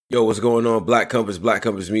Yo, what's going on? Black Compass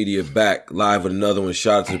Media back live with another one.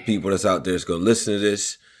 Shout out to the people that's out there that's going to listen to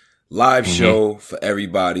this live show for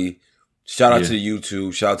everybody. Shout out to the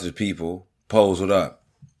YouTube. Shout out to the people. Pose, what up?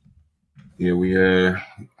 Yeah, we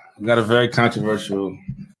got a very controversial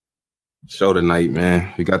show tonight,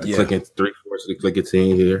 man. We got the Clickin' 3/4 of the Clickin'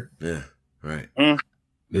 team here. Yeah, right.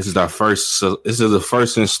 This is our first. This is the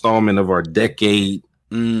first installment of our decade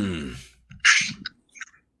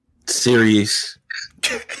series.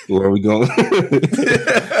 Where are we going?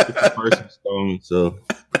 First installment, so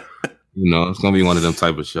it's gonna be one of them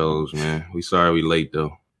type of shows, man. We sorry we late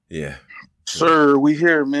though. Yeah, sir, we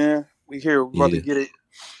here, man. We here. We're about to get it.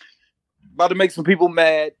 About to make some people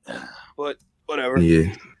mad, but whatever.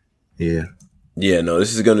 Yeah. No,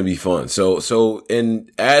 this is gonna be fun. So,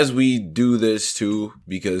 and as we do this too,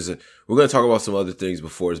 because we're gonna talk about some other things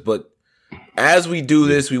before this, but as we do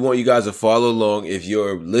this, we want you guys to follow along. If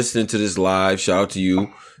you're listening to this live, shout out to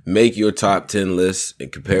you. Make your top 10 list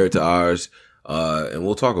and compare it to ours, and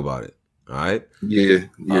we'll talk about it. All right? Yeah.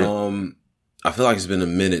 I feel like it's been a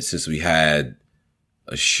minute since we had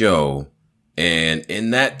a show, and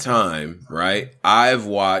in that time, right, I've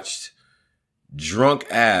watched Drunk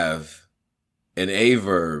Av and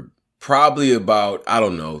Averb probably about,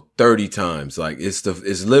 30 times. Like it's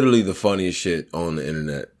literally the funniest shit on the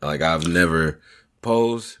internet. Like I've never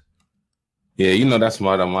posed. Yeah, that's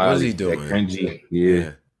my what is he doing? Cringy.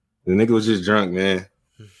 Yeah. The nigga was just drunk, man.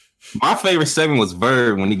 My favorite segment was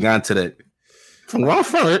Verb when he got into that. From where I'm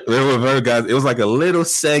from, it was like a little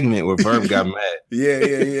segment where Verb got mad.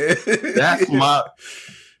 Yeah. That's my.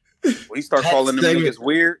 When he started calling them niggas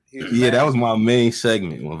weird. That was my main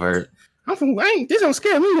segment when Verb. I'm from Wayne. This don't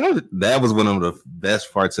scare me. That was one of the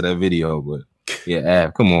best parts of that video. But yeah,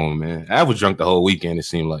 Av, come on, man. Av was drunk the whole weekend. It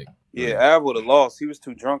seemed like. Yeah, Av would have lost. He was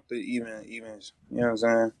too drunk to even. You know what I'm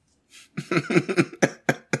saying?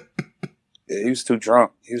 Yeah, he was too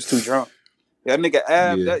drunk. That nigga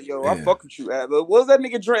Av, I fuck with you, Av. What was that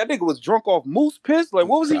nigga drink? That nigga was drunk off moose piss. Like,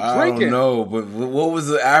 what was he drinking? I don't know, but what was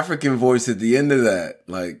the African voice at the end of that?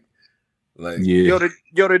 Yo, the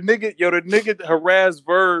nigga harassed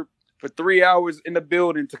Verb for 3 hours in the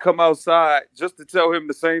building to come outside just to tell him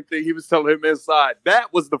the same thing he was telling him inside.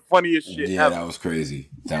 That was the funniest shit ever. That was crazy.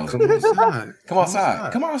 Come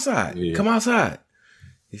outside. Yeah. Come outside.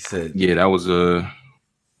 He said, yeah, that was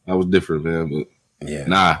different, man. But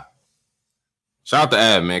nah. Shout out to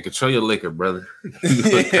Av, man. Control your liquor, brother. He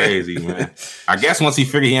was crazy, man. I guess once he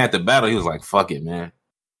figured he had to battle, he was like, fuck it, man.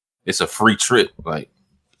 It's a free trip. Like,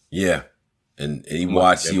 yeah. And he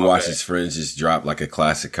watched his friends just drop like a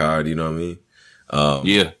classic card, you know what I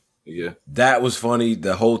mean? Yeah. That was funny.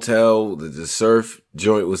 The hotel, the surf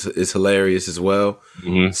joint is hilarious as well.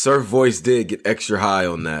 Mm-hmm. Surf voice did get extra high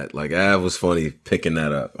on that. Like Av was funny picking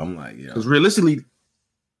that up. I'm like, yeah. Because realistically,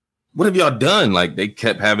 what have y'all done? Like they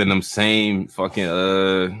kept having them same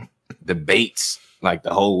fucking debates like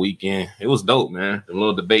the whole weekend. It was dope, man. The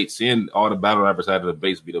little debates. Seeing all the battle rappers had the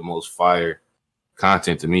debates be the most fire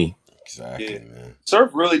content to me. Exactly, man.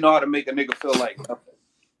 Surf really know how to make a nigga feel like nothing.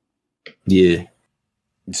 Yeah.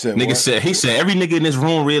 He said every nigga in this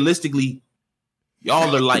room, realistically,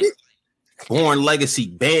 y'all are like Born Legacy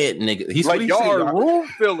bad niggas. He's like y'all are room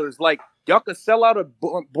fillers. Like y'all could sell out a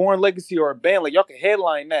Born Legacy or a band. Like y'all can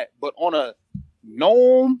headline that, but on a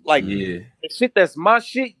gnome, like the shit that's my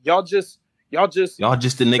shit. Y'all just the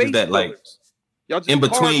niggas that like in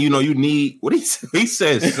between. You need what he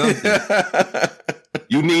says something.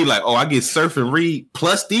 You need like, I get Surf and Reed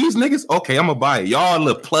plus these niggas. Okay, I'm gonna buy it. Y'all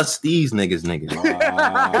look plus these niggas.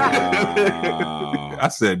 I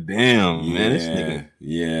said, damn, man, this nigga.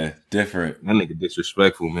 Yeah, different. That nigga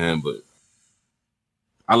disrespectful, man. But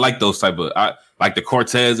I like those type of. I like the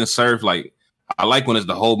Cortez and Surf. Like I like when it's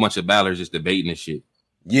the whole bunch of ballers just debating and shit.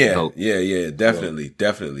 Yeah, definitely.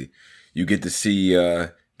 You get to see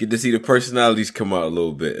the personalities come out a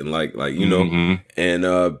little bit and like you know, and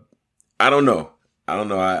I don't know.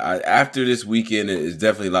 I after this weekend, it's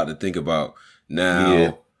definitely a lot to think about.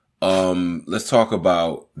 Now, let's talk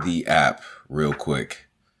about the app real quick.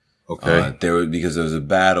 Okay. Because there was a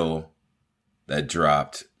battle that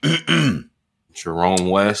dropped. Jerome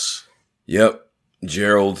West. Yep.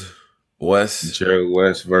 Gerald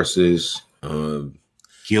West versus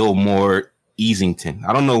Gilmore Easington.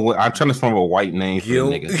 I don't know what I'm trying to find a white name for the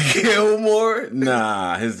nigga. Gilmore?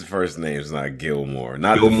 Nah, his first name's not Gilmore.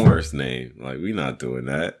 Not Gilmore. The first name. Like we not doing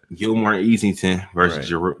that. Gilmore Easington versus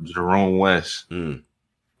Jerome West. And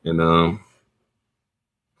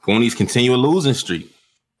Goonies continue a losing streak.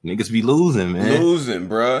 Niggas be losing, man. Losing,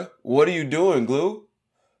 bruh. What are you doing, Glue?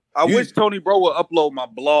 I wish Tony Bro would upload my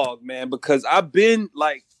blog, man, because I've been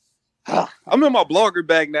like I'm in my blogger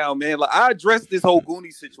bag now, man. Like I addressed this whole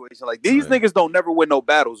Goonie situation. Like these niggas don't never win no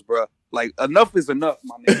battles, bro. Like enough is enough,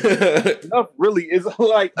 my nigga. enough really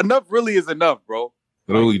is enough, bro.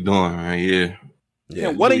 What are we doing, man? Yeah.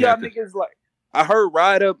 And one of y'all niggas, like, I heard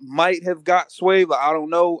Ryder might have got swayed. Like, I don't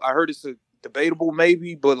know. I heard it's a debatable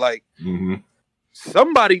maybe, but like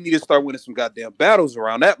somebody need to start winning some goddamn battles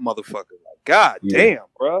around that motherfucker. Like, god damn,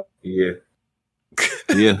 bro. Yeah.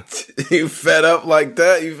 Yeah. You fed up like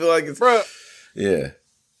that? You feel like it's bro. Yeah.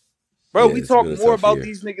 Bro, we talk more about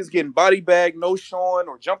these niggas getting body bag, no showing,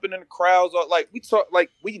 or jumping in the crowds. Or like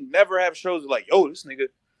we never have shows like, yo, this nigga,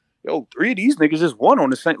 yo, 3 of these niggas just won on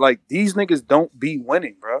the same. Like these niggas don't be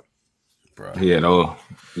winning, bro. Yeah, no,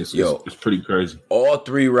 it's pretty crazy. All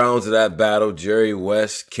 3 rounds of that battle, Jerry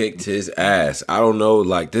West kicked his ass. I don't know,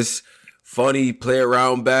 like this funny play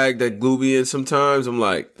around bag that Glue be in sometimes. I'm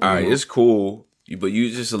like, all right, it's cool, but you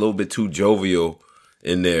just a little bit too jovial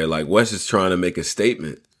in there. Like West is trying to make a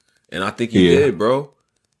statement. And I think he did, bro.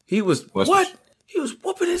 He was He was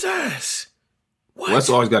whooping his ass. What? Wes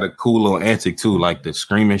always got a cool little antic too, like the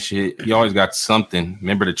screaming shit. He always got something.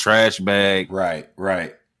 Remember the trash bag? Right.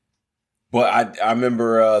 But I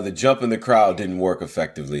remember the jump in the crowd didn't work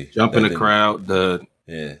effectively. Jump in the crowd,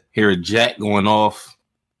 hear a jack going off.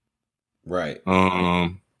 Right.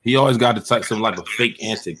 He always got to type some like a fake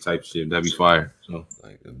antic type shit. That'd be fire. So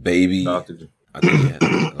like a baby. I think he had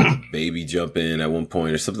like a baby jump in at one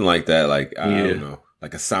point or something like that. Like I don't know,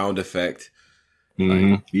 like a sound effect.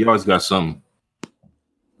 Like, he always got something.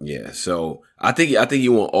 Yeah, so I think he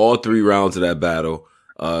won all 3 rounds of that battle.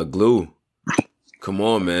 Glue, come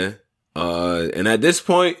on, man. And at this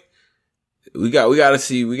point, we got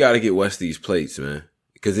to get West these plates, man,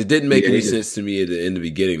 because it didn't make any sense to me in the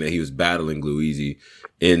beginning that he was battling Glue Easy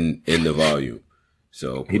in the volume.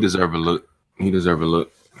 So he deserve a look.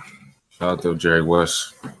 Shout out to Jerry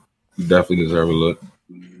West. He definitely deserve a look.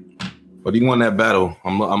 But he won that battle.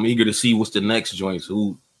 I'm eager to see what's the next joints.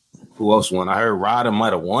 Who else won? I heard Ryder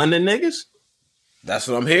might have won the niggas. That's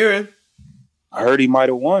what I'm hearing. I heard he might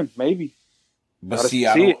have won, maybe. But see,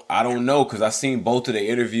 I don't know, because I seen both of the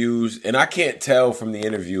interviews, and I can't tell from the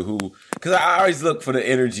interview who, because I always look for the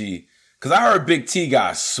energy. Because I heard Big T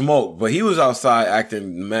got smoked, but he was outside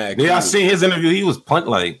acting mad. Yeah, I seen his interview. He was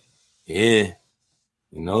like, yeah,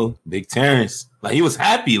 Big Terrence. Like, he was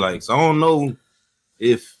happy. Like, so I don't know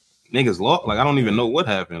if niggas lost. Like, I don't even know what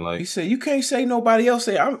happened. Like, he said, you can't say nobody else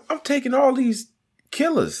say, I'm taking all these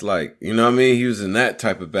killers. Like, you know what I mean? He was in that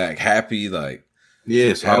type of back, happy, like,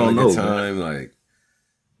 yes, I don't know, time, like.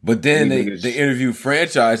 But then they interviewed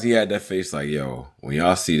Franchise. He had that face like, yo, when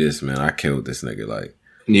y'all see this, man, I killed this nigga. Like,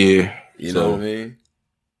 yeah, you know what I mean?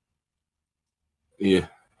 Yeah,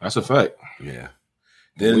 that's a fact. Yeah.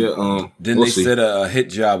 Then they said a hit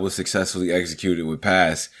job was successfully executed with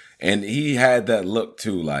Pass, and he had that look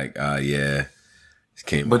too, like, yeah.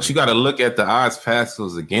 But you got to look at the odds Pass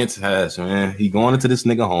was against Hash, man. He going into this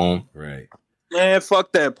nigga home, right? Man,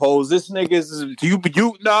 fuck that pose. This nigga is you.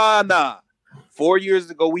 Nah. 4 years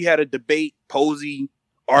ago, we had a debate. Posey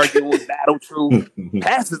arguing with Battle Truth.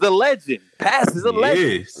 Pass is a legend.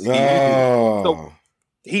 Yes. Oh. So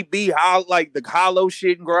he be like the hollow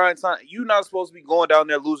shit and grind time. You not supposed to be going down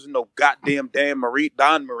there losing no goddamn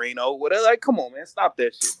Don Marino. Whatever. Like, come on, man, stop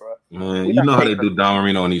that shit, bro. Man, you know how they do Don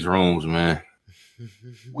Marino in these rooms, man.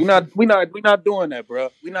 We not doing that, bro.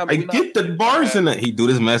 We not get the bars in it. He do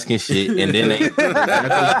this Mexican shit, and then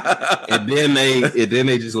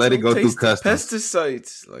they just let it go through customs.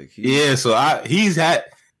 Pesticides, like So he's had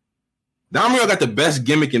Don Marino got the best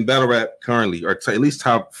gimmick in battle rap currently, or at least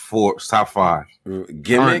top 5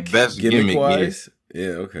 gimmick, best gimmick wise. Yeah,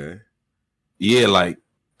 okay. Yeah, like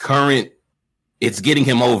current. It's getting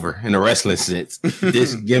him over in the wrestling sense.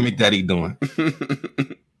 This gimmick that he doing.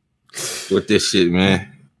 With this shit, man.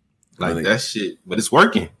 Like that shit. But it's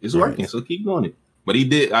working. It's working. So keep doing it. But he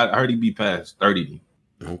did. I heard he beat Pass 30.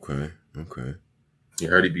 Okay. You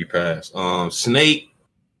heard he beat Pass. Snake.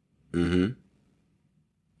 Mm-hmm.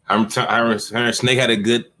 I heard Snake had a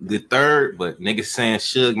good third, but niggas saying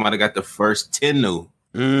Suge might have got the first 10 new.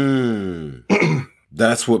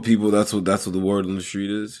 That's what the word on the street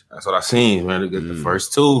is. That's what I seen, man. They get the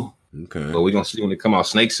first 2. Okay. But we gonna see when it come out.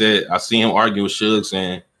 Snake said I see him argue with Suge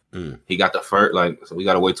saying he got the first, like, so we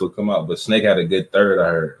gotta wait till it come out. But Snake had a good third, I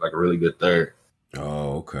heard, like a really good third.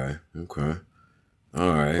 Oh, okay. All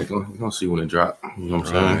right. We're gonna see when it drop. You know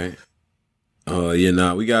what I'm saying?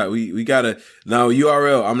 We gotta now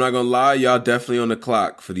URL. I'm not gonna lie, y'all definitely on the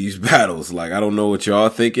clock for these battles. Like, I don't know what y'all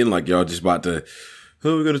thinking. Like, y'all just about to,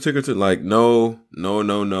 we're gonna take it to, like, no.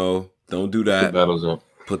 Don't do that.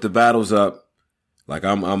 Put the battles up. Like,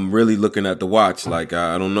 I'm really looking at the watch. Like,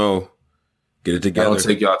 I don't know. Get it together. Don't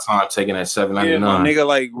take y'all time taking that $7.99. Yeah, my nigga,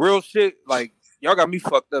 like real shit. Like y'all got me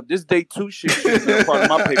fucked up. This day 2 shit should be a part of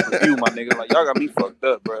my pay-per-view, my nigga. Like y'all got me fucked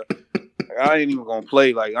up, bro. Like, I ain't even gonna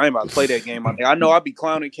play. Like I ain't about to play that game, my nigga. I know I be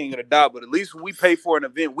clowning King of the Dot, but at least when we pay for an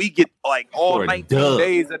event, we get like all 19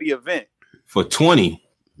 days of the event for 20.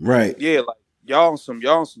 Right. Yeah, like y'all on some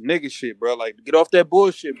nigga shit, bro. Like get off that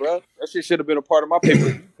bullshit, bro. That shit should have been a part of my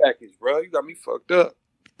pay-per-view package, bro. You got me fucked up.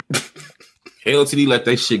 LTD let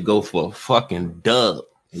that shit go for a fucking dub.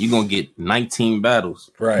 You gonna get 19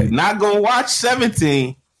 battles. Right. Not gonna watch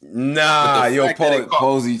 17. Nah, yo,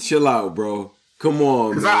 Posey, chill out, bro. Come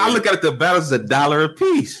on. Because I look at the battles as $1 a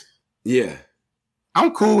piece. Yeah.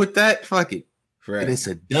 I'm cool with that. Fuck it. Right. And it's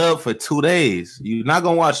a dub for 2 days. You're not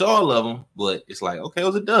gonna watch all of them, but it's like, okay, it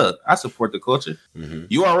was a dub. I support the culture.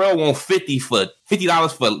 Mm-hmm. URL want $50 for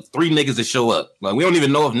 $3 niggas to show up. Like we don't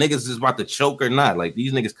even know if niggas is about to choke or not. Like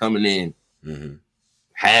these niggas coming in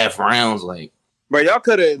half rounds. Like, bro, y'all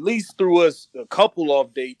could have at least threw us a couple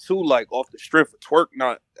off day 2, like off the strength of twerk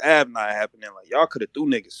not happening. Like y'all could have threw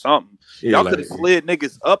niggas something. Yeah, y'all like, could have slid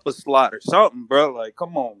niggas up a slot or something, bro. Like,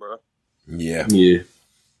 come on, bro. Yeah.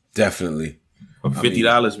 Definitely. For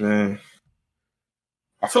 $50, man.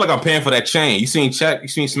 I feel like I'm paying for that chain. You seen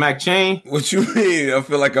Smack chain? What you mean? I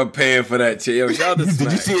feel like I'm paying for that chain. Yo, shout out to Smack.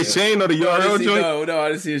 Did you see his chain or the URL joint? No, I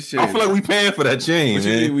didn't see his chain. I feel like we paying for that chain, what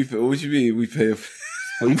man. What you mean we paying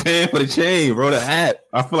for? We paying for the chain, bro. The hat.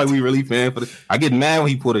 I feel like we really paying for the. I get mad when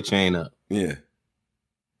he pull the chain up. Yeah.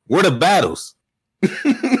 Where the battles?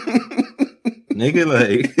 Nigga,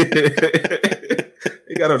 like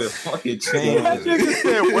he got on the fucking chain. That nigga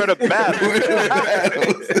said, "Where the battles?"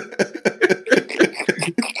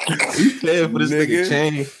 You paying for this nigga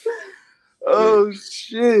chain? Oh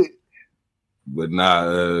shit! But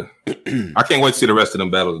nah, I can't wait to see the rest of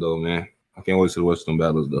them battles though, man. I can't wait to see the rest of them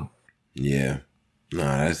battles though. Yeah.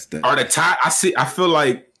 Nah, that's that. Are the tie? I feel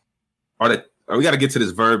like we got to get to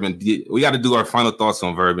this Verb and we got to do our final thoughts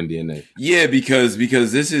on Verb and DNA. Yeah, because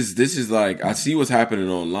this is like I see what's happening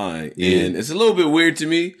online, and it's a little bit weird to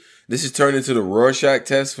me. This is turned into the Rorschach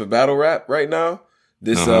test for battle rap right now.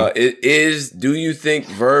 This it is. Do you think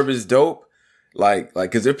Verb is dope? Like,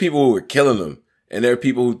 because there are people who are killing him, and there are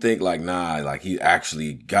people who think like, nah, like he's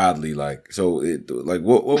actually godly. Like, so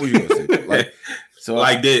what was you gonna say? Like, so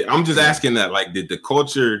like, I'm just asking that. Like, did the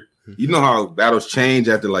culture? You know how battles change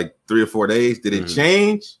after like 3 or 4 days? Did it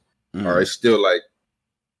change, or it's still like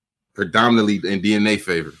predominantly in DNA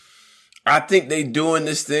favor? I think they doing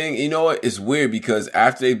this thing. You know what? It's weird because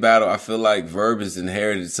after they battle, I feel like Verb has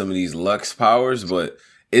inherited some of these Lux powers, but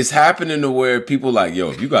it's happening to where people like,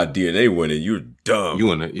 yo, if you got DNA winning, you're dumb.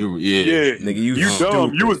 Nigga, you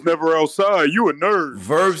dumb. You was never outside. You a nerd.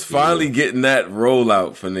 Verb's finally getting that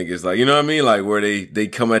rollout for niggas, like, you know what I mean? Like where they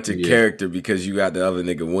come at your character because you got the other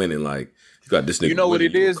nigga winning. Like you got this nigga. You know what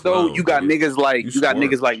it is though? You got niggas like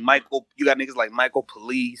niggas like Michael. You got niggas like Michael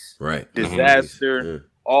Police, right? Disaster.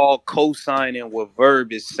 All co-signing what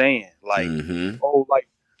Verb is saying. Like, oh, like,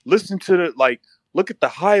 listen to look at the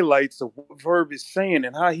highlights of what Verb is saying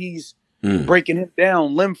and how he's breaking it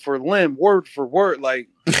down limb for limb, word for word. Like,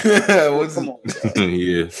 come on.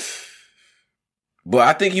 Yeah. But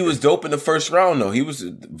I think he was dope in the first round, though.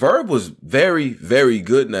 Verb was very, very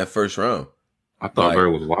good in that first round. I thought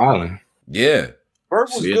Verb was wilding. Yeah. Verb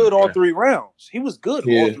was good all 3 rounds. He was good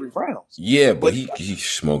all 3 rounds. Yeah, but he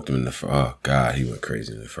smoked him in the first. Oh God, he went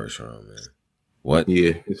crazy in the first round, man. What?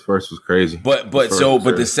 Yeah, his first was crazy. But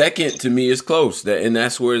the second to me is close.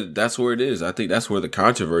 That's where it is. I think that's where the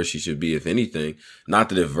controversy should be, if anything. Not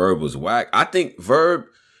that if Verb was whack. I think Verb.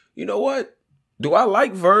 You know what? Do I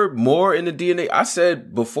like Verb more in the DNA? I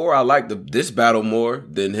said before I like this battle more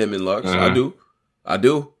than him and Lux. I do.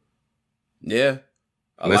 Yeah.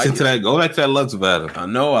 Listen to that. Go back to that Lux battle. I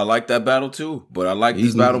know. I like that battle too, but I like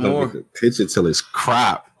this battle more. Pitch it till it's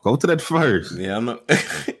crop. Go to that first. Yeah, I know.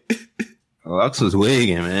 Lux was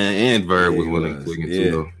wigging, man, and Verb was wigging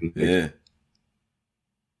too. Yeah.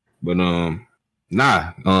 But I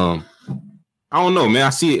don't know, man.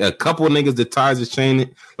 I see a couple of niggas that ties is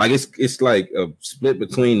chaining. Like it's like a split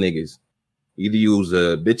between niggas. Either use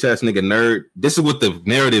a bitch ass nigga nerd. This is what the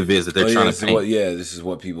narrative is that they're trying to paint. This is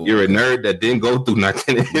what people. You're a nerd that didn't go through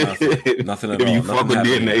nothing. Nothing at if all. you fuck with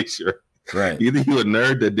DNA, sure. Right. Either you a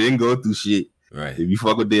nerd that didn't go through shit. Right. If you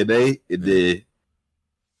fuck with DNA, it did.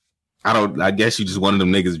 I guess you just one of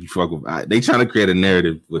them niggas you fuck with. They trying to create a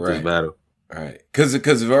narrative with this battle. Right.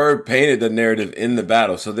 Because Verb painted the narrative in the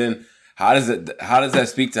battle. So then how does that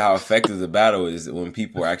speak to how effective the battle is when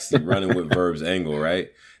people are actually running with Verb's angle,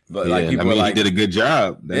 right? But like people he did a good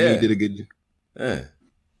job. He did a good job. Yeah.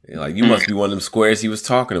 Like you must be one of them squares he was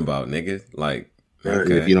talking about, nigga. Like,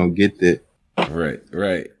 okay. If you don't get that. Right.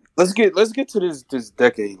 Let's get to this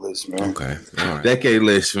decade list, man. Okay. All right. Decade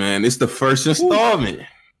list, man. It's the first installment.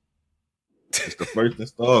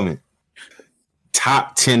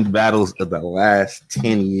 Top 10 battles of the last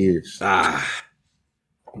 10 years.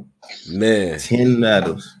 Man. 10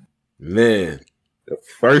 battles. Man. The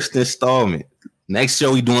first installment. Next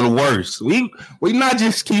show, we doing the worst. We not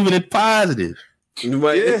just keeping it positive. Yeah.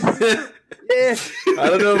 I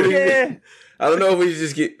don't know. I don't know if we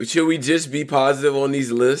just get. Should we just be positive on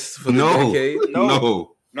these lists for the decade?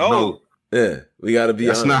 No. Yeah, we got to be.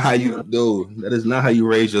 That's not how you do. That is not how you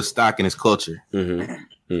raise your stock in this culture. Mm-hmm.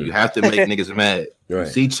 You have to make niggas mad. Right.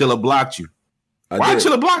 See, Chilla blocked you. Why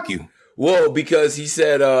Chilla block you? Well, because he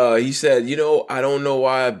said, you know, I don't know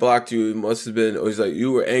why I blocked you. It must have been. He's like,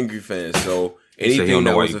 you were Angry Fan, so. Anything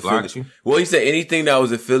that was affiliated. Well, he said anything that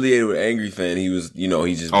was affiliated with Angry Fan, he was, you know,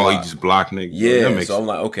 he just blocked. He just blocked niggas. Yeah, so I'm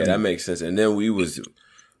like, okay, that makes sense. And then we used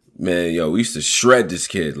to shred this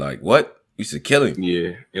kid. Like, what? We used to kill him.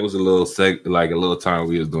 Yeah, it was a little time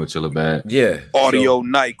we was doing Chilla bad. Yeah, audio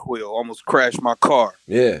NyQuil almost crashed my car.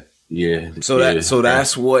 Yeah. That's what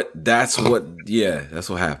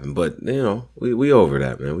happened. But you know, we over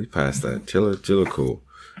that, man. We passed that. Chilla, cool.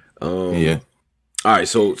 Yeah. All right,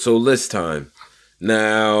 so list time.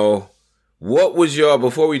 Now, what was y'all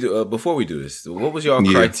before we do this? What was y'all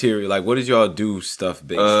criteria? Like, what did y'all do stuff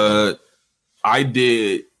based on? I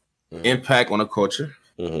did impact on the culture.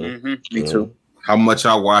 Mm-hmm. Me too. How much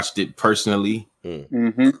I watched it personally.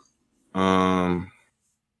 Mm-hmm.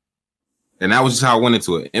 And that was just how I went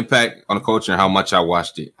into it. Impact on the culture and how much I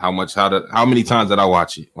watched it. How many times did I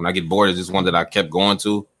watch it? When I get bored, it's just one that I kept going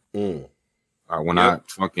to. I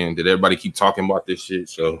did everybody keep talking about this shit?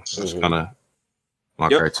 So that's kind of my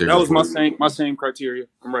criteria. That was my same criteria.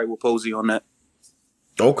 I'm right with Posey on that.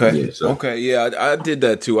 Okay. I did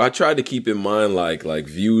that too. I tried to keep in mind like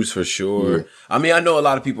views for sure. Yeah. I mean, I know a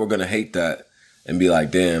lot of people are gonna hate that and be like,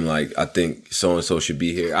 damn, like I think so and so should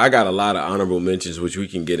be here. I got a lot of honorable mentions which we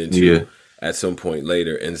can get into at some point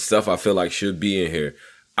later, and stuff I feel like should be in here.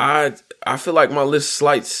 I feel like my list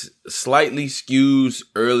slightly skews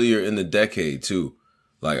earlier in the decade too.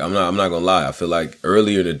 Like I'm not gonna lie. I feel like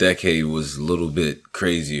earlier in the decade was a little bit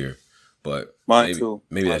crazier, but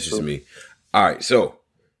maybe that's just me. All right, so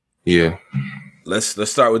let's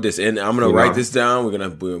start with this, and I'm gonna write this down. We're gonna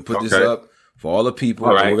put this up for all the people,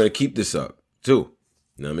 and we're gonna keep this up too.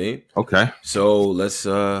 You know what I mean? Okay. So let's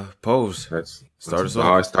pose. Let's start us off.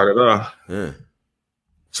 How I started off. Yeah.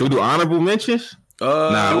 Should we do honorable mentions? One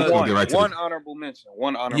honorable mention.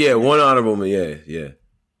 One honorable mention. Yeah.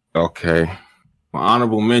 Okay. My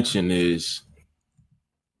honorable mention is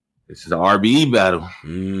this is an RBE battle.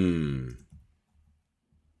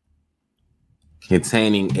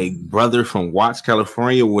 Containing a brother from Watts,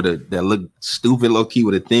 California that looked stupid low key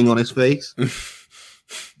with a thing on his face.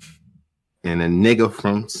 And a nigga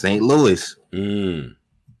from St. Louis.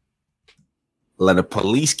 Let the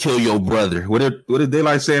police kill your brother. What did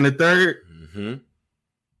Daylight say in the third? Mm-hmm.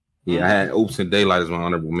 Yeah, I had Oops and Daylight as my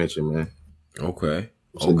honorable mention, man. Okay.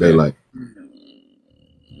 Daylight.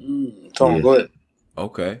 Tom, go ahead.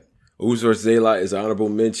 Okay. Oops versus Daylight is honorable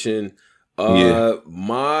mention.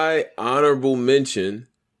 My honorable mention,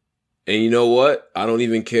 and you know what? I don't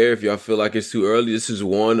even care if y'all feel like it's too early. This is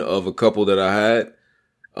one of a couple that I had.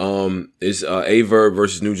 Is Averb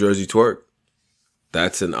versus New Jersey Twerk.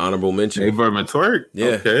 That's an honorable mention. Averb and Twerk?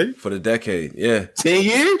 Yeah. Okay. For the decade. Yeah. 10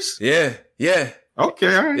 years? Yeah.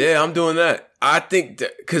 Okay, all right. Yeah, I'm doing that. I think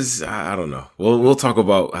that, because I don't know. We'll talk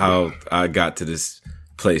about how I got to this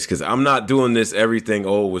place, because I'm not doing this everything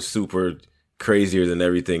old was super crazier than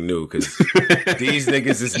everything new, because these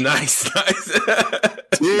niggas is nice.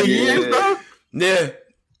 10 years, bro? Yeah.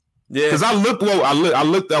 Because I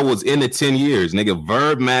looked that was in the 10 years, nigga.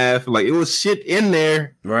 Verb math, like it was shit in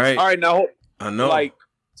there. Right. All right, now I know. Like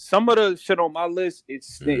some of the shit on my list,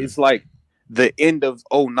 it's like the end of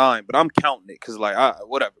 09, but I'm counting it because like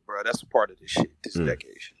whatever, bro. That's a part of this shit, this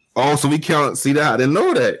decade shit. Oh, so we count. See that? I didn't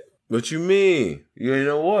know that. What you mean? You ain't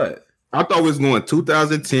know what? I thought we was going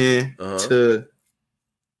 2010 to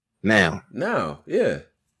now. Now, yeah.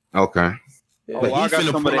 Okay. Yeah. Well, I got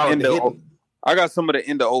some of the end of. I got some of the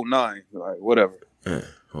end of 09, like whatever.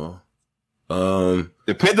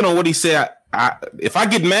 Depending on what he said, if I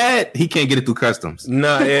get mad, he can't get it through customs.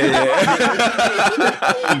 Nah, yeah.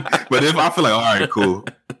 But if I feel like, all right, cool.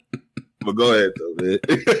 But go ahead though, man.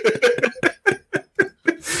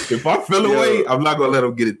 If I feel away, I'm not gonna let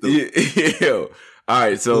him get it through. Yo. All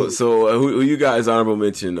right, so who you guys honorable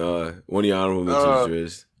mention? One of your honorable mentions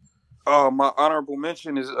is. My honorable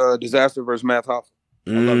mention is Disaster versus Math Hoffa.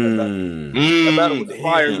 I love that battle. That battle was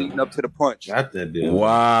fire leading up to the punch. Got that deal.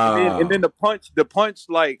 Wow. And then the punch,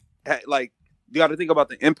 like you got to think about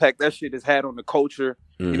the impact that shit has had on the culture.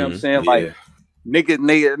 You know what I'm saying? Like,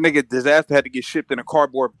 nigga, Disaster had to get shipped in a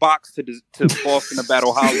cardboard box to Boston to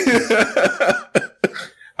battle Hollow.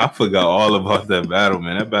 I forgot all about that battle,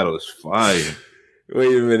 man. That battle was fire.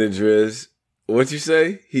 Wait a minute, Driz. What you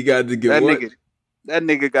say? He got to get that what? That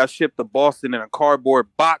nigga got shipped to Boston in a cardboard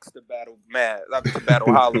box to battle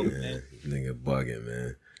Hollow, man. Nigga bugging,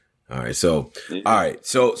 man. All right, so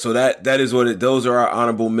that is what those are our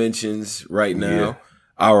honorable mentions right now. Yeah.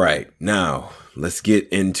 All right, now let's get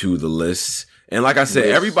into the list. And like I said,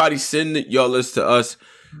 everybody send your list to us.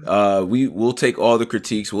 We'll take all the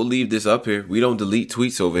critiques. We'll leave this up here. We don't delete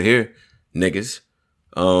tweets over here, niggas.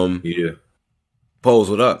 Pose,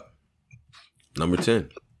 what up? Number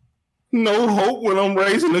 10. No hope when I'm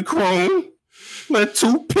raising the chrome. Let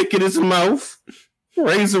two pick in his mouth.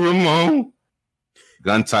 Razor Ramon.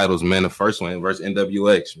 Gun titles, man. The first one versus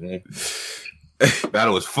NWX, man.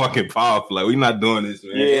 Battle was fucking powerful. Like, we not doing this,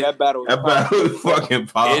 man. Yeah, that battle was fucking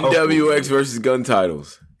powerful. NWX versus Gun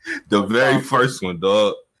Titles. The very first one,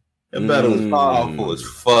 dog. That battle was powerful as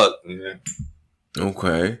fuck, man.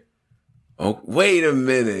 Okay. Oh, wait a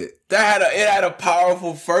minute. It had a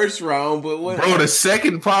powerful first round, but what? Bro, the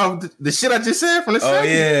second power, the shit I just said from the second.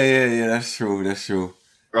 Oh yeah. That's true.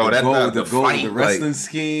 Bro, the wrestling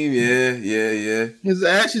scheme, yeah. His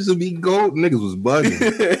ashes would be gold. Niggas was bugging.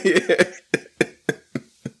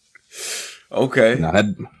 Okay.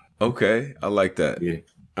 Okay. I like that. Yeah.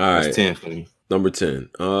 All right. That's 10 for me. Number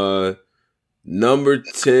 10. Number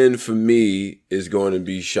 10 for me is going to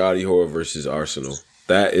be Shoddy Horror versus Arsenal.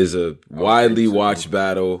 That is a widely watched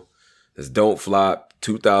battle. That's Don't Flop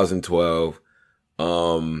 2012.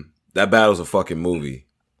 That battle's a fucking movie.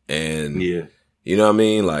 And you know what I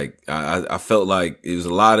mean? Like I felt like it was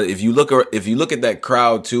a lot of if you look at that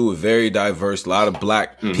crowd too, very diverse, a lot of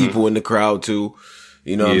black people in the crowd too.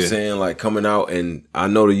 You know what I'm saying? Like coming out, and I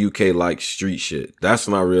know the UK likes street shit. That's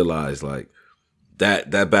when I realized like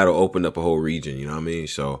that battle opened up a whole region, you know what I mean?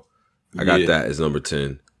 So I got that as number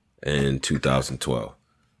 10 in 2012.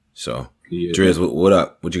 So Driz, what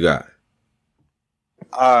up? What you got?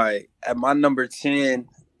 All right. At my number 10,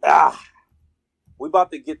 we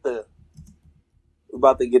about to get the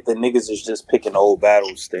niggas is just picking old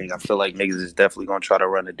battles thing. I feel like niggas is definitely gonna try to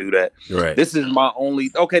run to do that. Right. This is my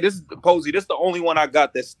only. Okay, this is Posey. This is the only one I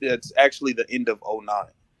got that's actually the end of 09.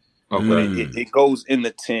 Okay, it goes in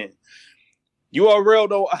the 10. URL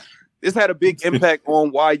though, this had a big impact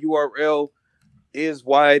on why URL is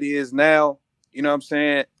why it is now. You know what I'm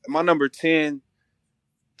saying? My number 10,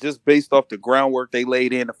 just based off the groundwork they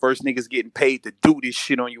laid in, the first niggas getting paid to do this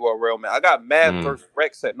shit on URL, man. I got Mav versus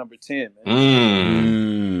Rex at number 10,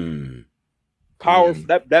 man. Powerful.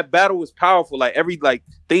 That battle was powerful. Like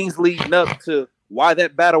things leading up to why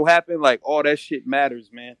that battle happened, like all that shit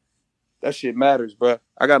matters, man. That shit matters, bro.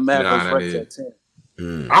 I got Mav versus Rex at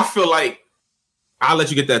 10. I feel like I'll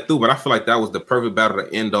let you get that through, but I feel like that was the perfect battle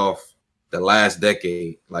to end off the last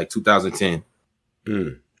decade, like 2010.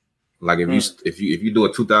 Like if you do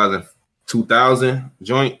a 2000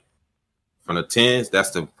 joint from the 10s,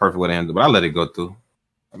 that's the perfect way to end it. But I'll let it go through.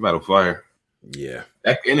 That battle fire. Yeah.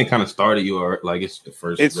 And it kind of started URL, like it's the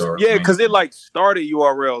first. It's because it like started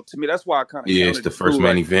URL to me. That's why I kind of it's the first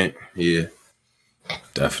main event. Yeah,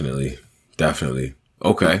 definitely.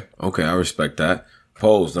 Okay, I respect that.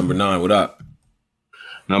 Pose number 9. What up?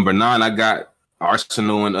 Number 9, I got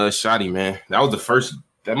Arsenal and Shoddy, man. That was the first.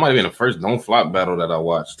 That might have been the first Don't Flop battle that I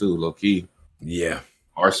watched too, low key. Yeah.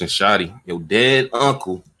 Arsenal Shoddy, your dead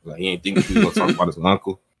uncle. Like he ain't thinking he was gonna talk about his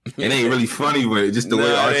uncle. It ain't really funny, but just the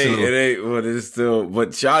way Arsenal. It ain't. But it's still.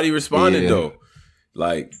 But Shoddy responded though.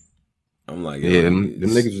 Like I'm like, them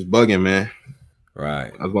niggas was bugging, man.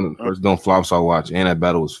 Right. That was one of the first Don't Flops I watched, and that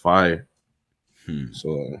battle was fire.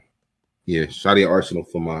 So, Shoddy Arsenal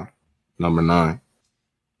for my number 9.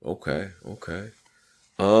 Okay. Okay.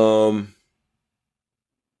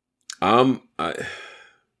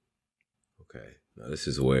 Now this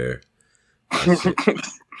is where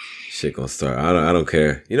shit gonna start. I don't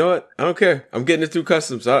care. You know what? I don't care. I'm getting it through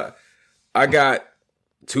customs. I got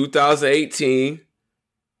 2018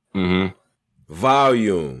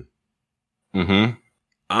 volume.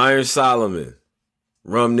 Iron Solomon.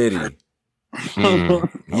 Rum Nitty.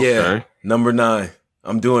 Yeah. Number 9.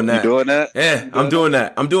 I'm doing that. You doing that? Yeah, I'm doing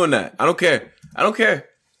that. I don't care.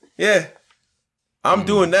 Yeah. I'm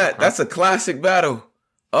doing that. That's a classic battle.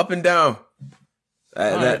 Up and down.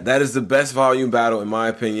 That is the best volume battle in my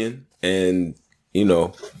opinion. And, you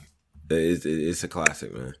know, it's a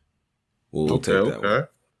classic, man. We'll take that one.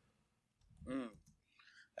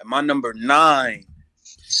 At my number 9.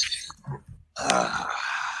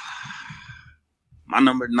 My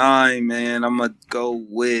number 9, man. I'm gonna go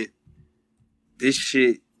with this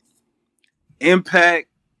shit. Impact,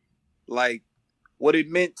 like what it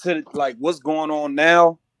meant to like what's going on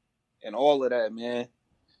now, and all of that, man.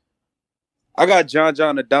 I got John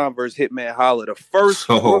the Don versus Hitman Holla. The first.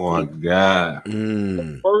 Oh my god.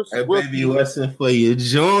 The first. That baby wasn't for you,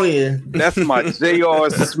 Julian. That's my J.R.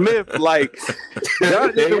 Smith. Like,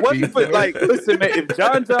 if it wasn't for, like, listen, man. If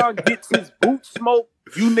John gets his boot smoke,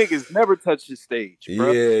 you niggas never touch the stage,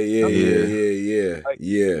 bro. Yeah. Like,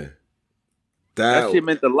 that shit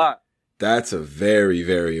meant a lot. That's a very,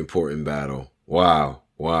 very important battle. Wow.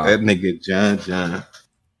 That nigga John.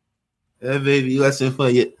 That baby wasn't for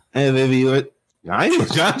you. Hey, baby, I ain't know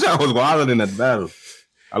John was wilder in that battle.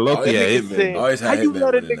 I love Hitman. How you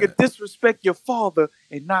let a nigga disrespect your father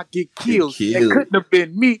and not get killed? It couldn't have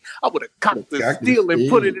been me. I would have cocked the steel and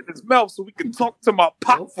put it in his mouth so we could talk to my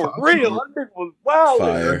pop for real. That nigga was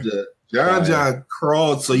wild. John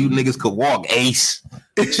crawled so you niggas could walk. Ace,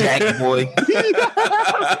 Jack boy.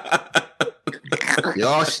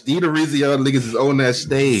 Y'all, he the reason y'all niggas is on that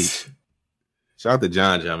stage. Shout out to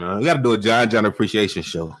John, man. We got to do a John appreciation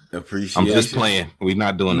show. I'm just playing. We're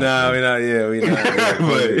not doing that. No, we're not. Yeah, we're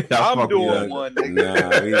not. But I'm doing one.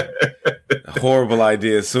 Horrible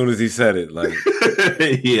idea. As soon as he said it, like,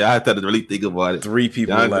 yeah, I had to really think about it. 3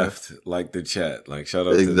 people left, like the chat. Like, shout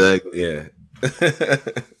out exactly. Yeah.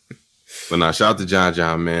 But now, shout out to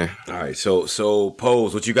John, man. All right, so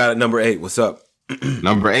Pose, what you got at number 8? What's up?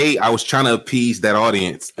 Number 8, I was trying to appease that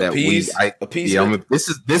audience. Appease? Yeah, this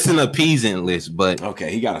is an appeasing list, but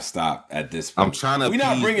okay, he got to stop at this point. I'm trying to. We're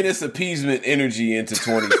not bringing this appeasement energy into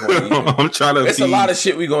 2020. I'm trying to. It's a lot of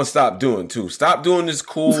shit we're gonna stop doing too. Stop doing this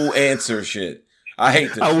cool answer shit. I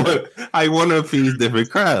hate this. I want to appease different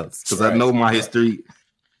crowds because I know my history.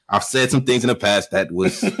 I've said some things in the past that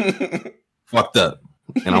was fucked up,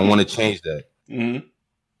 and I want to change that. Mm-hmm.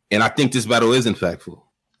 And I think this battle is impactful.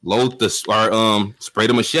 Spray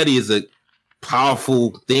the machete is a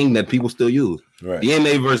powerful thing that people still use. Right.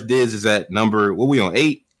 DNA versus Diz is at number, what we on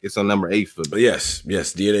 8? It's on number 8 for me. Yes,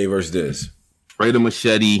 DNA versus Diz. Spray the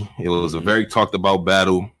machete. It was a very talked about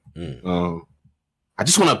battle. I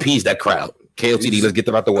just want to appease that crowd. KLCD, let's get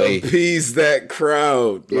them out the way. Appease that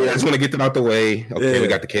crowd. Yeah, I just want to get them out the way. Okay, we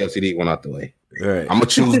got the KLCD one out the way. All right. I'm gonna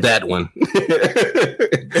choose that one.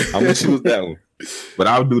 But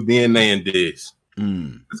I'll do DNA and Diz.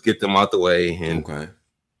 Let's get them out the way, and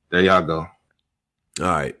there y'all go. All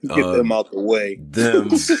right, get them out the way.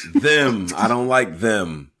 Them. I don't like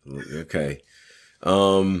them. Okay. Yeah.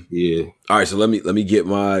 All right. So let me get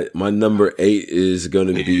my number 8 is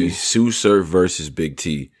going to be Sue Surf versus Big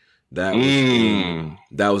T. That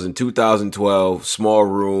was in 2012. Small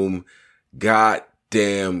room.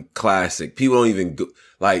 Goddamn classic. People don't even go,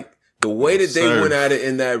 like the way that they went at it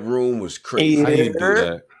in that room was crazy. I didn't do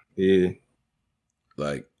that. Yeah.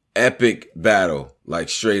 Like epic battle, like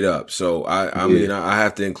straight up. So I mean, I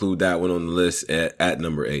have to include that one on the list at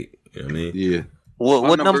number 8. You know what I mean? Yeah.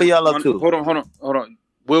 What number y'all up to? Hold on.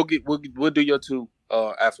 We'll do your 2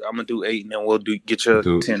 after. I'm gonna do 8, and then we'll get your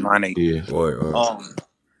 10, 9, 8. Yeah.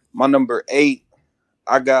 My number 8,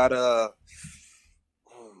 I got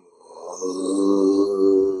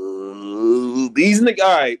these niggas.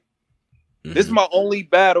 All right, this is my only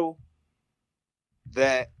battle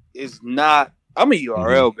that is not. I'm a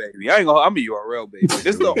URL baby. I'm a URL baby. This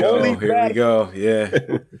is the only. Here we go. Yeah.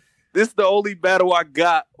 This is the only battle I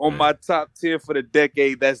got on my top 10 for the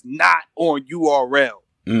decade that's not on URL.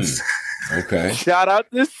 Okay. Shout out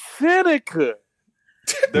to Seneca.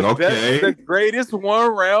 The greatest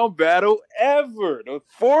 1-round battle ever. The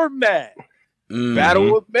format.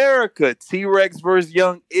 Battle of America. T-Rex versus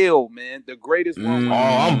Young Ill, man. The greatest one. Oh,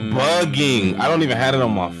 I'm bugging. I don't even have it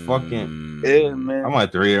on my fucking. Yeah, man. I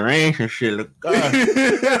might rearrange and shit. Look, Hey,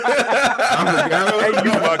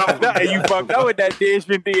 you fucked up with that dish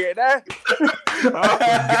and did that.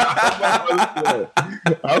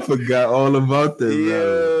 I forgot all about this.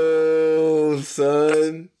 Yo,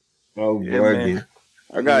 son. Oh, yeah, man.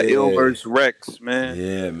 I got Ill versus Rex, man.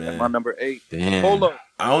 Yeah, man. My number 8. Damn. Hold up.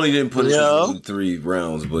 I only didn't put it in 3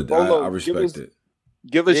 rounds, but I respect it.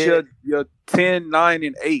 Give us your 10, 9,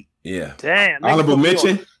 and 8. Yeah. Damn. Honorable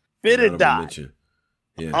mention? Fit it die.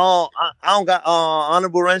 Yeah. I don't got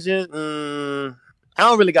honorable mentions. I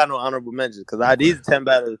don't really got no honorable mentions because these 10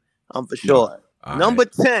 battles, I'm for sure. Number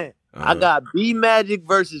 10, I got B Magic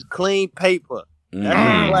versus Clean Paper.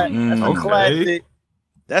 That's a classic.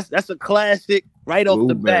 That's a classic right off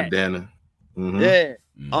the bat. Bandana. Yeah.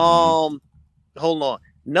 Hold on.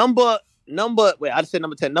 Number I said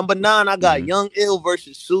number 10. Number 9, I got Young Ill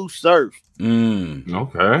versus Sue Surf.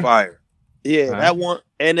 Okay. Fire. Yeah, that one.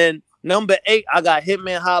 And then number 8, I got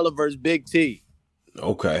Hitman Holla versus Big T.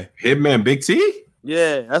 Okay. Hitman Big T?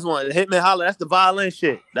 Yeah, that's one. Hitman Holla, that's the violin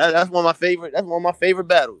shit. That's one of my favorite. That's one of my favorite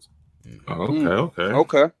battles.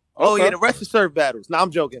 Okay. Oh yeah, the rest of Surf battles. No,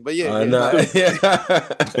 I'm joking, but yeah.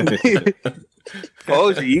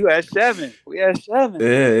 Posey, you at 7. We at 7.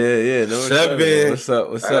 Yeah. No, 7. What's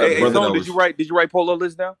up? Hey, Tone, did you write Polo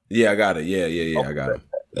list down? Yeah, I got it. Yeah. I got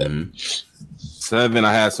it. 7.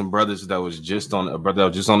 I had some brothers that was just on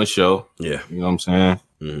the show. Yeah, you know what I'm saying.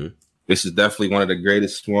 Mm-hmm. This is definitely one of the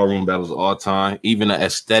greatest small room battles of all time. Even the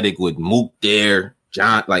aesthetic with Mook there,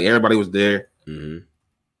 John, like everybody was there. Mm-hmm.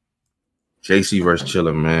 JC versus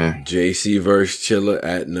Chilla, man. JC versus Chilla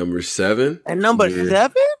at number 7. At number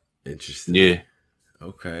 7? Interesting. Yeah.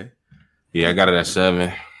 Okay. Yeah, I got it at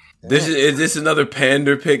 7. Is this another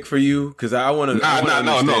pander pick for you? Because I want to.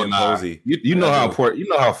 No. You know how important. You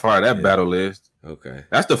know how far that battle is. Okay.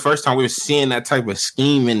 That's the first time we were seeing that type of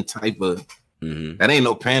scheming type of. Mm-hmm. That ain't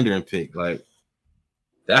no pandering pick. Like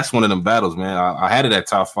that's one of them battles, man. I had it at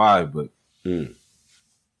top 5, but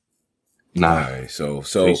nah. All right, so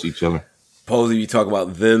chilling. Posey, you talk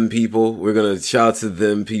about them people. We're gonna shout out to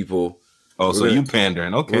them people. Oh, so you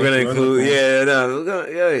pandering? Okay, we're gonna include.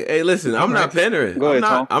 Hey, listen, I'm not pandering. Go ahead,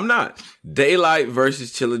 Tom. I'm not. Daylight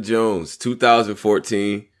versus Chilla Jones,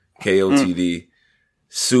 2014 KOTD,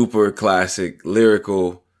 super classic,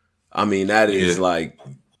 lyrical. I mean, that is like.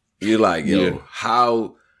 You're like,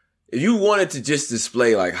 how if you wanted to just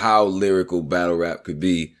display like how lyrical battle rap could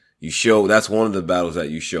be, you show that's one of the battles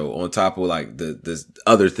that you show on top of like the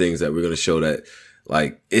other things that we're gonna show that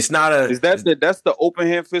like it's not a that's the open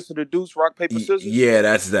hand fist of the deuce, rock, paper, scissors? Yeah,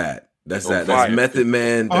 that's that. That's that. That's Method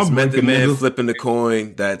Man. That's Method Man flipping the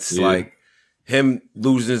coin. That's like him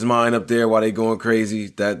losing his mind up there while they going crazy.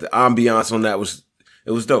 That the ambiance on that was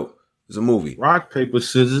dope. It was a movie. Rock, paper,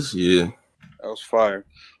 scissors. Yeah. That was fire.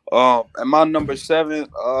 At my number 7,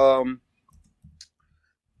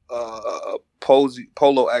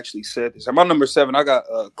 Polo actually said this. At my number 7, I got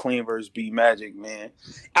Clean versus B Magic, man.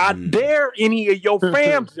 I dare any of your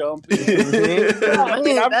fam jump in.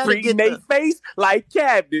 I'm treating their face like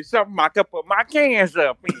cabbage. Something I can put my cans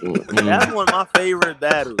up in. That's one of my favorite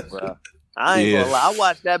battles, bro. I ain't gonna lie. I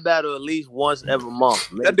watch that battle at least once every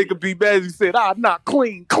month. Maybe. That nigga B Magic said, "I not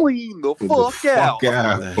clean the fuck out."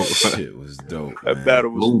 That shit was dope. That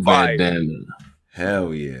battle was fire.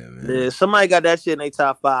 Hell yeah, man. Yeah, somebody got that shit in their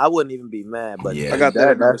top 5. I wouldn't even be mad, but yeah, I got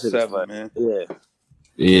that at number 7, man.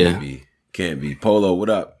 Yeah. Can't be. Polo, what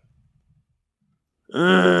up?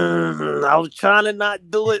 I was trying to not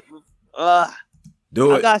do it.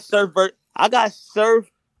 Do it. I got Surf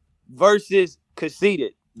versus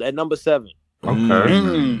Conceited at number 7.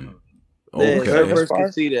 Okay. Okay. Surf versus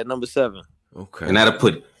Conceited at number 7. Okay. And that'll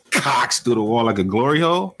put cocks through the wall like a glory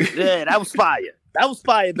hole? Yeah, that was fire. That was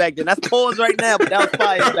fire back then. That's pause right now, but that was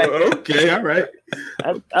fire back then. Okay, all right.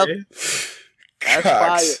 That's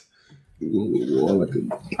fire.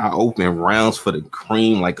 I open rounds for the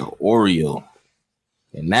cream like an Oreo.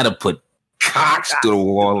 And that'll put cocks through the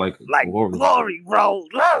wall like glory roll.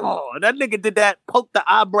 Oh, that nigga did that, poke the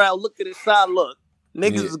eyebrow, look at his side look.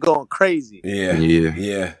 Niggas is going crazy.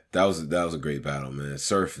 Yeah. That was a great battle, man.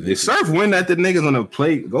 Surf. Did Surf win at the niggas on the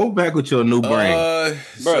plate? Go back with your new brain.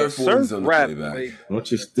 Surf wins on the playback. Don't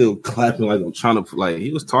you still clapping like I'm trying to like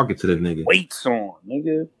he was talking to the nigga. Weights on,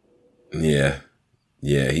 nigga. Yeah.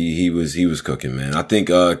 He was cooking, man. I think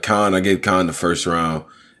I gave Khan the first round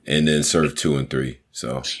and then Surf 2 and 3.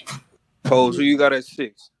 So Pose, who you got at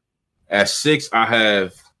 6? At 6, I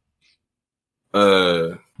have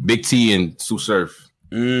Big T and Sue Surf.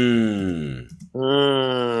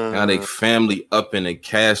 Now they family up in the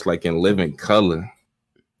cash like in living color.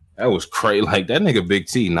 That was crazy. Like that nigga Big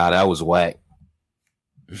T. Nah, that was whack.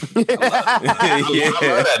 Yeah. That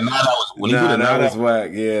was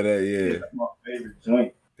whack. Yeah, That's my favorite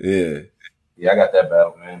joint. Yeah, I got that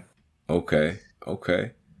battle, man. Okay.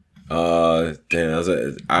 Damn. All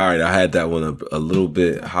right. I had that one a little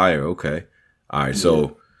bit higher. Okay. All right.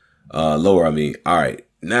 So, lower. I mean, all right.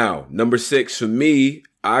 Now, number 6 for me,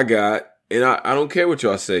 I got, and I don't care what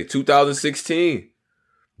y'all say, 2016.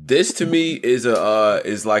 This to me is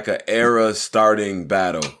like an era starting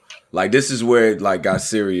battle. Like this is where it like got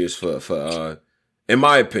serious for in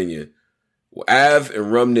my opinion. Av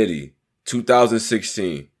and Rum Nitty,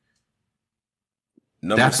 2016.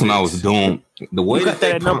 That's 6. When I was doing the way that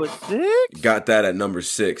they number 6. Got that at number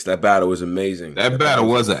 6. That battle was amazing. That battle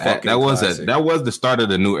was the start of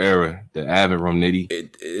the new era. The Av and Rum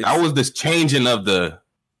Nitty. That was this changing of the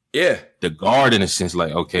Yeah, the guard in a sense,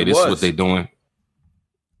 like, okay, this is what they doing.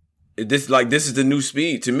 This is the new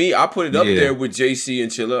speed. To me, I put it up there with JC and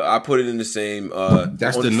Chilla. I put it in the same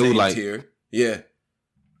that's the new like tier. Yeah.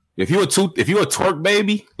 If you a twerk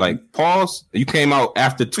baby, like pause, you came out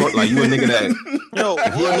after twerk, like you a nigga that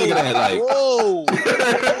if you a nigga that like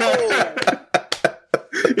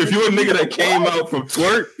if you a nigga that came out from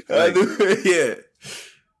twerk, like, yeah.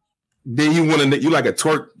 Then you like a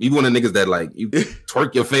twerk. You want a niggas that like you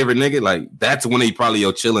twerk your favorite nigga. Like that's when they probably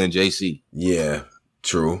your Chilla and JC. Yeah,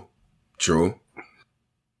 true. Chilla,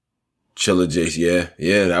 JC. Yeah.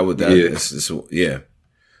 Yeah.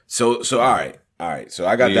 So all right. So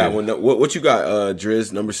I got that one. What you got,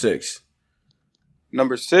 Driz? Number 6.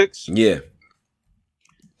 Number 6. Yeah.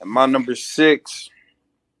 And my number 6.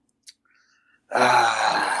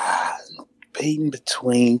 Debating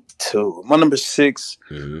between 2. My number 6.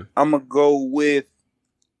 Mm-hmm. I'm gonna go with.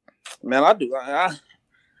 Man, I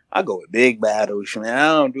go with big battles. Man,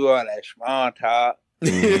 I don't do all that small talk.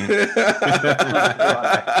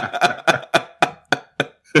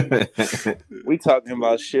 We talking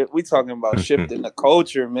about shit. We talking about shifting the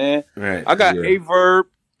culture, man. Right. I got A-Verb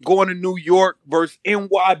going to New York versus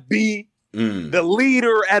NYB. The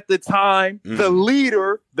leader at the time,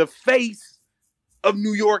 the face of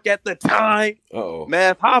New York at the time.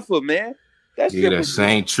 Math Hoffa, man. The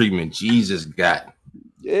same treatment Jesus got.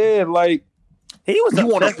 Yeah, like he was.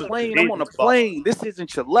 You on a plane? I'm on a plane. This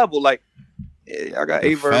isn't your level. Like, I got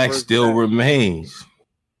A-Verb. Fact still remains.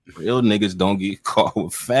 Real niggas don't get caught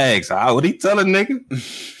with fags. What he tell a nigga?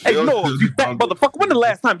 Hey, no, you fat motherfucker. When the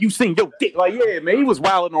last time you seen your dick? Like, yeah, man, he was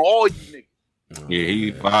wilding on all you niggas. Yeah, he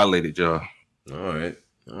violated y'all. All right.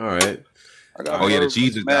 The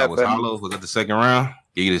Jesus guy was Hollow. Was that the second round?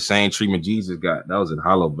 He the same treatment Jesus got. That was in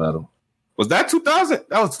Hollow battle. Was that 2000?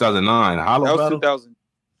 That was 2009. Hollow that was battle? 2000.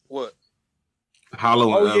 What?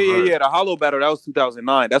 Hollow. Oh, yeah. The Hollow battle. That was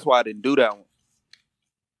 2009. That's why I didn't do that one.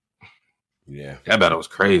 Yeah, that battle was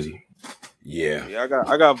crazy. Yeah.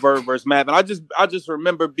 I got Verb versus Mav, and I just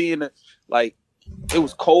remember being like, it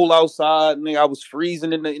was cold outside, and I was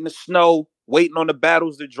freezing in the snow, waiting on the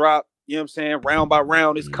battles to drop. You know what I'm saying? Round by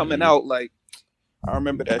round, it's coming out. Like, I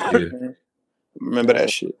remember that shit, man. Remember that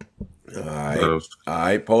shit. All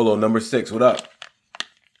right, Polo, number 6. What up?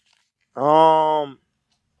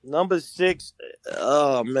 Number 6.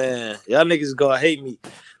 Oh man, y'all niggas gonna hate me.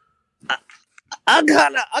 I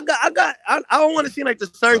don't want to seem like the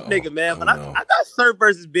Surf nigga, man, but I got Surf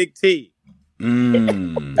versus Big T.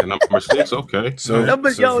 Number 6, okay.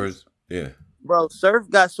 Yeah. Bro, Surf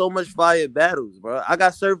got so much fire battles, bro. I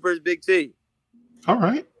got Surf versus Big T. All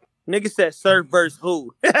right. Nigga said Surf versus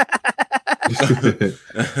who? I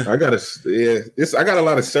got a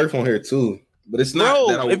lot of Surf on here too. But it's not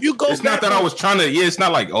that I was trying to. Yeah, it's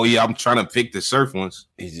not like, I'm trying to pick the Surf ones.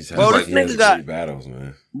 He just has this nigga got battles,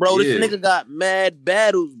 man. Bro, this nigga got mad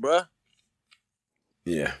battles, bro.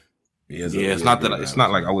 Yeah. It's not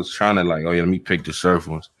like I was trying to like, let me pick the Surf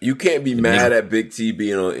ones. You can't be mad at Big T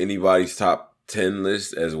being on anybody's top 10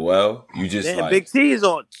 list as well. You just Big T is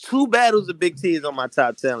on 2 battles of Big T is on my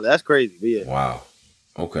top 10. That's crazy. But yeah. Wow.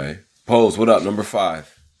 Okay. Pose, what up? Number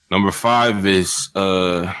 5. Number 5 is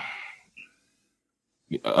Young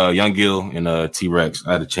Gil and T-Rex.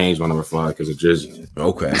 I had to change my number 5 because of Drizzy.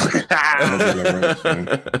 Okay.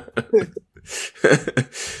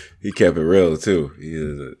 He kept it real too. He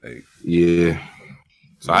is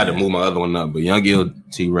So I had to move my other one up. But Young Gil,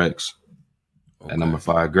 T-Rex at number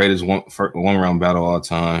 5. Greatest one round battle all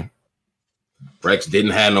time. Rex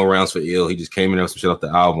didn't have no rounds for ill. He just came in there with some shit off the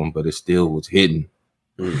album, but it still was hidden.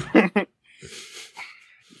 All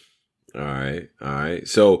right.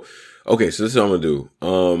 So this is what I'm gonna do.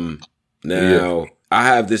 Now I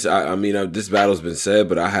have this. I mean, this battle's been said,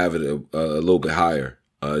 but I have it a little bit higher.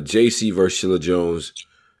 JC versus Chilla Jones,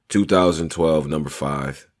 2012, number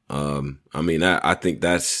 5. I mean, I think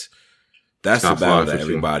that's the battle that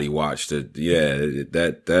everybody watched. That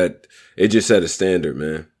it just set a standard,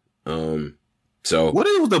 man. So what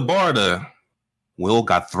was the bar? Will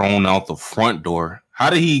got thrown out the front door. How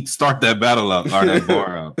did he start that battle out or that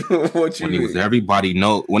bar out?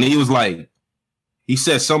 When he was like, he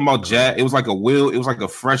said something about jazz. It was like a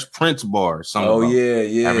Fresh Prince bar or something. Oh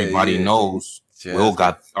yeah. Everybody knows jazz. Will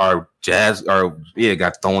got got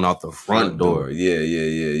thrown out the front door. Yeah.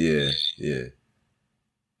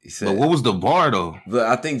 He said, but what was the bar though? But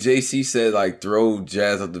I think JC said like throw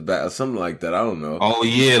Jazz up the back or something like that. I don't know. Oh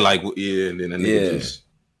yeah, and then the nigga just.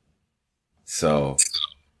 So,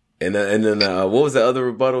 and then what was the other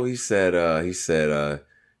rebuttal? He said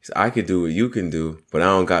I could do what you can do, but I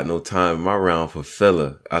don't got no time in my round for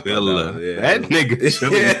filler. That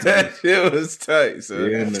nigga. Yeah, that shit was tight. So.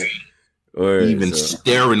 Yeah, even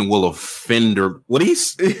steering will offender. What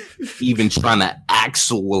he's even trying to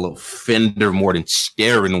axle will offender more than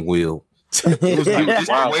steering wheel. It was like just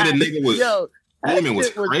the way the nigga was. Women was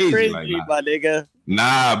crazy like my nigga.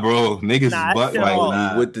 Nah, bro, niggas butt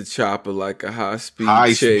like with the chopper like a high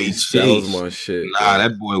speed chase. That was my shit. Nah,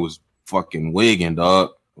 that boy was fucking wigging,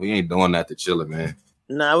 dog. We ain't doing that to Chilla, man.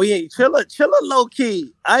 Nah, we ain't Chilla low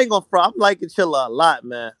key. I ain't gonna front. I'm liking Chilla a lot,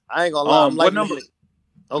 man. I ain't gonna lie. I'm what number?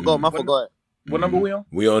 Go ahead. What number we on?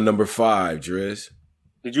 We on number 5, Driz.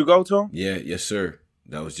 Did you go to him? Yeah, yes, sir.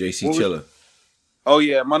 That was JC Chilla. Oh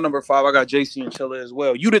yeah, my number 5. I got JC and Chilla as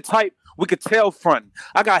well. You the type we could tell front.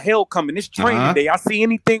 I got hell coming. It's training day. I see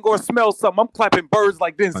anything or smell something, I'm clapping birds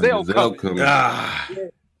like Denzel coming. God.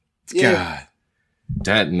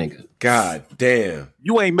 That nigga. God damn.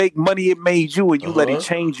 You ain't make money, it made you, and you let it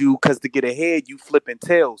change you because to get ahead, you flipping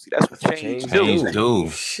tails. See, that's what change do.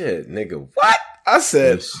 Shit, nigga. What? I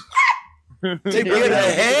said, they get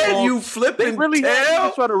ahead, you flipping tails? They really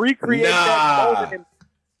had trying to recreate that moment.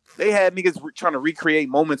 They had niggas trying to recreate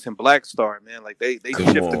moments in Black Star, man. Like, they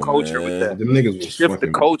shift the culture with that. Them niggas shift the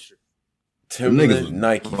culture. Timberland,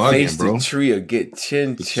 Nike, face the tree or get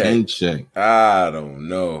chin check. I don't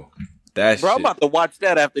know. That bro, shit. I'm about to watch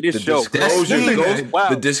that after this show.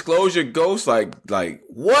 The disclosure ghost, like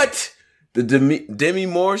what? The Demi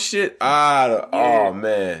Moore shit. Oh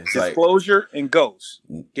man, it's disclosure and ghost.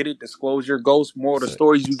 Get it? Disclosure, ghost. More of the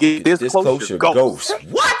stories you get. Disclosure, ghost.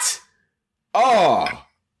 What? Oh,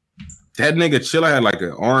 that nigga Chilla had like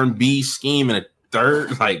an R&B scheme and a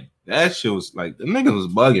third. Like that shit was like the nigga was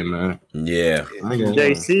bugging, man. Yeah,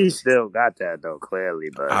 JC still got that though, clearly.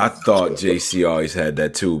 But I thought JC always had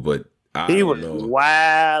that too, but. He was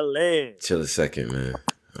wildin'. Chill a second, man.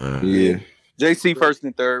 Yeah. JC first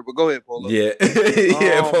and third, but go ahead, Polo. Yeah.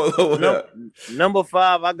 Polo. Number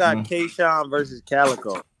 5, I got K-Shine versus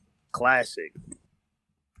Calico. Classic.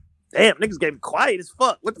 Damn, niggas gave me quiet as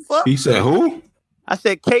fuck. What the fuck? He said who? I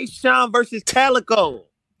said K-Shine versus Calico.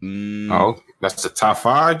 Oh, that's the top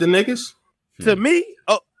 5, the niggas? To me?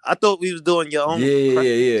 Oh, I thought we was doing your own.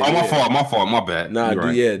 Yeah. Oh, my fault, my bad. Nah,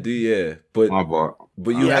 do yeah. But my fault.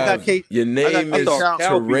 But you have your name is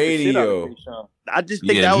Terranio. I just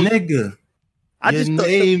think that was nigga.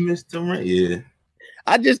 Name is Terranio. Yeah.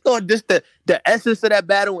 I just thought just the essence of that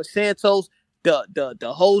battle with Santos, the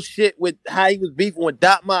whole shit with how he was beefing with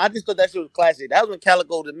Dotma. I just thought that shit was classic. That was when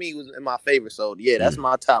Calico to me was in my favorite. So yeah, that's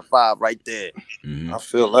my top 5 right there. I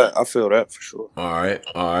feel that for sure. All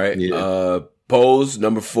right. Yeah. Pose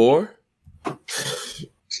number 4. I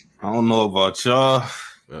don't know about y'all.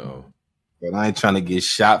 Oh. But I ain't trying to get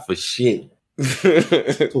shot for shit.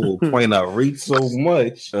 To a point I reach so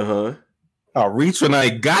much. I reach when I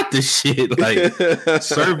got the shit. Like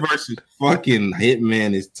Sir versus fucking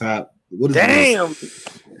Hitman is top. What is damn.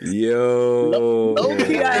 Yo.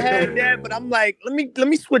 Okay, I had that, but I'm like, let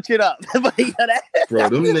me switch it up. Bro,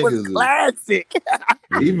 them niggas was classic.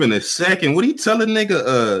 Even a second. What he tell a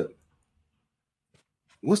nigga?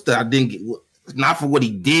 What's the I didn't get. Not for what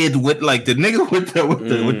he did with like the nigga with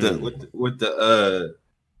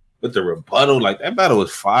the rebuttal. Like that battle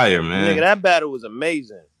was fire, man. Nigga, that battle was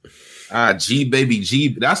amazing. G baby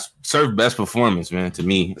G. That's Surf best performance, man, to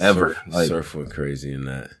me ever. Surf went crazy in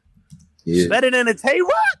that. Yeah. Better than the Tay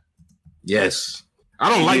Rock? Yes. I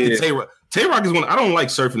don't like the Tay Rock. Tay Rock is one. I don't like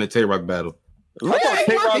surfing the Tay Rock battle. I thought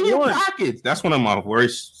Tay Rock won. Pockets. That's one of my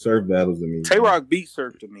worst surf battles to me. Tay Rock beat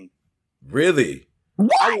Surf to me. Really?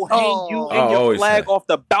 What? I will hang you and your flag off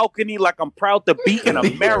the balcony like I'm proud to be an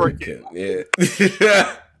American. Yeah.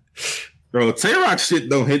 Bro, Tay Rock shit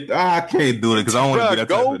don't hit. I can't do it because I don't want to be that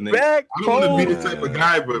type of nigga. I don't want to be the type of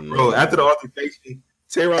guy, but bro, after the altercation,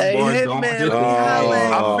 Tay Rock bars don't hit.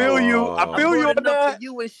 I feel you. I feel you on that.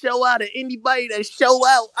 You would show out at anybody that show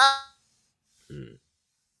out.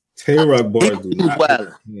 Tay Rock bars do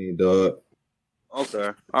not hit, dog. Okay.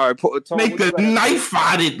 All right. Tom, make a knife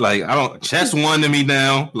out it. Like, I don't chest one to me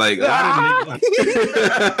now. Like, a lot of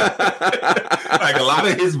like a lot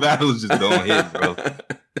of his battles just don't hit, bro.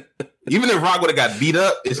 Even if Rock would have got beat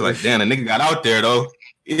up, it's like, damn, the nigga got out there though.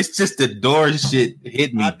 It's just the door shit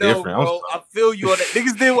hit me different. Bro. I feel you on that.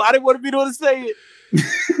 Niggas didn't. I didn't want to be the one to say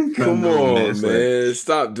it. Come on, man.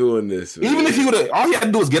 Stop doing this. Man. Even if he would have, all he had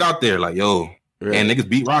to do was get out there, like, yo, and niggas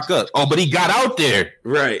beat Rock up. Oh, but he got out there,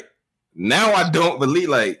 right? Now I don't believe,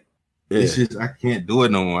 like, it's just, I can't do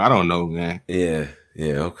it no more. I don't know, man. Yeah,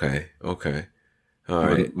 okay. All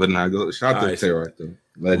right. But now go, shout out to Tay Rock, though.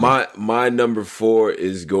 My number 4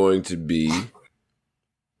 is going to be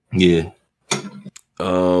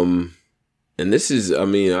And this is, I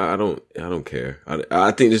mean, I don't care.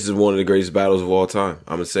 I think this is one of the greatest battles of all time.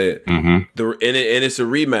 I'm gonna say it. Mm-hmm. And it's a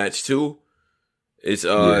rematch too. It's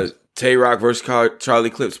Tay Rock versus Charlie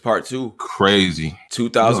Clips Part 2. Crazy.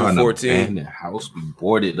 2014. The house be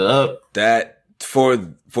boarded up. That for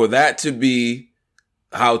that to be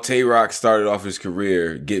how Tay Rock started off his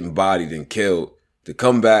career, getting bodied and killed, to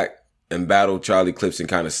come back and battle Charlie Clips and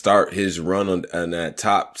kind of start his run on that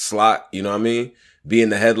top slot. You know what I mean? Being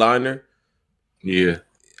the headliner. Yeah.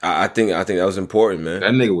 I think that was important, man.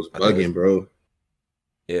 That nigga was bugging, bro.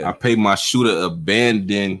 Yeah. I paid my shooter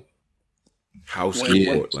abandoned house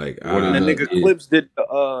support. Like when the nigga Clips did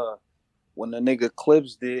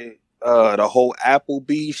the whole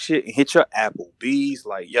Applebee's shit and hit your Applebee's,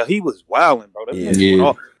 like, yeah, he was wilding, bro.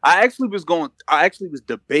 I actually was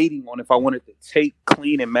debating on if I wanted to take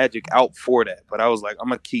Clean and Magic out for that, but I was like, I'm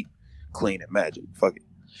gonna keep Clean and Magic. Fuck it.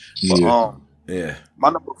 But, yeah. My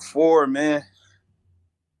number 4, man.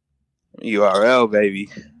 URL, baby.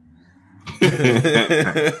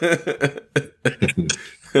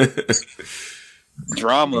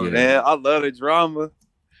 Drama, man. I love the drama.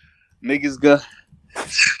 Niggas got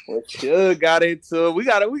what Suge got into. We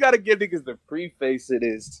gotta give niggas the preface of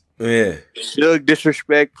this. Yeah. Suge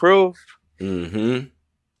disrespect proof. Mm-hmm.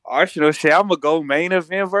 Arsenal shit, I'm gonna go main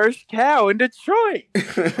event versus Cal in Detroit. I'm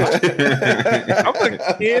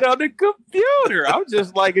a kid on the computer. I'm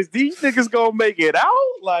just like, is these niggas gonna make it out?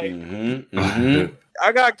 Like,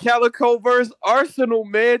 I got Calico versus Arsenal,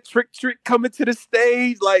 man. Trick coming to the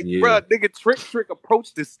stage. Like, bruh, nigga, Trick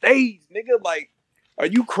approached the stage. Nigga, like, are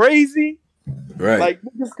you crazy? Right. Like,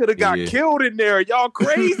 niggas could have got killed in there. Y'all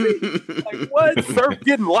crazy? Like, what? Surf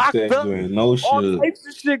getting locked up. No shit. All types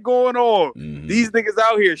of shit going on. Mm-hmm. These niggas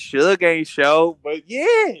out here, Suge ain't show, but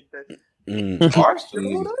yeah.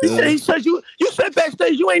 Arsenal. He said you said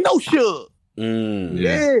backstage you ain't no Suge.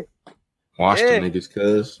 Yeah. Watch the niggas,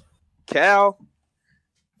 cuz. Cal.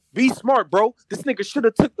 Be smart, bro. This nigga should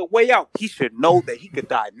have took the way out. He should know that he could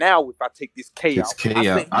die now if I take this K out.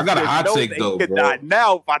 I got a hot take though, he could die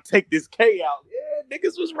now if I take this K out. Yeah,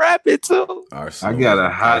 niggas was rapping too. I got a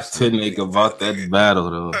hot take about that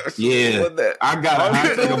battle though. Yeah, I got a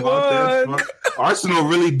hot take about that. Arsenal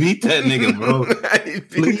really beat that nigga, bro.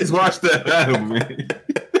 Please watch that battle, man.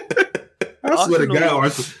 I swear to God,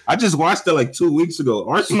 Arsenal. I just watched it like 2 weeks ago.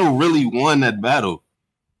 Arsenal really won that battle.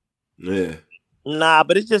 Yeah. Nah,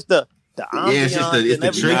 but it's just the it's just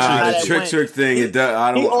the trick thing.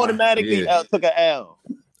 He automatically took an L.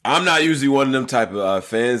 I'm not usually one of them type of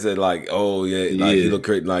fans that like, oh yeah, like you look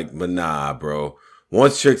great, like, but nah, bro.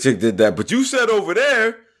 Once Trick did that, but you said over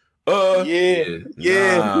there,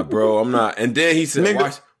 nah, bro, I'm not. And then he said,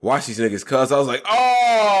 watch these niggas, cuz I was like,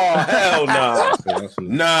 oh hell nah,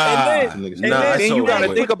 and then you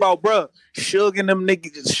gotta think about, bro. Suge and them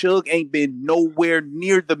niggas. Suge ain't been nowhere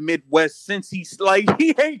near the Midwest since he still ain't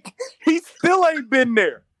been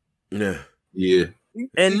there. Yeah.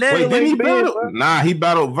 And then didn't he battle? Nah, he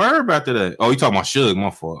battled Verb after that. Oh, you talking about Suge? My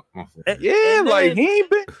fault. Yeah, like he ain't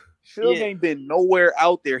been. Suge ain't been nowhere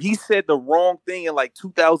out there. He said the wrong thing in like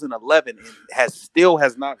 2011 and has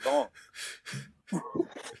not gone.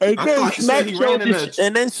 And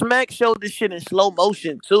then Smack showed this shit in slow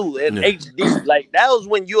motion too in HD. Like that was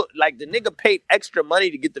when you like the nigga paid extra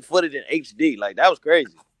money to get the footage in HD. Like that was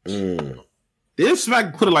crazy. Did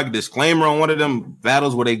Smack put like a disclaimer on one of them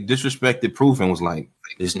battles where they disrespected Proof and was like,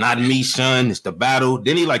 "It's not me, son. It's the battle."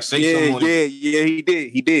 Didn't he like say something? Yeah. He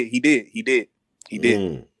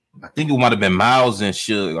did. I think it might have been Miles and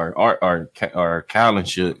Suge or Cal and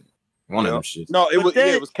Suge. One of them shit. No, it was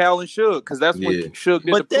Cal and Suge because that's when Suge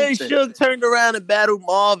did. But then Suge turned around and battled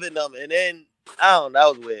Marv and them, and then I don't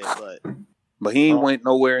know, that was weird. But he ain't went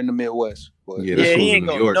nowhere in the Midwest. But he ain't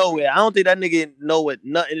going nowhere. I don't think that nigga know what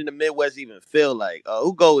nothing in the Midwest even feel like.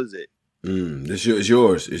 Who go is it? It's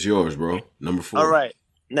yours. It's yours, bro. Number 4. All right.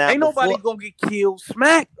 Now, ain't nobody gonna get killed.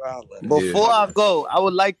 Smack. Before I go, I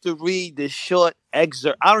would like to read this short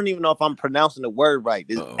excerpt. I don't even know if I'm pronouncing the word right.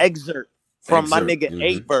 This excerpt from my nigga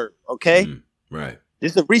 8-Bird, okay? Right.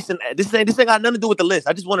 This is a recent. This ain't got nothing to do with the list.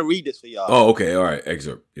 I just want to read this for y'all. Oh, okay. All right.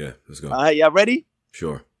 Excerpt. Yeah, let's go. All right, y'all ready?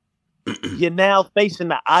 Sure. You're now facing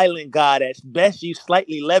the island god. At best, you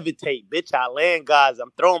slightly levitate. Bitch, I land gods.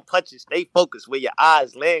 I'm throwing punches. Stay focused where your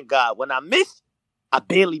eyes land god. When I miss, I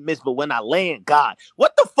barely miss, but when I land, God.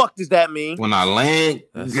 What the fuck does that mean? When I land,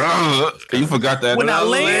 God. You forgot that. When I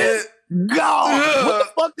land, God. What the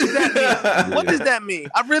fuck does that mean? What does that mean?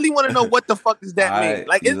 I really want to know what the fuck does that mean.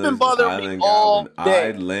 Like, it's been bothering me all day.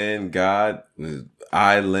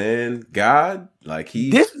 I land God? Like he...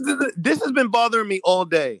 This has been bothering me all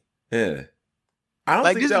day. Yeah. I don't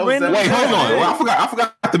Like, think this that was random- that. Wait, hold on. Well, I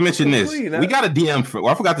forgot to mention this. Clean, huh? We got a DM from.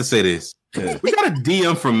 Well, I forgot to say this. Yeah. We got a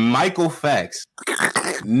DM from Michael Fax.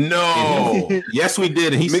 No. Yes, we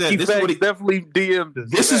did. And he Mickey said, "This is Fax what he. definitely DM'd us.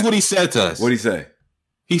 This is what he said to us. What'd he say?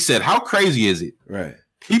 He said, "How crazy is it? Right.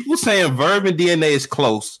 People saying Verb and DNA is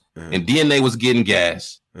close, and DNA was getting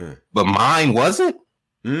gas, but mine wasn't."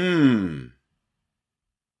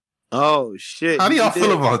 Oh shit! How do y'all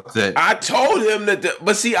feel about that? I told him that,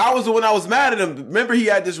 but see, I was the one I was mad at him. Remember, he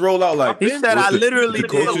had this roll out like He said, "I literally the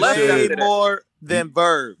did coach way said- more than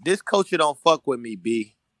Verb. This coach don't fuck with me,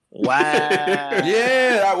 B." Wow.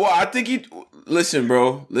 Yeah, well, I think he. Listen,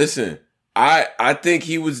 bro. Listen, I think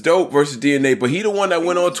he was dope versus DNA, but he the one that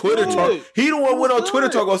went on Twitter talk. He the one went on Twitter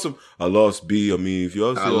talk about some. I lost B. I mean, if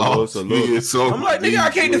y'all say I lost, I lost. So I'm like, nigga, I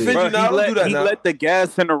can't defend Bro, you now. Don't do that he now. let the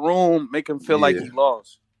gas in the room make him feel like he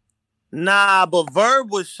lost. Nah, but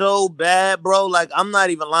Verb was so bad, bro. Like, I'm not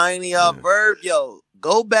even lying to y'all. Verb, yo,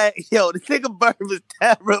 go back. Yo, the nigga Verb was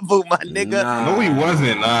terrible, my nigga. No, he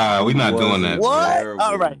wasn't. Nah, we not doing that. What? Terrible,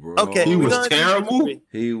 All right. bro. Okay. He we was gonna terrible? disagree.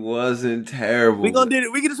 He wasn't terrible. We gonna do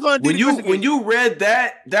it. We just gonna do when you read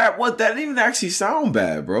that didn't even actually sound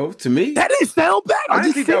bad, bro. To me, that didn't sound bad. I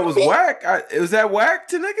didn't think that was whack. Was that whack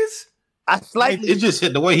to niggas? I slightly. It just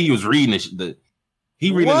hit the way he was reading it. He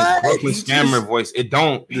reading What? his Brooklyn He scammer just- voice. It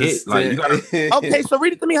don't hit. Like you gotta. Okay, so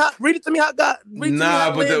read it to me. How God?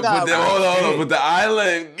 Nah, but hold on. But the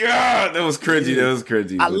island, God, that was cringy. That was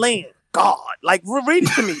cringy. I land. God, like read it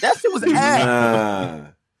to me. That shit was ass. Nah,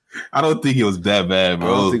 I don't think it was that bad, I bro.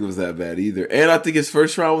 don't think it was that bad either. And I think his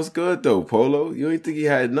first round was good though. Polo, you ain't think he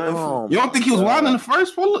had none? You don't think he was wild in the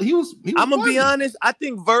first one? He was. I'm gonna be honest. I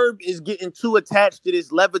think Verb is getting too attached to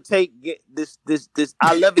this levitate, this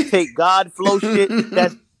I levitate God flow shit.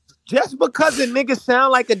 That's just because a nigga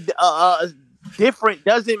sound like a different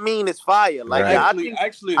doesn't mean it's fire. Like Right. I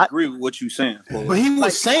actually agree with what you're saying. But he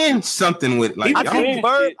was saying something with like.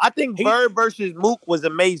 I think Verb versus Mook was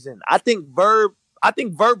amazing. I think Verb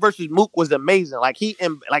versus Mook was amazing. Like he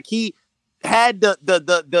had the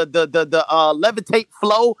levitate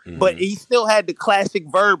flow, but he still had the classic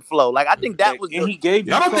Verb flow. Like I think that was. And he gave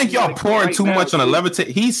Y'all don't think y'all pouring too much on a levitate?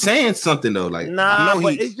 He's saying something though. Like Nah,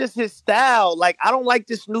 but it's just his style. Like I don't like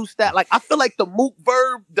this new style. Like I feel like the Mook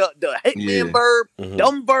Verb, the Hitman Verb,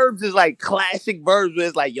 them verbs is like classic verbs where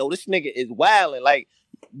it's like, yo, this nigga is wilding. Like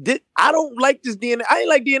I don't like this DNA. I ain't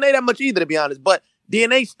like DNA that much either, to be honest. But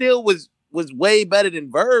DNA still was way better than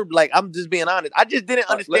Verb. Like I'm just being honest. I just didn't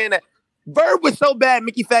understand that. Verb was so bad,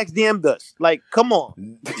 Mickey Fax DM'd us. Like, come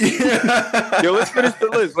on. Yo, let's finish the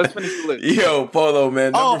list. Yo, Polo,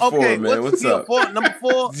 man. Number four, man. What's up? Number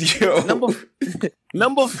four. Yo.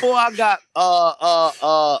 Number four, I got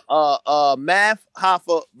Math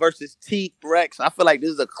Hoffa versus T Rex. I feel like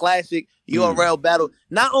this is a classic URL battle.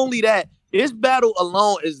 Not only that, this battle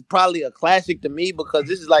alone is probably a classic to me because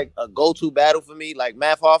this is like a go-to battle for me. Like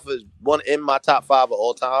Math Hoffa is one in my top 5 of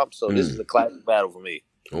all time, so this is a classic battle for me.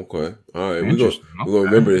 Okay. All right. We're gonna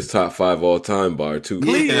remember this top 5 all time bar too.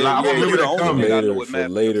 Please, I'm gonna remember that comment. For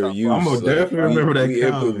later use. I'm gonna definitely remember that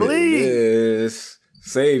comment. Please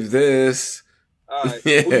save this. All right.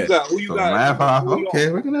 Yeah. Who you got? Okay,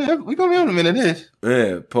 we're gonna have a minute of this.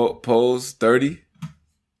 Yeah. Pose 30.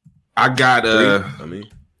 I got I mean,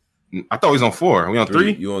 I thought we was on 4. Are we on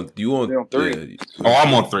 3? You on 3. Yeah. Oh,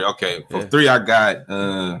 I'm on 3. Okay. For 3, I got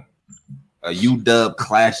a UW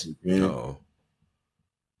classic. Oh.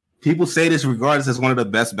 People say this regardless as one of the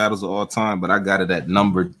best battles of all time, but I got it at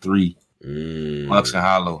number 3. Lux and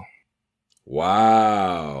Hollow.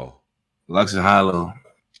 Wow. Lux and Hollow.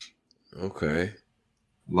 Okay.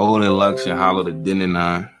 Loaded Lux and Hollow to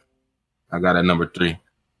Denon. I got at number 3.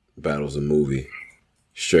 Battle's a movie.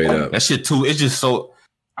 Straight up. That shit too. It's just so.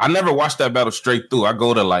 I never watched that battle straight through. I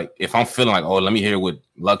go to like if I'm feeling like, oh, let me hear what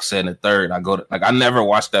Lux said in the third. I go to like I never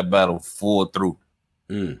watched that battle full through.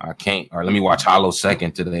 I can't. Or let me watch Hollow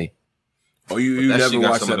second today. Oh, you never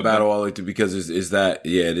watched that battle all the way through because is that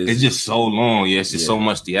it is. It's just so long. Yeah, it's just so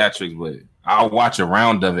much theatrics, but I'll watch a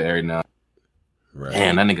round of it every now. Right.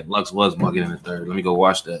 Man, that nigga Lux was bugging in the third. Let me go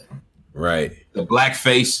watch that. Right. The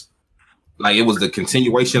blackface, like it was the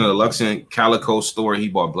continuation of the Lux and Calico story. He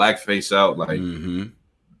bought blackface out. Like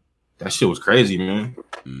that shit was crazy, man.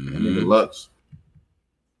 That nigga Lux.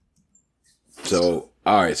 So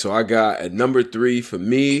all right, so I got at number 3 for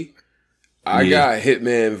me. I got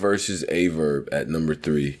Hitman versus Averb at number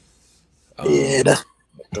 3. That's.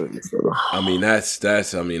 I mean,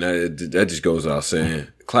 that just goes without saying.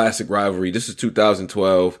 Classic rivalry. This is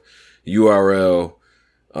 2012. URL.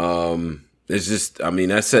 It's just, I mean,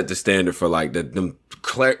 that set the standard for like them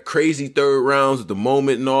crazy third rounds at the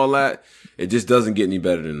moment and all that. It just doesn't get any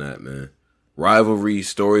better than that, man. rivalry,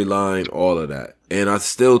 storyline, all of that. And I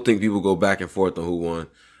still think people go back and forth on who won.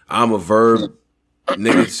 I'm a Verb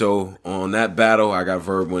nigga, so on that battle, I got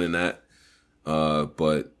Verb winning that.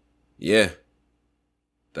 But yeah,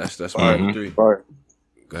 that's my number 3. Go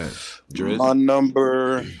ahead, Driz. My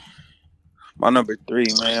number 3,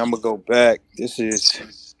 man. I'm gonna go back. This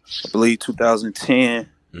is, I believe, 2010.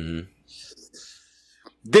 Mm-hmm.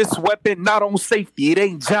 This weapon not on safety. It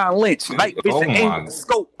ain't John Lynch. Night vision, aim with the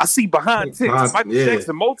scope. I see behind tents. Michael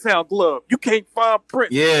Jackson, Motown glove. You can't find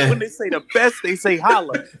Prince. Yeah. When they say the best, they say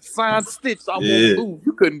holla. Sign Stitch. I won't lose.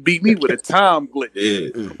 You couldn't beat me with a time glitch.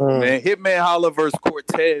 Man, Hitman Holla versus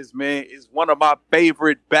Cortez, man, is one of my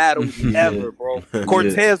favorite battles ever, bro.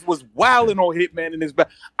 Cortez was wilding on Hitman in this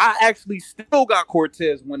battle. I actually still got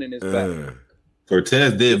Cortez winning this battle.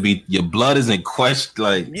 Cortez did beat Your Blood is in question.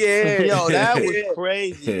 Like, yo, that was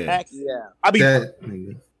crazy. Heck yeah. I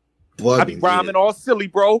be rhyming all silly,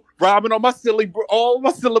 bro. Rhyming on my silly, bro. All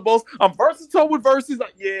my syllables. I'm versatile with verses.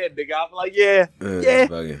 Like, yeah, nigga. I'm like,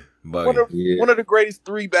 bugging. One of the greatest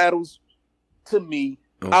 3 battles to me.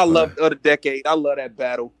 Okay. I love the decade. I love that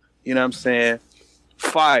battle. You know what I'm saying?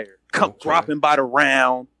 Fire. Come dropping by the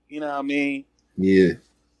round. You know what I mean? Yeah.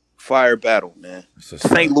 Fire battle, man.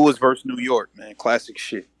 St. Louis versus New York, man. Classic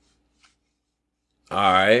shit.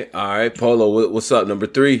 All right. Polo, what's up? Number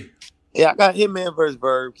 3. Yeah, I got Hitman versus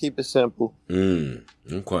Verb. Keep it simple.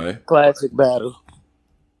 Okay. Classic battle.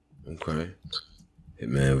 Okay.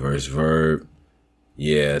 Hitman versus Verb.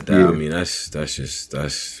 Yeah, I mean that shit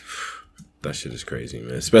is crazy,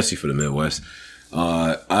 man. Especially for the Midwest.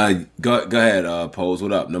 Go ahead, Pose.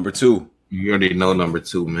 What up? Number 2. You already know number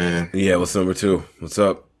 2, man. Yeah, what's number 2? What's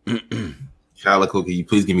up? Calico, can you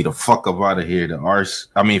please get me the fuck up out of here?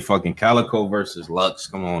 Fucking Calico versus Lux.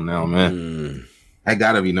 Come on now, man. That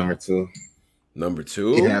gotta be number 2. Number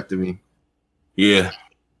 2? It have to be. Yeah.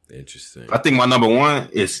 Interesting. I think my number 1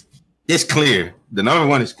 it's clear. The number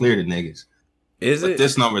 1 is clear to niggas. Is it?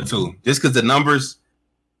 This number 2. Just because the numbers,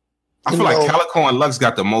 I feel like Calico and Lux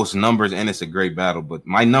got the most numbers and it's a great battle, but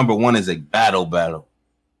my number 1 is a battle.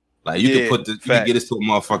 Like, you can you can get this to a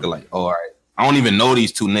motherfucker like, all right, I don't even know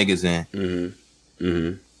these 2 niggas in.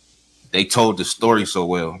 They told the story so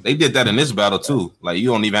well. They did that in this battle too. Like,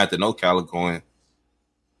 you don't even have to know Calico and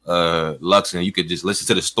Lux, and you could just listen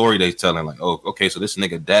to the story they telling. Like, oh, okay, so this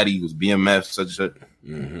nigga daddy was BMF, such and such.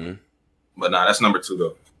 But nah, that's number 2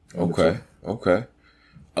 though. Okay.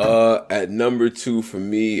 At number 2 for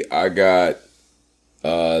me, I got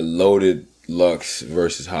Loaded Lux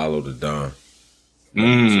versus Hollow the Don.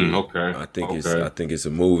 Okay. I think it's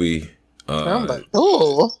a movie. I'm like,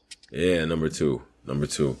 oh. Yeah, number 2.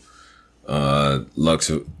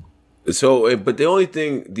 Lux. So, but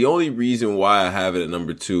the only reason why I have it at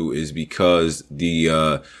number 2 is because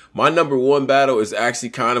my number 1 battle is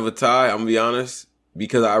actually kind of a tie. I'm gonna be honest,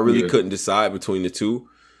 because I really couldn't decide between the 2,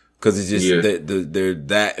 because it's just that they're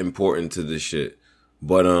that important to this shit.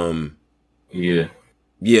 But So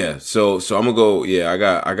I'm gonna go. Yeah, I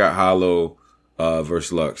got Hollow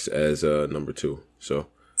versus Lux as number 2. So.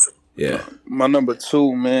 Yeah, my number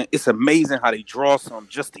 2, man. It's amazing how they draw some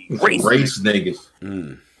just to erase niggas.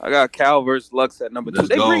 I got Cal versus Lux at number 2.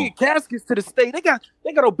 They bringing caskets to the state. They got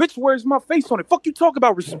obituaries with my face on it. Fuck you talk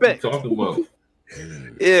about respect.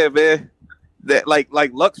 Yeah, man. That like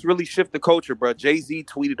Lux really shift the culture, bro. Jay-Z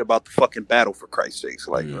tweeted about the fucking battle, for Christ's sakes.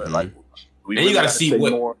 Like, and really you gotta see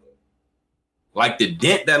what more. Like, the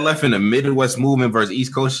dent that left in the Midwest movement versus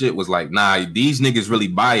East Coast shit was like, nah, these niggas really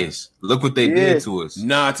biased. Look what they did to us.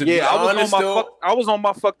 Nah, to be honest, I was on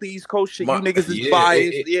my fuck the East Coast shit. You niggas is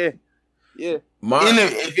biased. Yeah.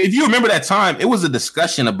 If you remember that time, it was a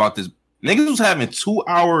discussion about this. Niggas was having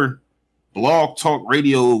 2-hour blog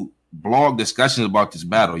discussions about this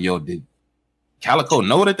battle. Yo, did Calico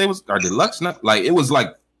know that they was, or did Lux not? Like, it was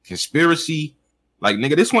like conspiracy. Like,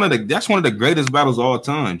 nigga, that's one of the greatest battles of all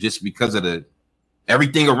time, just because of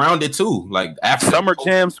everything around it too. Like, after Summer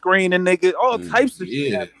Jam screening, nigga, all types of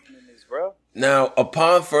shit happening in this, bro. Now,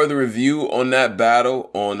 upon further review on that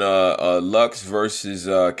battle on Lux versus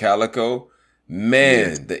Calico,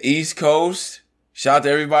 man, the East Coast, shout out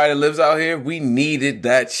to everybody that lives out here. We needed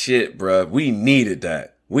that shit, bro. We needed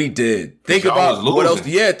that. We did. Think about what else.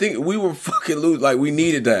 Yeah, we were fucking losing. Like, we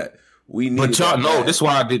needed that. But y'all know this is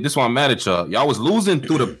why I'm mad at y'all. Y'all was losing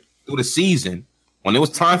through the season. When it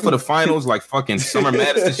was time for the finals, like fucking Summer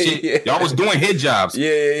Madison shit, y'all was doing hit jobs.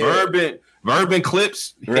 Verb and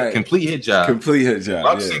Clips, complete hit job.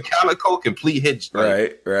 Lux and Calico, complete hit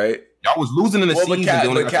job. Right. Y'all was losing in the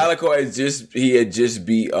season. But Calico had just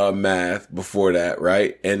beat Math before that,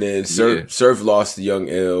 right? And then Surf lost to Young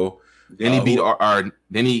Ill. Then he beat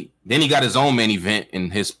Then he got his own main event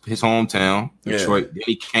in his hometown, Detroit. Then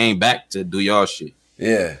he came back to do y'all shit.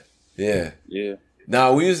 Yeah.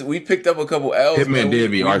 Nah, we picked up a couple L's. Hitman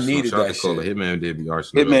did beat Arsenal. Needed that shit. Hitman did beat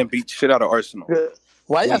Arsenal. Hitman beat shit out of Arsenal.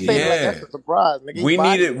 Why y'all saying like that's a surprise, nigga?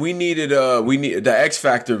 We needed the X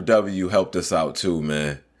Factor W helped us out too,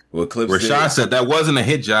 man. Well, Rashad said that wasn't a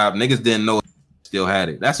hit job. Niggas didn't know still had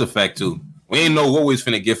it. That's a fact too. We ain't know what we was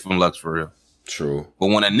finna get from Lux for real. True. But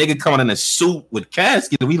when a nigga coming in a suit with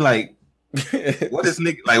casket, we like, what is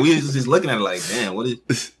nigga? Like we was just looking at it like, damn, what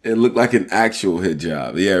is? It looked like an actual hit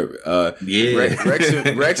job. Yeah.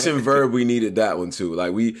 Rex and Verb, we needed that one too.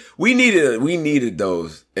 Like we needed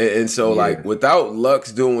those, and so like without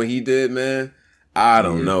Lux doing what he did, man, I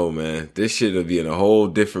don't know, man. This shit would be in a whole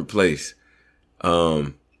different place. All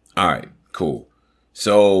right, cool.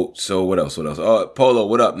 So what else? Polo,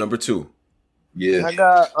 what up? Number 2. Yeah, I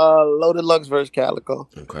got Loaded Lux versus Calico.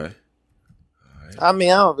 Okay. Right. I mean,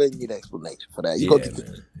 I don't really need an explanation for that. You go get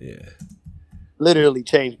the literally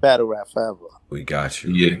change battle rap forever. We got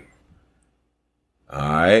you. Yeah. All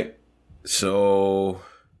right. So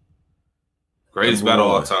greatest battle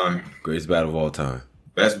of all time. Greatest battle of all time.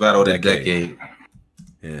 Best battle of the decade.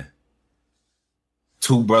 Yeah.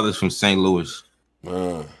 2 brothers from St. Louis.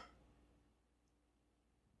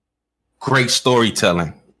 Great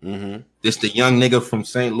storytelling. Mm-hmm. This the young nigga from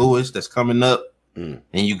St. Louis that's coming up, and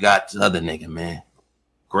you got the other nigga, man.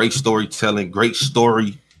 Great storytelling, great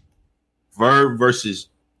story. Verb versus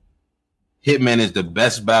Hitman is the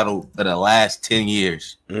best battle of the last 10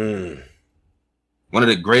 years. One of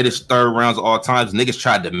the greatest third rounds of all times. Niggas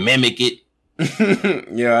tried to mimic it.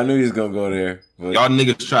 Yeah, I knew he was gonna go there. But y'all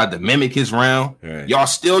niggas tried to mimic his round. Right. Y'all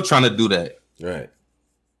still trying to do that. Right.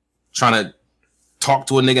 Trying to talk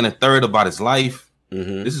to a nigga in the third about his life.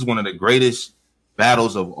 Mm-hmm. This is one of the greatest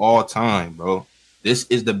battles of all time, bro. This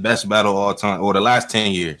is the best battle of all time, or the last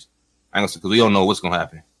 10 years. I ain't gonna say because we don't know what's gonna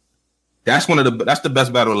happen. That's the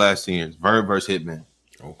best battle of the last 10 years. Verb versus Hitman.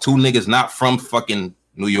 Okay. 2 niggas not from fucking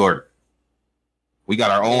New York. We got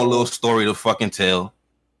our own little story to fucking tell,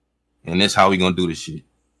 and this how we gonna do this shit.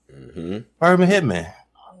 Mm-hmm. Verb and Hitman.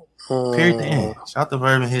 Period. The end. Shout out to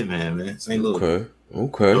Verb and Hitman, man. St. Louis.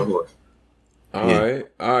 Okay. All right.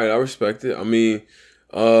 I respect it. I mean,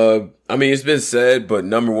 it's been said, but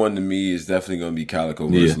number 1 to me is definitely going to be Calico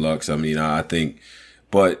versus Lux. I mean, I think,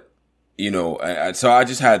 but you know, so I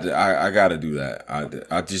just had to, I got to do that.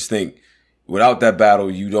 I just think without that battle,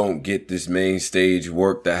 you don't get this main stage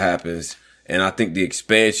work that happens. And I think the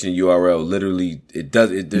expansion URL literally,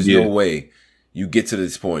 there's no way you get to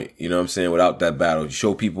this point. You know what I'm saying? Without that battle, you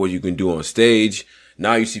show people what you can do on stage.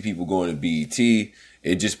 Now you see people going to BET.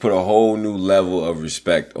 It just put a whole new level of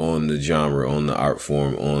respect on the genre, on the art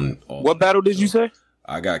form, on all. What battle did you say?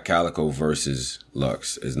 I got Calico versus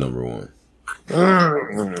Lux as number 1.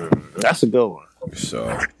 That's a good one.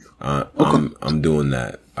 So I'm doing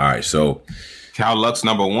that. All right, so Cal Lux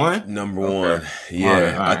number 1. Number okay. 1, yeah. All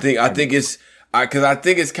right. I think it's because I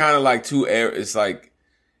think it's kind of like 2 eras. It's like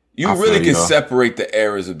you really can separate the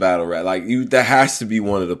eras of battle rap. Like that has to be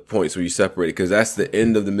one of the points where you separate it because that's the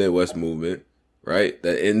end of the Midwest movement. Right?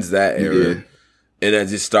 That ends that era. And that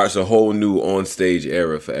just starts a whole new on-stage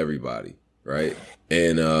era for everybody. Right?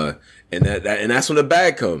 And that's when the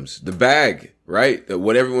bag comes. The bag, right?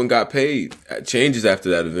 What everyone got paid changes after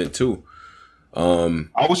that event too.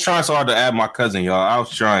 I was trying so hard to add my cousin, y'all. I was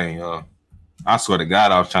trying, y'all. I swear to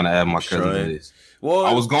God, I was trying to add my cousin to this. Well,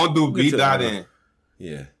 I was going to do B dot in.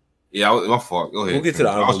 Yeah. Yeah, my fault. Go ahead. We'll get to the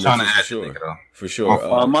I was trying to add sure. Nigga, though. For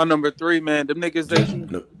sure. My number 3, man. Them niggas that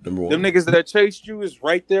number 1. Them niggas that chased you is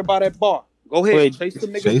right there by that bar. Go ahead, chase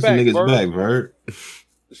them niggas back, Vert.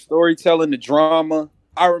 The storytelling, the drama.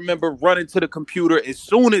 I remember running to the computer as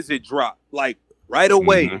soon as it dropped, like right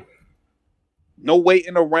away. Mm-hmm. No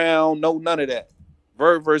waiting around, no none of that.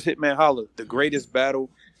 Verb versus Hitman Holla, the greatest battle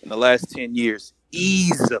in the last 10 years,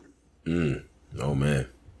 easily. Oh man.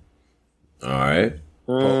 All right.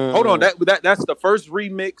 Hold on, that's the first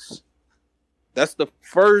remix. That's the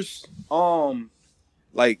first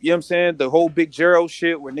like, you know what I'm saying, the whole Big Jero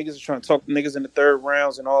shit where niggas are trying to talk to niggas in the third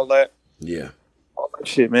rounds and all that. Yeah. All that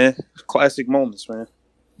shit, man. Classic moments, man.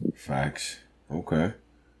 Facts. Okay.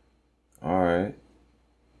 All right.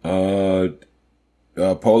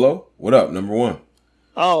 Polo, what up? Number 1.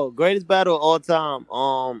 Oh, greatest battle of all time.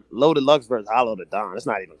 Loaded Lux versus Hollow the Don. It's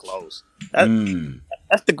not even close.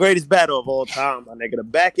 That's the greatest battle of all time, my nigga. The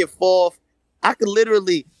back and forth. I could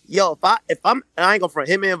literally, I ain't gonna front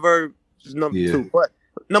Hitman Verb is number 2, but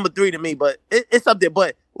number 3 to me. But it's up there.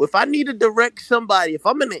 But if I need to direct somebody, if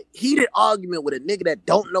I'm in a heated argument with a nigga that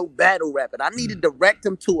don't know battle rap, and I need to direct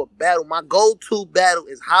him to a battle, my go-to battle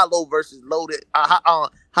is Hollow versus Loaded.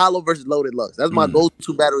 Hollow versus Loaded Lux. That's my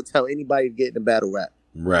go-to battle to tell anybody to get in the battle rap.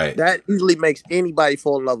 Right. That usually makes anybody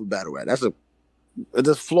fall in love with battle rap. That's a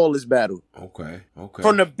flawless battle. Okay.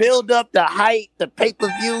 From the build-up, the height, the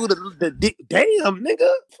pay-per-view, the damn, nigga.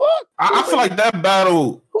 Fuck. I feel like that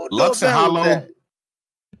battle, Lux and Hollow.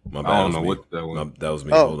 My bad, I don't know what that was. That was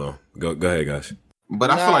me. Hold on. Go ahead, guys. But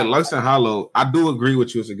I feel like Lux and Hollow, I do agree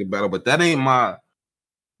with you. It's a good battle, but that ain't my...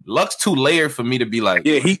 Lux too layered for me to be like...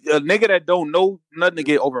 Yeah, he a nigga that don't know nothing to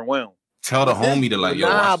get overwhelmed. Tell the homie to like, yo,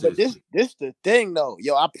 watch but this the thing, though.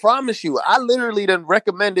 Yo, I promise you, I literally done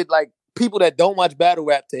recommended, like, people that don't watch battle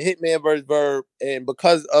rap to Hitman vs. Verb, and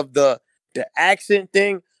because of the accent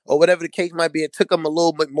thing, or whatever the case might be, it took them a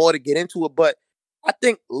little bit more to get into it, but I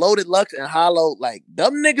think Loaded Lux and Hollow, like,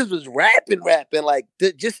 them niggas was rapping, like,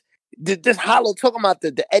 this Hollow talking about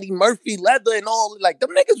the Eddie Murphy leather and all, like,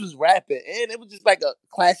 them niggas was rapping, and it was just like a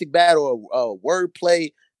classic battle,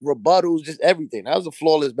 wordplay, rebuttals, just everything. That was a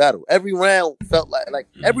flawless battle. Every round felt like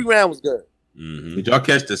every round was good. Mm-hmm. Did y'all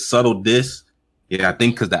catch the subtle diss? Yeah, I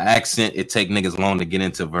think because the accent, it take niggas long to get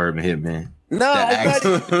into Verb and Hitman. No,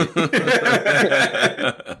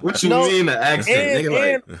 what you mean the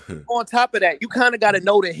accent? And on top of that, you kind of got to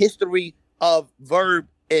know the history of Verb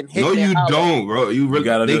and Hitman. No, you don't, bro. You really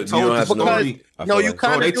got to. They told the story. No, you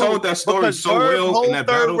kind of. They told that story so well in that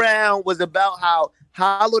battle. Third round was about how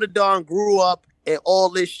Hollow the Don grew up and all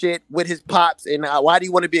this shit with his pops, and why do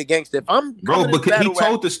you want to be a gangster? If I'm because he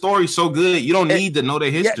told the story so good, you don't need to know the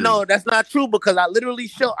history. Yeah, no, that's not true, because I've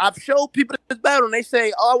showed people this battle and they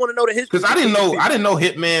say, "Oh, I want to know the history." Because I didn't know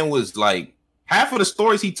Hitman was like half of the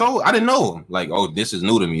stories he told. I didn't know him. Like, oh, this is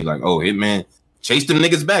new to me. Like, oh, Hitman chased them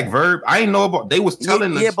niggas back. Verb, I didn't know about. They was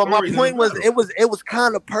telling the but my point was it was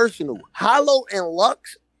kind of personal. Hollow and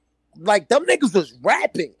Lux, like, them niggas was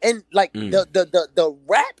rapping, and like the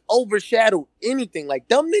rap overshadowed anything. Like,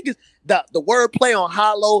 them niggas, the wordplay on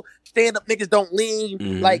Hollow, stand up niggas don't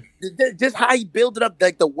lean. Like, just how he built it up,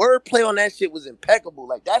 like the wordplay on that shit was impeccable.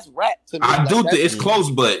 Like, that's rap to me. I do think it's close,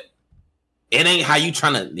 but it ain't how you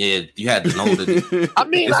trying to. Yeah, you had to know the. I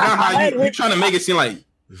mean, it's not how you trying to make it seem like.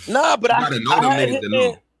 Nah, but I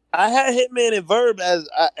had Hitman and Verb as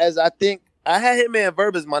I think. I had Hitman and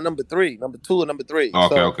Verb as my number 2 and number 3.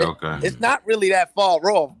 Okay. It's not really that far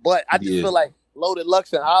off, but I just feel like Loaded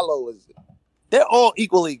Lux and Hollow they're all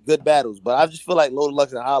equally good battles, but I just feel like Loaded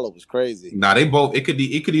Lux and Hollow was crazy. Nah, they both. It could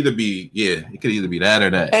either be that or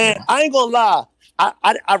that. And I ain't gonna lie,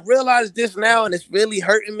 I realize this now, and it's really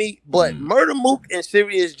hurting me. But Murder Mook and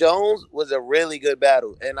Serious Jones was a really good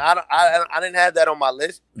battle, and I didn't have that on my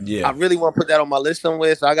list. Yeah, I really want to put that on my list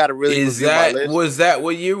somewhere, so I got to really. Was that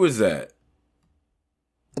what year was that?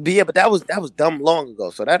 But yeah, but that was dumb long ago,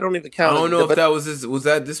 so that don't even count. I don't know if that was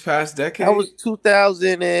this past decade. That was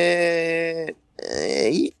 2008.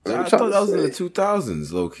 I thought that was in the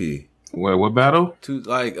 2000s, low key. What battle?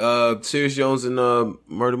 Serious Jones and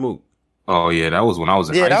Murder Mook. Oh yeah, that was when I was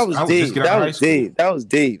in high school. That was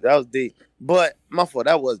deep. But my fault,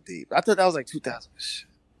 that was deep. I thought that was like 2000.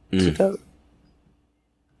 2000.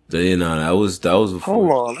 Yeah, no, that was before.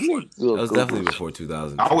 Hold on, that was definitely before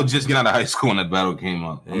 2000. I was just getting out of high school when that battle came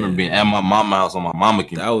up. I remember being at my mama's house on my mama.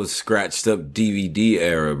 That was scratched up DVD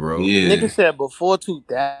era, bro. Yeah, nigga said before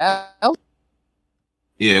 2000.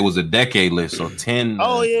 Yeah, it was a decade list, so 10.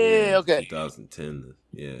 Oh yeah, okay. 2010.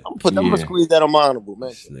 Yeah, I'm gonna squeeze that on my honorable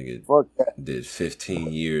mention. This nigga fuck that. Did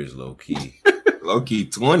 15 years, low key. Low key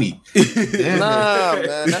 20. Nah,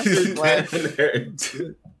 man, that's just like.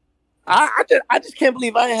 I just can't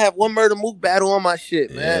believe I didn't have one Murder Mook battle on my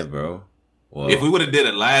shit, man. Yeah, bro. Well, if we would have did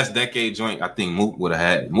a last decade joint, I think Mook would have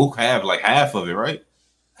had. Mook have like half of it, right?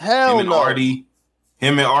 Hell him no. Him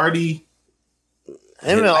and Artie.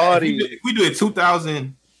 If we do it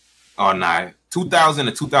 2000, 2000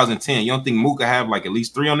 to 2010. You don't think Mook could have like at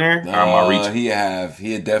least 3 on there? Or am I reaching?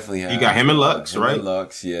 He'd definitely have. You got him and Lux, right? Him and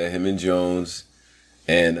Lux, yeah. Him and Jones.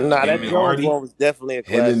 And that Jones one was definitely a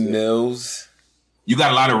classic. Him and Mills. You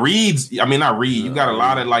got a lot of reads. I mean, not read. You got a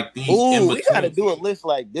lot of like things. Ooh, we got to do a list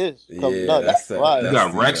like this. That's fire. You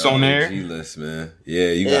got Rex on there. G list, man.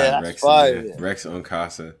 Yeah, you got Rex on there. Rex on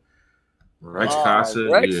Casa. Rex Casa.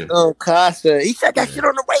 On Casa. He said that shit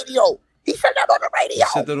on the radio. He said that on the radio.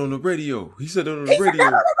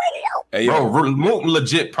 Hey, bro, Mook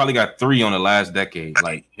legit probably got 3 on the last decade.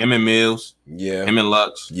 Like him and Mills. Yeah. Him and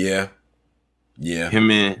Lux. Yeah.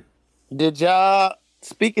 Him and. Did y'all?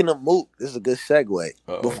 Speaking of Mook, this is a good segue.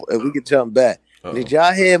 Before, if we could jump back. Did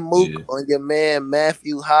y'all hear Mook on your man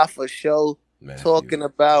Matthew Hoffa show talking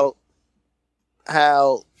about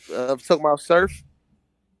how talking about surf?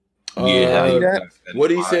 What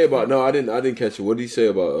did he say about? No, I didn't catch it. What did he say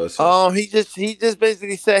about us? He just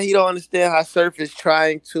basically said he don't understand how Surf is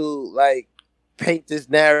trying to like paint this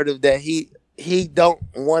narrative that he don't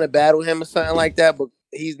want to battle him or something like that, but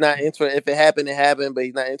he's not interested. If it happened, it happened, but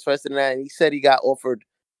he's not interested in that. And he said he got offered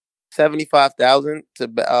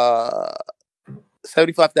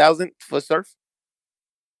 $75,000 for Surf.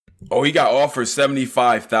 Oh, he got offered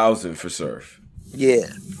 $75,000 for Surf. Yeah,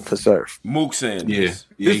 for Surf. Mook saying this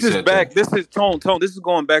is back. This is Tone. This is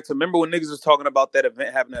going back to, remember when niggas was talking about that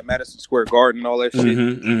event happening at Madison Square Garden and all that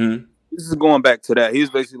shit. This is going back to that. He was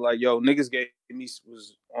basically like, "Yo, niggas giving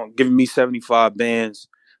me 75 bands,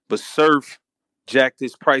 but Surf jacked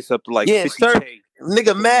his price up to like 50K." Surf,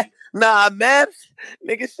 nigga, Math.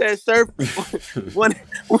 Nigga said Surf.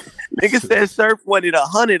 Nigga said Surf wanted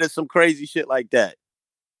 100 or some crazy shit like that.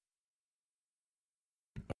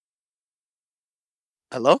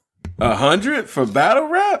 Hello? 100 for battle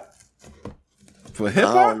rap? For hip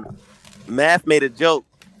hop? Math made a joke.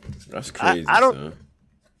 That's crazy. I don't. Son.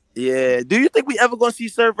 Yeah. Do you think we ever gonna see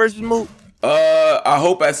Surf versus Mook? I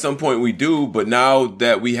hope at some point we do. But now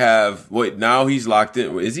that we have, now he's locked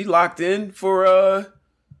in. Is he locked in for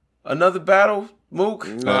another battle, Mook?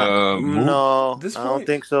 No, I don't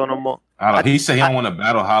think so no more. He said he don't want to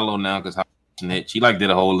battle Hollow now because snitch. He like did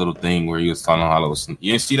a whole little thing where he was telling Hollow.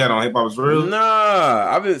 You didn't see that on Hip Hop Is Real?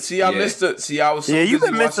 Nah, I missed it. I was so you've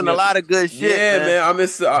been missing a lot of good shit. Yeah, man. I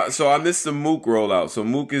missed the Mook rollout. So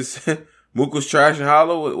Mook was trashing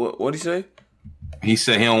Hollow. What'd he say? He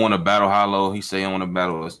said he don't want to battle Hollow. He said he don't want to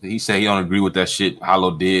battle us. He said he don't agree with that shit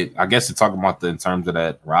Hollow did. I guess to talk about in terms of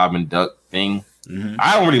that Robin Duck thing.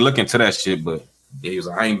 I don't really look into that shit, but he was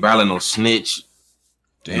like, I ain't battling no snitch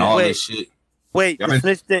and all this shit. Wait, the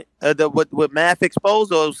snitch thing, with Math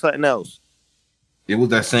exposed or something else? It was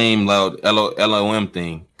that same loud LOM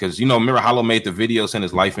thing. Because, remember Hollow made the video saying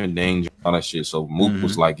his life in danger, all that shit. So Mook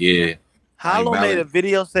was like, yeah. Hollow made a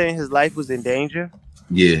video saying his life was in danger?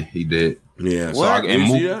 Yeah, he did. Yeah. So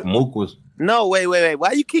Mook was... No, wait.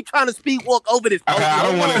 Why you keep trying to speed walk over this? I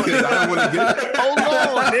don't want to get it. Hold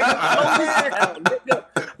on, nigga.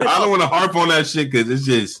 I don't want to harp on that shit because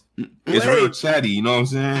it's real chatty. You know what I'm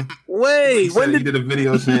saying? Wait, he did a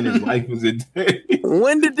video saying his life was in danger.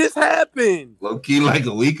 When did this happen? Low key, like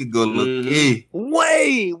a week ago. Low key.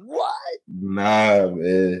 Wait, what? Nah,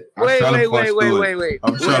 man. Wait. I'm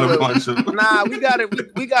trying to punch him. Nah, we got it.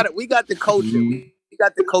 We got the culture. We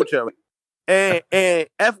got the culture. And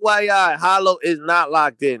FYI, Hollow is not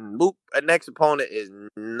locked in. Mook, next opponent is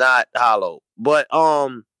not Hollow. But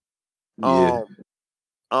wait.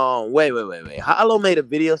 Hollow made a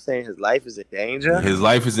video saying his life is in danger. His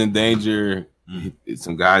life is in danger.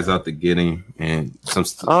 Some guys out to get him, and some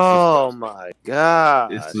stuff. Oh my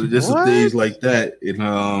god! It's just some things like that.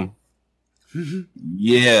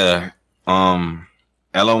 Yeah.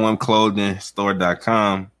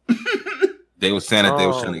 LOMclothingstore.com. They were saying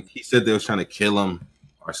that he said they was trying to kill him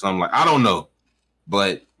or something like, I don't know.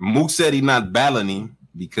 But Mook said he's not battling him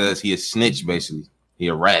because he a snitch, basically. He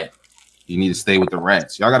a rat. He need to stay with the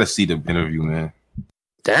rats. Y'all got to see the interview, man.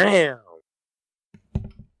 Damn.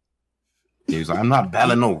 He was like, I'm not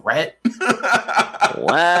battling no rat.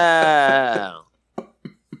 Wow.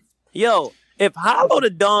 Yo, if Hollow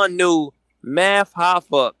the Don knew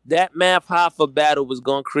that Math Hoffa battle was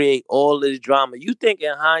gonna create all this drama, you think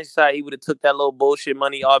in hindsight he would have took that little bullshit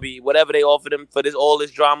money, whatever they offered him for all this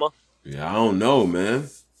drama? Yeah, I don't know, man.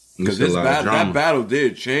 Because that battle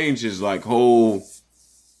did change his whole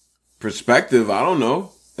perspective. I don't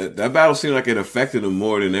know. That battle seemed like it affected him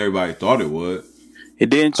more than everybody thought it would. It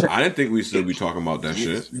didn't. I didn't think we'd still be talking about that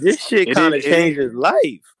shit. This shit kind of changed his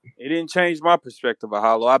life. It didn't change my perspective of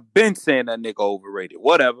Hollow. I've been saying that nigga overrated.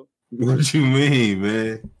 Whatever. What you mean,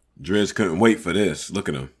 man? Driz couldn't wait for this. Look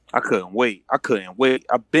at him. I couldn't wait. I've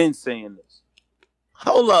been saying this.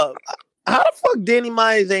 Hold up. How the fuck Danny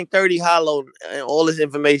Myers ain't 30 Hollow and all this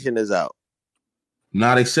information is out?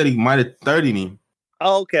 Nah, they said he might have 30'd him.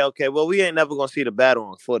 Oh, okay. Well, we ain't never gonna see the battle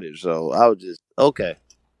on footage, so I was just okay.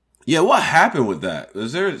 Yeah, what happened with that?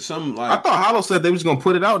 Is there some I thought Hollow said they was gonna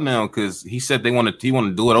put it out now because he said he want to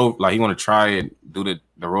do it over, he want to try and do the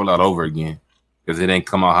rollout over again. Because it ain't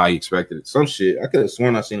come out how he expected it. Some shit. I could have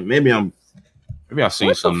sworn I seen it. Maybe I've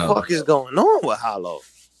seen something else. What the fuck is going on with Hollow?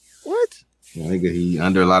 What? Nigga, he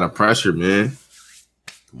under a lot of pressure, man.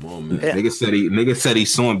 Come on, man. Yeah. Nigga said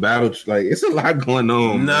he's suing battle. It's a lot going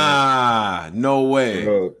on. Nah, man. No way.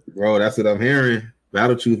 Bro, that's what I'm hearing.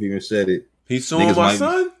 Battle Truth even said it. He's suing my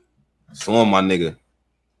son? Suing my nigga.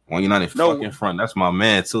 One United fucking front. That's my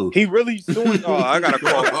man too. He really suing. Oh, I gotta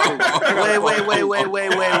call.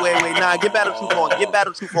 Wait. Nah, get Battle Truth on. Get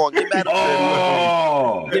Battle Truth on. Get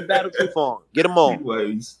Battle Truth on. Get him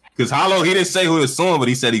on. Because Hollow, he didn't say who he's suing, but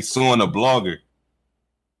he said he's suing a blogger.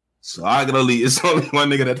 So it's only one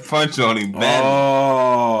nigga that punched on him.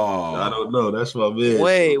 I don't know. That's my man.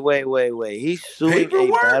 Wait. He's suing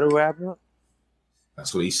a battle rapper?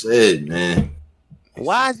 That's what he said, man.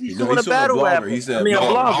 Why is he suing a battle rapper? He said a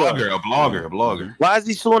blogger. Why is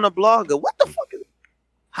he suing a blogger? What the fuck is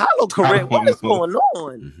Hollow correct? What is going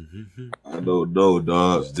on? I don't know,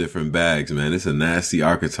 dog. It's different bags, man. It's a nasty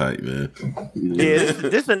archetype, man. Yeah,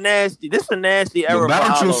 this a nasty era.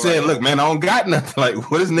 Battle Truth said, "Look, man, I don't got nothing. Like,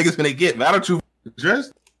 what is niggas finna get?" Battle Truth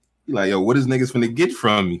addressed. Like, yo, what is niggas finna get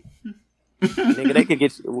from me? Nigga, they can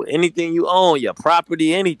get anything you own, your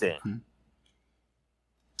property, anything.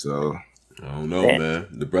 So I don't know, man.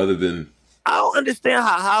 The brother didn't. I don't understand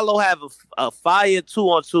how Hollow have a fire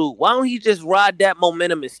 2-on-2. Why don't he just ride that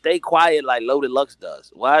momentum and stay quiet like Loaded Lux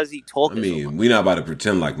does? Why is he talking? I mean, we not about to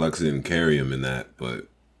pretend like Lux didn't carry him in that, but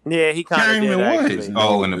yeah, he kind of did. Actually.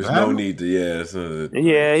 Oh, in the there's battle? no need to.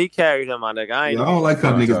 Yeah, he carried him, my nigga. I don't like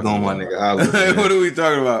how niggas doing my nigga Hollow. What are we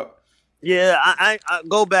talking about? Yeah, I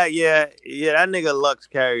go back. Yeah, that nigga Lux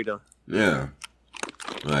carried him. Yeah,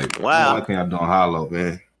 like wow. I can't doing Hollow,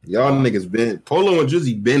 man. Y'all niggas been Polo and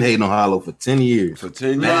Drizzy been hating on Hollow for 10 years. For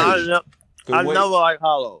 10 years. I never like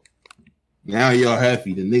Hollow. Now y'all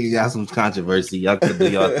happy. The nigga got some controversy. Y'all can do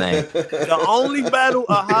y'all thing. The only battle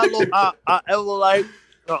of Hollow I ever like,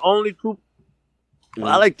 the only two,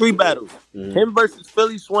 I like 3 battles. Him versus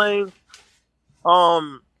Philly Swain,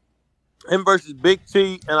 him versus Big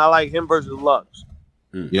T, and I like him versus Lux.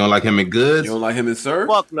 You don't like him in Goods? You don't like him in Sir?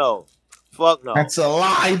 Fuck no. That's a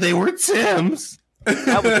lie. They were Tim's.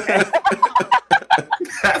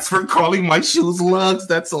 That's for calling my shoes Lugs.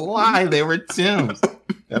 That's a lie. They were Tim's.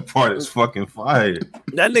 That part is fucking fire.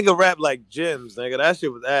 That nigga rap like Jims, nigga. That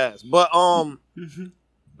shit was ass. But nah,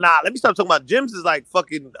 let me stop talking about Jims. Is like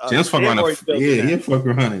fucking Jims fucking he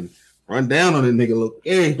fucking running. Run down on the nigga. Look,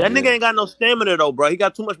 that nigga ain't got no stamina though, bro. He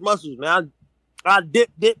got too much muscles, man. I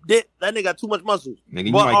dip. That nigga got too much muscles. Nigga,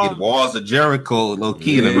 you might get Walls of Jericho low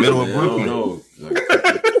key in the middle of Brooklyn.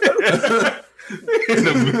 In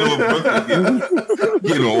the middle of Brooklyn,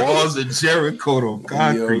 getting Walls of Jericho on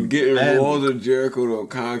concrete. Getting Walls of Jericho on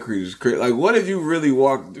concrete is crazy. Like, what if you really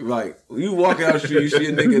walk, like, you walking out the street, you see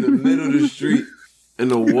a nigga in the middle of the street, and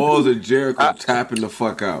the Walls of Jericho tapping the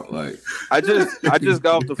fuck out. Like, I just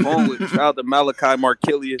got off the phone with shout out to Malachi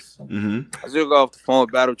Markilius. I just got off the phone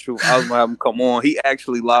with Battle Truth. I was gonna have him come on. He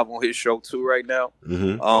actually live on his show too right now.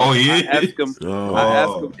 I asked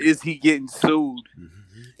him, is he getting sued?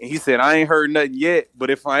 And he said, I ain't heard nothing yet, but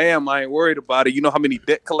if I am, I ain't worried about it. You know how many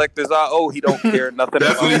debt collectors I owe? He don't care nothing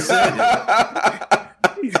That's about what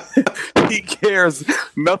he said. He cares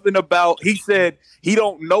nothing about. He said he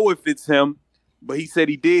don't know if it's him, but he said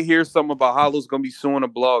he did hear something about Hollow's gonna be suing a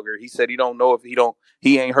blogger. He said he don't know if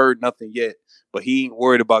he ain't heard nothing yet, but he ain't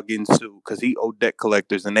worried about getting sued because he owe debt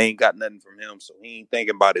collectors and they ain't got nothing from him, so he ain't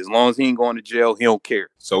thinking about it. As long as he ain't going to jail, he don't care.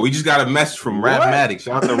 So we just got a message from Rapmatic.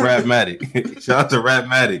 Shout out to Rapmatic. Shout out to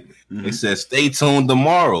Rapmatic. It says, stay tuned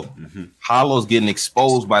tomorrow. Hollow's getting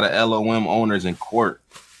exposed by the LOM owners in court.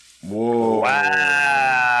 Whoa.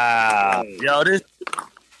 Wow. Yo, this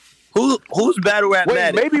who's battle rap?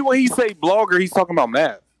 Wait, maybe when he say blogger, he's talking about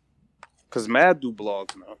Mav. Because Mav do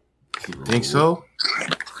blogs now. You think so?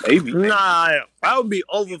 Maybe. Nah, I would be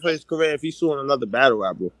over for his career if he's suing another battle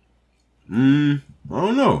rapper. I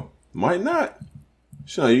don't know. Might not.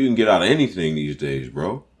 Sure, you can get out of anything these days,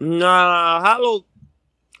 bro. Nah, Hollow.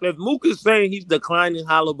 If Mook is saying he's declining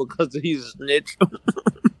Hollow because he's a snitch.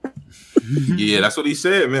 Yeah, that's what he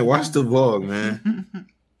said, man. Watch the vlog, man.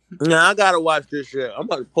 Nah, I gotta watch this shit. I'm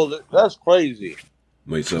about to pull it. That's crazy.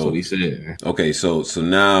 Wait, so that's what he said, man. Okay, so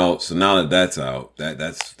now that that's out,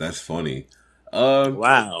 that's funny.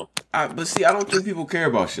 Wow. But see, I don't think people care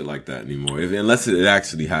about shit like that anymore. Unless it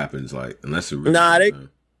actually happens, like unless it really happens.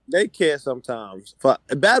 They care sometimes. For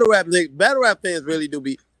battle rap fans really do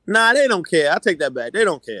be. Nah, they don't care. I take that back. They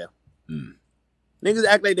don't care. Niggas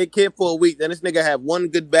act like they care for a week, then this nigga have one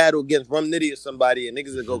good battle against Rum Nitty or somebody, and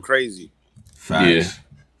niggas will go crazy. Facts.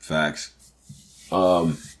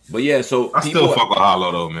 But yeah, so I still fuck with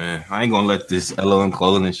Hollow though, man. I ain't gonna let this LOM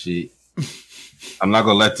clothing shit. I ain't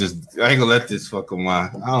gonna let this fuck with my.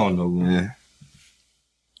 I don't know, man.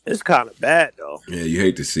 It's kind of bad though. Yeah, you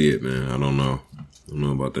hate to see it, man. I don't know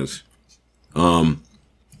about this. All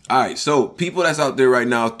right, so people that's out there right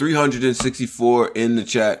now, 364 in the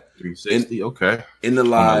chat. 360, okay. In the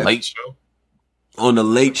live. On the late show. On the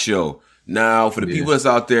late show. Now, for the people that's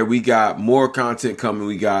out there, we got more content coming.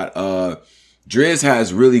 We got Driz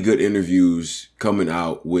has really good interviews coming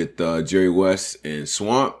out with Jerry West and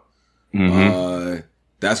Swamp. Mm-hmm.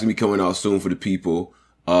 That's gonna be coming out soon for the people.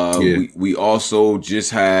 We also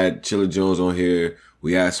just had Chilla Jones on here.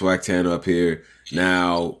 We had Swag Tan up here.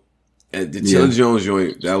 Now, at the Chilla Jones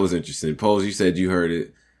joint, that was interesting. Pose, you said you heard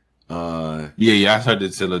it. I heard the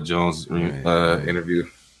Chilla Jones interview.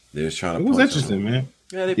 They was trying to. It was interesting, man.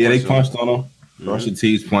 Yeah, they punched on him. Russia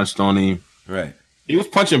T's punched on him. Right. He was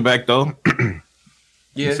punching back though.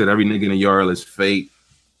 He said every nigga in the yard is fake.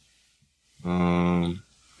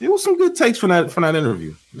 It was some good takes from that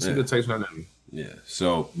interview. Some good takes from that interview. Yeah.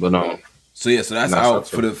 So that's out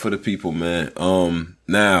for the people, man.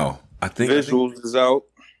 Now I think visuals is out.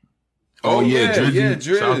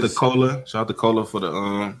 Drizzy. Shout out to Cola. Shout out to Cola for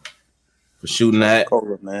the for shooting that.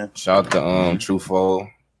 Cola, man. Shout out to True Fall.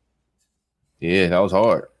 Yeah, that was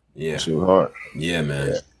hard. Yeah, that was hard. Yeah, man.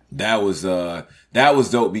 Yeah. That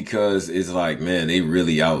was dope because it's like, man, they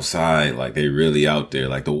really outside, like they really out there,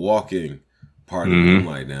 like the walking part of them,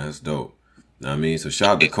 like that. That's dope. You know what I mean? So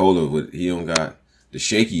shout out to Cola, he don't got the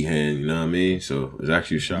shaky hand. You know what I mean? So it's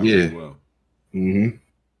actually a shot as well.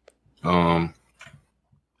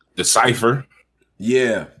 The Cypher.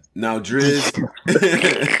 Yeah. Now Driz.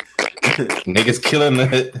 Niggas killing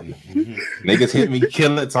it. Niggas hit me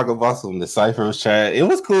killing it. Talk about some the Cypher was trash. It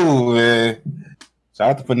was cool, man. Shout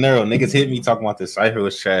out to Panero. Niggas hit me talking about the Cypher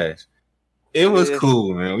was trash. It was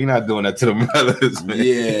cool, man. We not doing that to the brothers, man.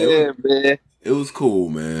 Yeah, man. It was cool,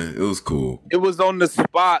 man. It was cool. It was on the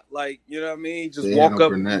spot, like, you know what I mean? Just walk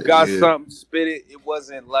up, got something, spit it. It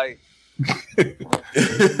wasn't like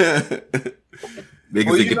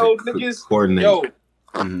niggas coordinate. Yo,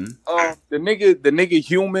 the nigga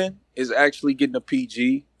Human is actually getting a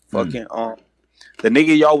PG. Fucking the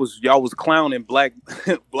nigga y'all was clowning Black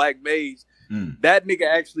Maze. That nigga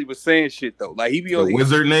actually was saying shit though. Like he be on the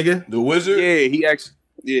wizard nigga. The wizard. Yeah, he actually.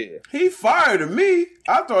 Yeah, he fired to me.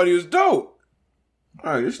 I thought he was dope.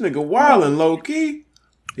 All right, this nigga wildin' low key.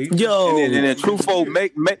 Yo, and then Truthful Omega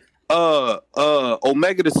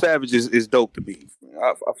the Savage is dope to me.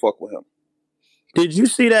 I fuck with him. Did you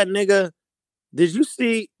see that nigga? Did you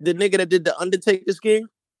see the nigga that did the Undertaker skin?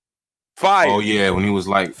 Fire. Oh yeah, when he was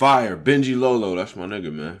like fire. Benji Lolo, that's my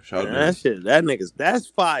nigga, man. Shout out that shit. That's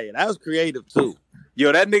fire. That was creative too.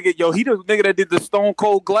 Yo, that nigga, he the nigga that did the Stone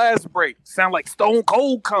Cold glass break. Sound like Stone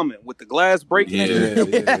Cold coming with the glass break. Yeah.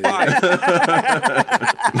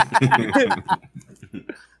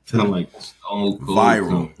 Sound like Stone Cold.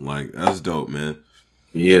 Viral. Like, that's dope, man.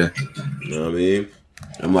 Yeah. You know what I mean?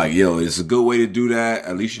 I'm like, yo, it's a good way to do that.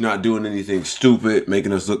 At least you're not doing anything stupid,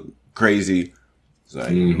 making us look crazy. It's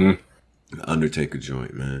like Undertaker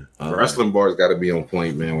joint, man. Wrestling bars got to be on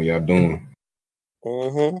point, man. When y'all doing,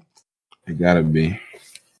 it gotta be.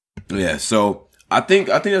 Yeah. So I think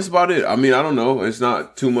that's about it. I mean, I don't know. It's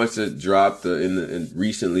not too much that dropped in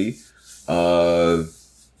recently.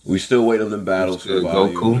 We still waiting on the battles.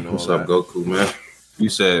 Goku. What's up, Goku, man? You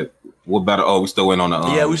said what battle? Oh, we still waiting on the.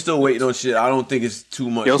 Yeah, we still waiting on shit. I don't think it's too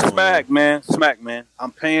much. Yo, Smack, man.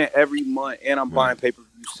 I'm paying every month and I'm buying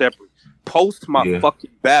pay-per-view separate. Post my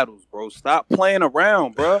fucking battles, bro. Stop playing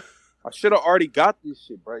around, bro. I should have already got this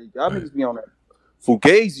shit, bro. Y'all niggas be on that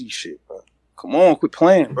Fugazi shit, bro. Come on, quit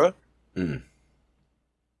playing, bro.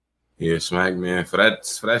 Yeah, Smack, man. For that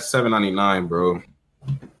 $7.99, bro.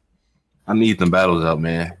 I need them battles out,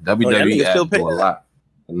 man. WWE still do a lot.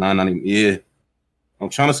 $9.99. Yeah. I'm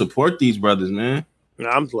trying to support these brothers, man. No,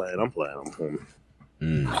 I'm playing.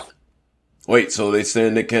 Wait, so they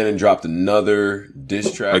saying Nick Cannon dropped another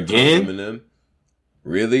diss track again? From Eminem?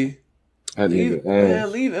 Really? Leave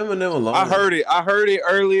Eminem alone. I heard it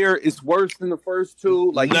earlier. It's worse than the first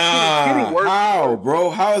two. Like, it's getting worse. How, bro?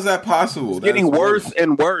 How is that possible? It's getting worse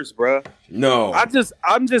and worse, bro. No.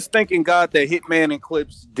 I'm just thanking God that Hitman and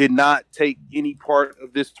Clips did not take any part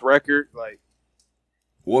of this record. Like,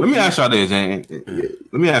 let me ask y'all this, man.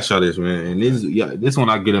 And this one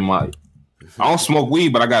I get in my. I don't smoke weed,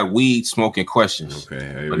 but I got weed smoking questions. Okay,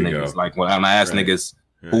 here we go. Like when I ask niggas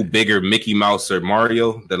who bigger, Mickey Mouse or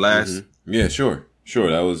Mario, the last. Yeah, sure.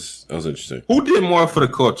 That was interesting. Who did more for the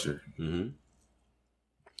culture?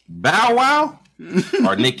 Bow Wow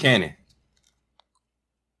or Nick Cannon?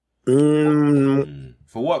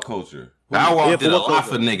 For what culture? Bow Wow did a lot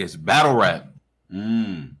for niggas. Battle rap.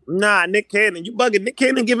 Nah, Nick Cannon. You bugging. Nick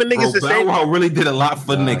Cannon giving niggas the same. Bow Wow really did a lot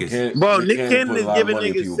for niggas. Bro, Nick Cannon is giving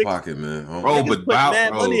niggas in pocket, man. Bro, but Bow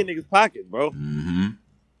Wow money in niggas' pocket, bro.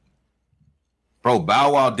 Bro,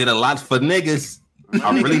 Bow Wow did a lot for niggas.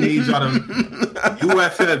 I really need y'all to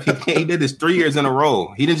UFF. He did this 3 years in a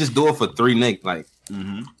row. He didn't just do it for three niggas. Like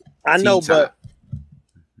I know, but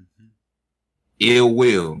Ill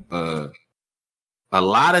Will. A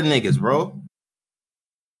lot of niggas, bro.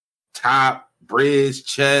 Top, Bridge,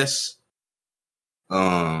 Chess.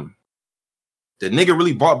 The nigga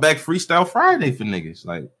really bought back Freestyle Friday for niggas.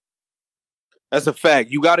 Like, that's a fact.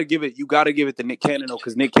 You gotta give it to Nick Cannon though,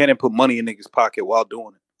 because Nick Cannon put money in niggas' pocket while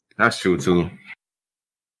doing it. That's true too.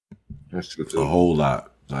 A whole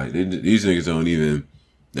lot. Like these niggas don't even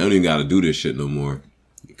gotta do this shit no more.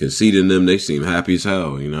 Conceding them, they seem happy as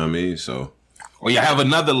hell. You know what I mean? So. Oh, yeah, I have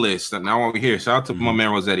another list. Now over here. Shout out to my man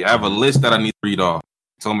Rossetti. I have a list that I need to read off.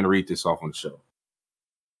 He told me to read this off on the show.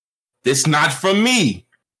 This not from me.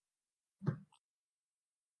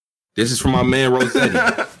 This is from my man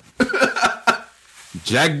Rossetti.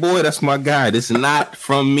 Jack Boy, that's my guy. This is not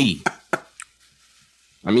from me.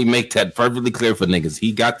 Let me make that perfectly clear for niggas.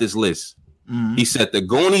 He got this list. Mm-hmm. He said the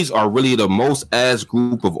Goonies are really the most ass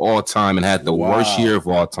group of all time and had the worst year of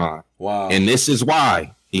all time. Wow. And this is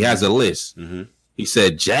why. He has a list. Mm-hmm. He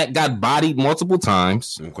said Jack got bodied multiple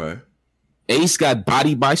times. Okay. Ace got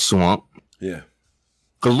bodied by Swamp. Yeah.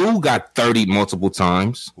 Galoo got 30 multiple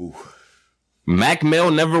times. Ooh. Mac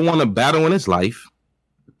Mel never won a battle in his life.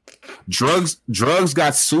 Drugs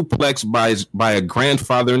got suplexed by a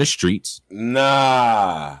grandfather in the streets.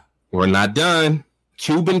 Nah. We're not done.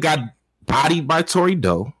 Cuban got bodied by Tory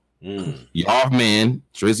Doe. Y'all man,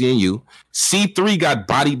 Drizzy and you. C3 got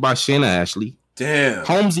bodied by Shayna Ashley. Damn.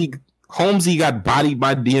 Holmesy got bodied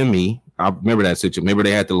by DME. I remember that situation. Remember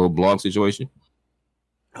they had the little blog situation?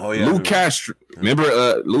 Oh, yeah. Luke Castro. Remember,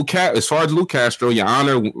 as far as Luke Castro, Your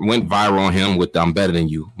Honor went viral on him with I'm better than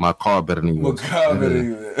you. My car better than you. My car better than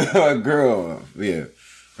you. Girl. Yeah.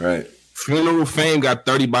 Right. Funeral Fame got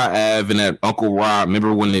 30 by Av and that Uncle Rob.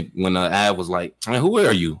 Remember when Av was like, man, who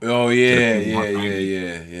are you? Oh, yeah.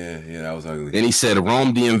 That was ugly. Then he said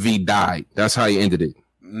Rome DMV died. That's how he ended it.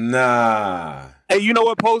 Nah. Hey, you know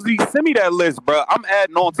what, Posey? Send me that list, bro. I'm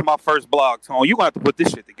adding on to my first blog, Tone. You gonna have to put this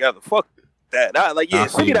shit together. Fuck that.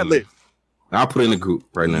 Send me that list. I'll put it in the group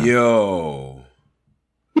right now. Yo.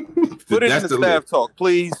 Put it in the staff talk,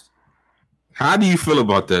 please. How do you feel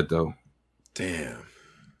about that, though? Damn.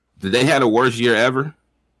 Did they have the worst year ever?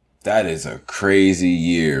 That is a crazy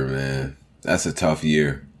year, man. That's a tough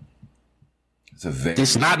year.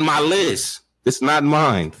 It's not my list. It's not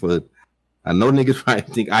mine. But I know niggas probably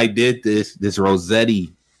think I did this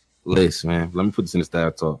Rossetti list, man. Let me put this in the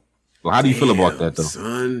staff talk. Well, how do you feel about that, though?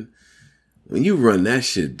 Son, when you run that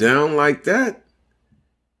shit down like that,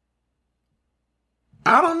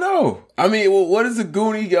 I don't know. I mean, what is the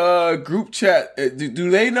Goonie group chat? Do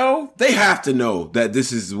they know? They have to know that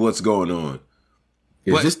this is what's going on.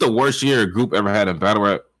 Is this the worst year a group ever had in battle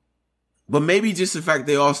rap? But maybe just the fact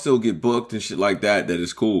they all still get booked and shit like that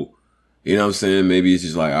is cool. You know what I'm saying? Maybe it's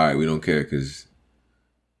just like, all right, we don't care because.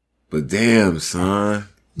 But damn, son,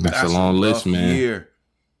 that's a long list, man. Year.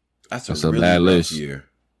 That's a really bad list. Year.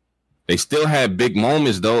 They still had big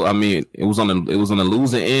moments though. I mean, it was on the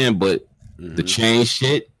losing end, but the chain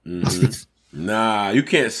shit. Nah, you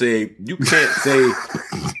can't say the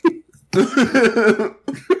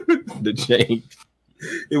chain.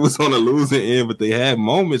 It was on the losing end, but they had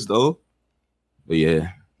moments though. But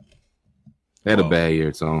yeah, they had a bad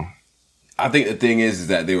year, so. I think the thing is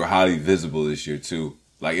that they were highly visible this year too.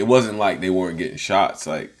 Like it wasn't like they weren't getting shots.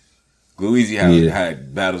 Like Gluezy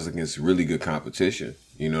had battles against really good competition.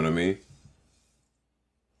 You know what I mean?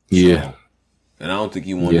 Yeah. So, and I don't think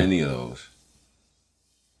he won any of those.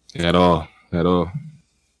 At all. Damn.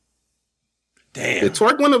 Did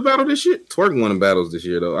Twerk win a battle this year? Twerk won the battles this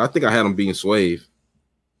year though. I think I had him beating Swave.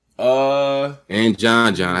 And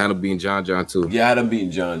John. I had him beating John too. Yeah, I had him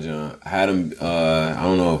beating John. I had him. I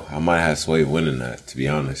don't know. I might have Swave winning that, to be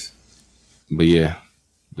honest. But yeah,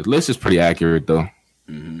 the list is pretty accurate though.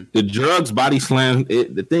 Mm-hmm. The drugs body slam.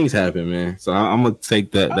 The things happen, man. So I'm gonna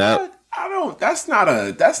take that. I don't. That's not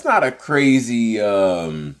a crazy.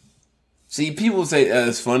 See, people say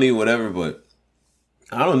it's funny, whatever, but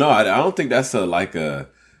I don't know. I don't think that's like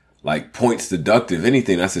points deductive.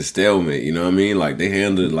 Anything, that's a stalemate. You know what I mean? Like they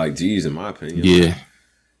handled it like G's, in my opinion. Yeah,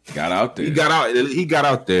 like, got out there. He got out there. He got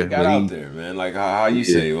out there, man. Like how you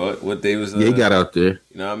say what they was. He got out there.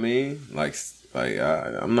 You know what I mean? Like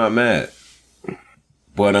I'm not mad.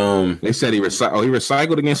 But they said he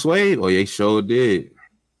recycled against Wade. Oh, he sure did.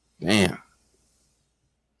 Damn.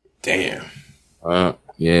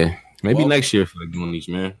 Yeah. Maybe next year for doing these,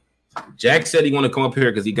 man. Jack said he want to come up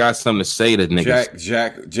here because he got something to say to niggas.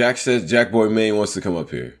 Jack says Jack Boy Maine wants to come up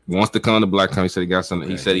here. He wants to come to Black Time. He said he got something.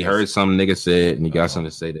 He said he heard some nigga said and he got something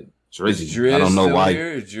to say to Drizzy. I don't know why.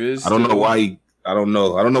 I don't know why I don't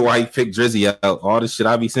know. I don't know why he picked Drizzy out. All the shit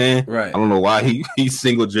I be saying. Right. I don't know why he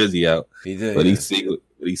singled Drizzy out. He did. But he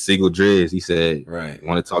singled Drizz. He said, right.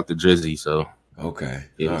 Want to talk to Drizzy, so okay.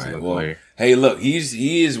 All right. Well, hey, look,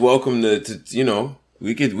 he is welcome to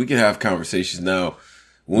we could have conversations now.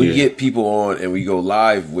 When we get people on and we go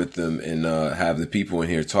live with them and have the people in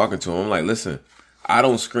here talking to them, I'm like, listen, I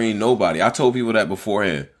don't screen nobody. I told people that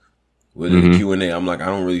beforehand with the Q&A. I'm like, I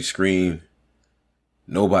don't really screen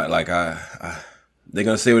nobody. Like they're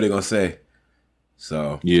gonna say what they're gonna say.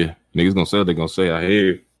 So yeah, niggas gonna say what they're gonna say. I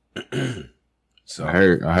hear. So I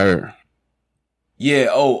heard. Yeah.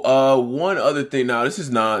 Oh, one other thing. Now this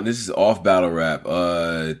is off battle rap.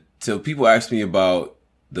 So people ask me about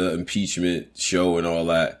the impeachment show and all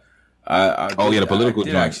that. The political. I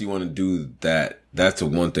did actually want to do that. That's the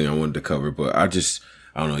one thing I wanted to cover, but I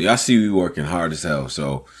don't know. Y'all see we working hard as hell,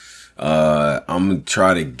 so I'm gonna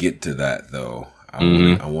try to get to that though.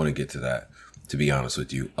 I want to get to that. To be honest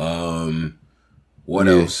with you. What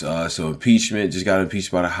else? So impeachment, just got impeached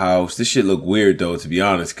by the House. This shit look weird though, to be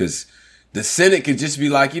honest, because the Senate could just be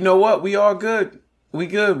like, you know what? We all good. We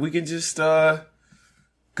good. We can just,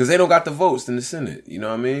 because they don't got the votes in the Senate. You know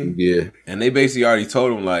what I mean? Yeah. And they basically already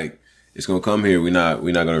told them like, it's gonna come here. We're not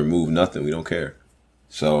gonna remove nothing. We don't care.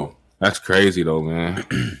 So that's crazy though, man.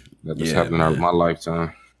 That just happened out of my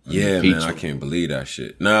lifetime. Yeah, man, I can't believe that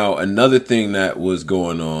shit. Now, another thing that was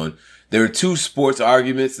going on. There were two sports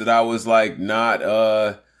arguments that I was like not,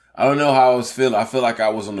 I don't know how I was feeling. I feel like I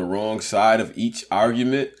was on the wrong side of each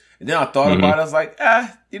argument. And then I thought about it. I was like,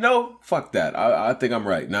 fuck that. I think I'm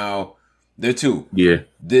right. Now, there are two. Yeah.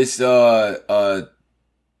 This,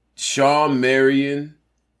 Shawn Marion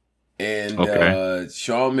and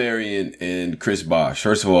Chris Bosh.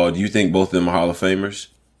 First of all, do you think both of them are Hall of Famers?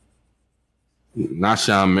 Not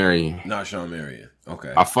Shawn Marion. Not Shawn Marion.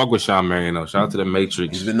 Okay. I fuck with Shawn Marion though. Shout out to the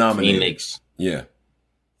Matrix. He's been nominated. Phoenix. Yeah.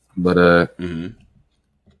 But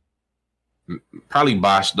probably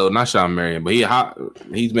Bosh though, not Shawn Marion. But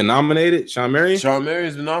he's been nominated. Shawn Marion. Shawn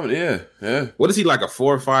Marion's been nominated. Yeah. What is he like, a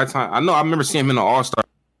 4 or 5 time? I know. I remember seeing him in the All-Star.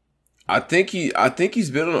 I think he's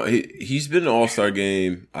been on. He's been in the All-Star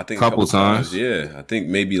game. I think a couple times. Yeah. I think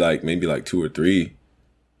maybe like 2 or 3.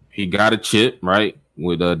 He got a chip right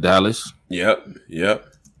with Dallas. Yep.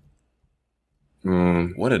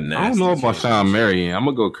 What a nasty. I don't know about Shawn Marion. I'm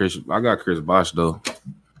gonna go Chris. I got Chris Bosh though.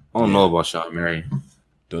 I don't know about Shawn Marion.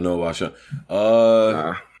 Don't know about Shawn.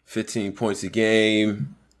 15 points a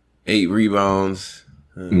game, 8 rebounds.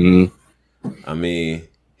 I mean,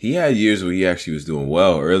 he had years where he actually was doing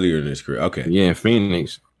well earlier in his career. Okay. Yeah, in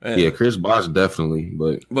Phoenix. Yeah, Chris Bosh definitely,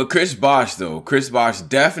 but Chris Bosh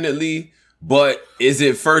definitely. But is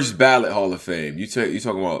it first ballot Hall of Fame? You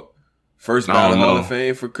talking about first ballot Hall of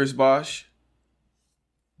Fame for Chris Bosh?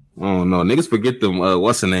 Oh no, niggas forget them.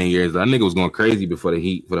 What's the name years? That nigga was going crazy before the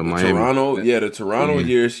Heat for the Miami. Toronto, the Toronto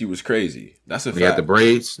years, he was crazy. That's a fact. He had the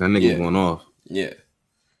braids. That nigga was going off. Yeah,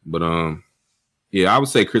 but I would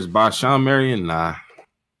say Chris Bosh. Shawn Marion, nah.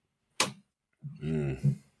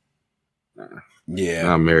 Yeah,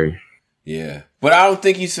 not Marion. Yeah, but I don't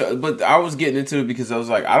think he's. But I was getting into it because I was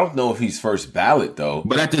like, I don't know if he's first ballot though.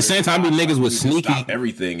 But at the same time, these niggas was sneaky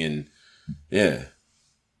everything, and yeah.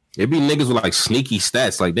 It be niggas with like sneaky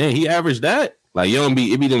stats. Like, damn, he averaged that. Like, it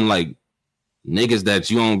be them like niggas that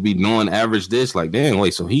you don't be knowing average this. Like, damn,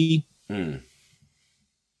 wait, so he. But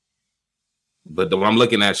when I'm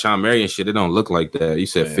looking at Shawn Marion shit, it don't look like that. You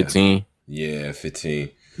said 15. Yeah, 15.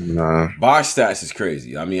 Nah. Bosh stats is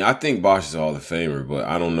crazy. I mean, I think Bosh is Hall of Famer, but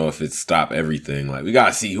I don't know if it stopped everything. Like, we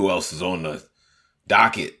gotta see who else is on the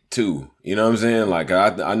docket too. You know what I'm saying? Like,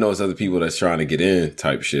 I know it's other people that's trying to get in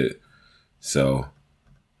type shit. So.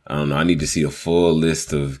 I don't know. I need to see a full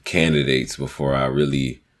list of candidates before I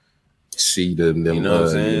really see them. You know what I'm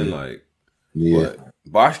saying? Like, but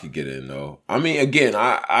Bosh could get in though. I mean, again,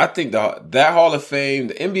 I think that Hall of Fame,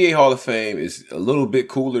 the NBA Hall of Fame, is a little bit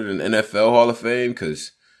cooler than the NFL Hall of Fame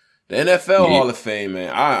because the NFL Hall of Fame,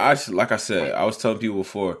 man. I like I said, I was telling people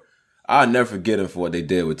before, I'll never forget them for what they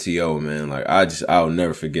did with T.O., man. Like, I'll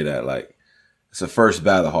never forget that. Like, it's a first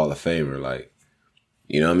ballot Hall of Famer. Like,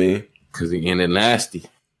 you know what I mean? Because again, they're nasty.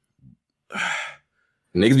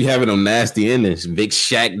 Niggas be having them nasty endings. Big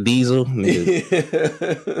Shaq Diesel. How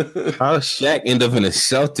Shaq end up in a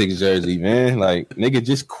Celtics jersey, man? Like, nigga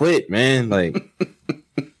just quit, man. Like,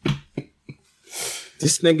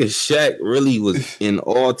 this nigga Shaq really was in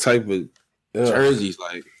all type of jerseys.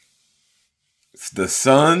 Like, the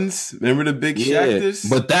Suns. Remember the big Shaq?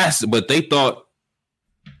 But they thought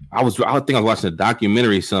I think I was watching a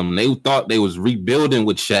documentary or something. They thought they was rebuilding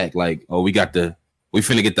with Shaq. Like, oh, we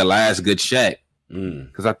finna get the last good Shaq.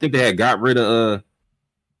 Because I think they had got rid of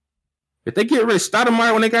If they get rid of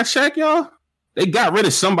Stoudemire when they got Shaq, y'all, they got rid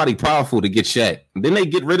of somebody powerful to get Shaq. Didn't they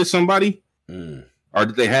get rid of somebody? Or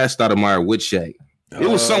did they have Stoudemire with Shaq? It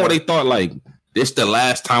was somewhere they thought, like, this the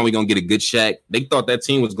last time we're going to get a good Shaq. They thought that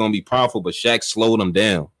team was going to be powerful, but Shaq slowed them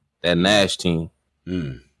down, that Nash team.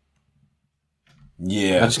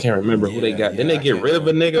 Yeah. I just can't remember who they got. Didn't they get rid of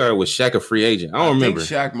a nigga, or was Shaq a free agent? I don't remember.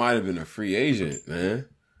 Think Shaq might have been a free agent, man.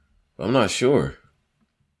 I'm not sure.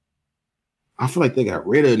 I feel like they got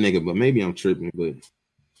rid of a nigga, but maybe I'm tripping. But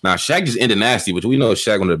now Shaq just ended nasty, which we know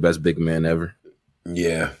Shaq one of the best big men ever.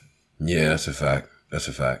 Yeah, that's a fact. That's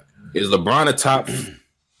a fact. Is LeBron a top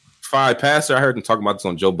 5 passer? I heard him talking about this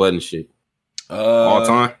on Joe Budden shit. All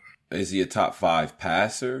time? Is he a top 5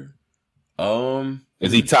 passer?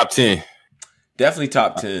 Is he top 10? Definitely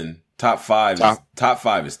top 10. Top 5. Top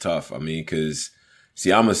 5 is tough. I mean, because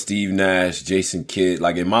see, I'm a Steve Nash, Jason Kidd.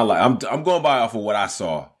 Like in my life, I'm going by off of what I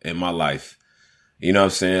saw in my life. You know what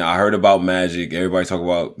I'm saying? I heard about Magic. Everybody talk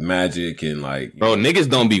about Magic and like, bro, niggas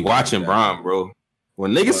don't be watching Bron, bro.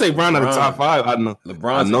 When niggas say Bron at the top 5, I know.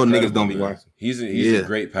 I know niggas don't be watching. He's a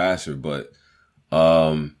great passer, but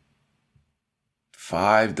 5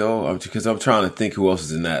 though, because I'm trying to think who else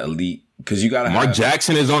is in that elite. Because you got Mark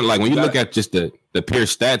Jackson is on. Like when you look at just the pure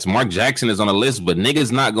stats, Mark Jackson is on the list, but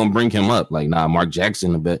niggas not gonna bring him up. Like, nah, Mark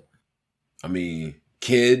Jackson a bit. I mean,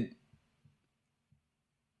 Kidd,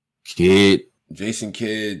 Jason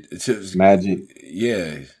Kidd, Magic.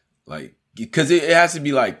 Yeah, like because it has to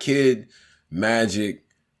be like Kidd, Magic,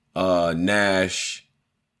 Nash,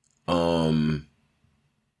 and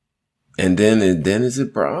then is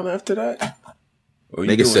it Brown after that? Or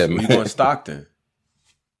you going Stockton?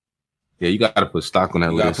 Yeah, you got to put Stock on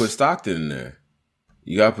that list. You got to put Stockton in there.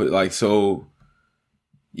 You got to put like so.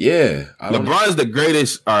 Yeah, LeBron is the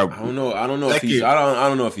greatest. I don't know. I don't know if he's. I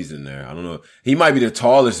don't know if he's in there. I don't know. He might be the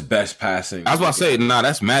tallest, best passing. I was about to say, nah,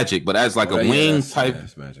 that's Magic. But as like a wing type,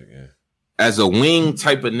 that's Magic. Yeah. As a wing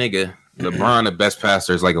type of nigga, LeBron the best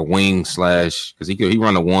passer is like a wing / because he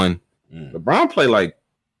run a 1. LeBron play like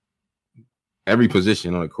every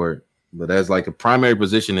position on the court, but as like a primary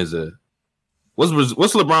position is a. What's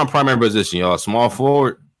LeBron primary position, y'all? Small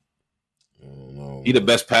forward. I don't know. He the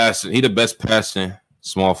best passing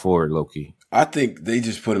small forward, low key. I think they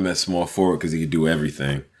just put him at small forward because he could do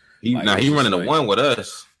everything. He running the 1 with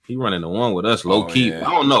us. He running the 1 with us, low key. Yeah.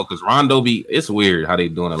 I don't know because Rondo it's weird how they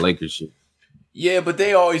doing the Lakers shit. Yeah, but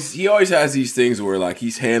he always has these things where like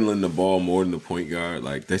he's handling the ball more than the point guard.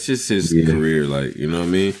 Like that's just his career. Like you know what I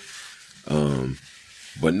mean.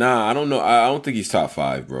 But nah, I don't know. I don't think he's top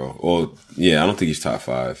 5, bro. Or yeah, I don't think he's top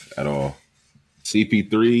 5 at all.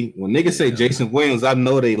 CP3. When niggas say Jason Williams, I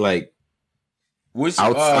know they like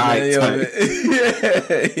outside type.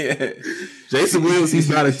 Yeah. Jason Williams, he's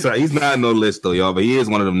not in no list though, y'all. But he is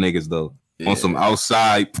one of them niggas though. On some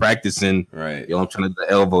outside practicing, right? Yo, I'm trying to do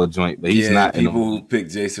the elbow joint, but he's not. People who pick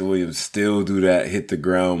Jason Williams still do that hit the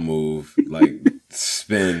ground move, like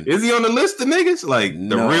spin. Is he on the list of niggas? Like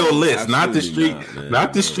the real list, not the street,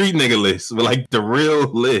 not the street nigga list, but like the real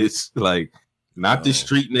list, like not the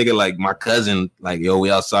street nigga, like my cousin, like yo, we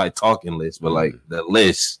outside talking list, but like the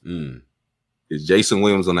list. Is Jason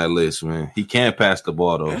Williams on that list, man? He can't pass the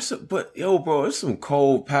ball though. But bro, there's some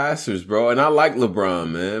cold passers, bro. And I like LeBron,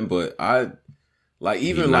 man. But I like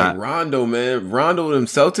even like Rondo, man. Rondo them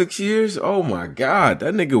Celtics years. Oh my God,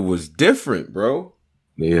 that nigga was different, bro.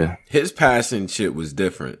 Yeah, his passing shit was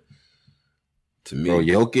different to me. Bro,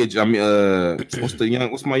 Jokic. I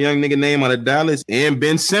mean, what's my young nigga name out of Dallas? And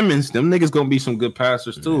Ben Simmons. Them niggas gonna be some good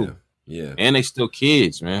passers too. Yeah. And they still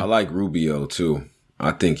kids, man. I like Rubio too. I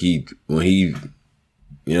think you know what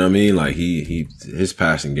I mean? Like his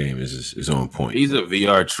passing game is on point. He's a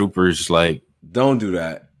VR trooper. Just like, don't do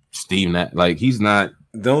that, Steve Nash. Like he's not.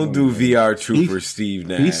 Don't do VR trooper, Steve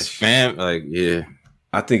Nash. He's fam. Like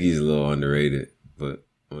I think he's a little underrated, but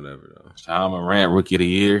whatever though. Ja Morant, Rookie of the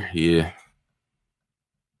Year. Yeah.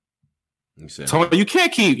 Tone, you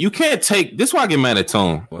can't take. This is why I get mad at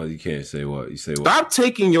Tone. Well, you can't say what you say. Stop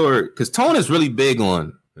taking because Tone is really big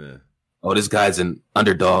on. Yeah. Oh, this guy's an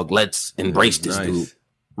underdog. Let's embrace this dude.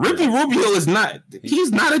 Ricky Rubio is not.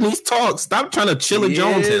 He's not in these talks. Stop trying to Chilla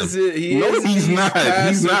Jones him. He's not.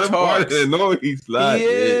 He's not a part of it. No, he's not. He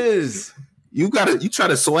is. You try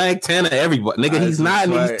to swag Tanner everybody. Nigga, he's not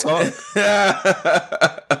in these talks.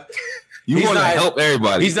 You want to help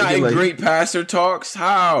everybody. He's not in great passer talks.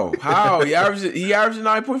 How? He averages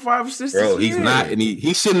 9.5 assists. Bro, he's not, and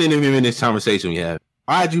he shouldn't have been in this conversation we have.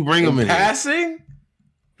 Why'd you bring him in passing?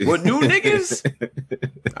 What new niggas?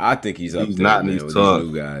 I think he's up there. Not in these talks.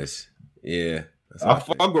 New guys. Yeah, I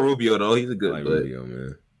fuck with Rubio though. He's a good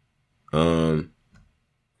Rubio, man.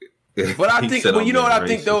 But I think, well, you know what I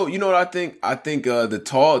think though. You know what I think. I think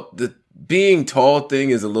the being tall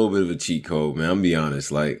thing is a little bit of a cheat code, man. I'm gonna be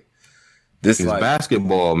honest. Like this, it's like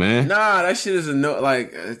basketball, man. Nah, that shit is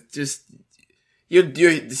just you're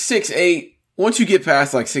 6'8". Once you get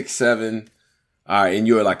past like 6'7", all right, and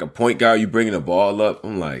you're like a point guard, you bringing the ball up.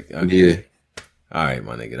 I'm like, okay, yeah, all right,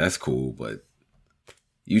 my nigga, that's cool, but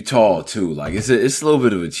you tall too. Like it's a little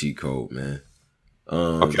bit of a cheat code, man.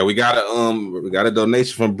 Okay, we got a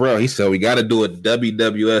donation from bro. He said we got to do a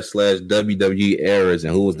WWF/WWE eras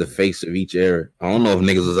and who was the face of each era. I don't know if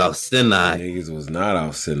niggas was out Sinai. Niggas was not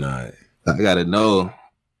out Sinai. I gotta know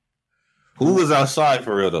who was outside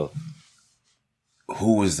for real though.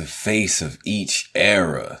 Who was the face of each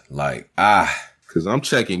era? Like because I'm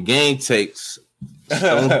checking game takes.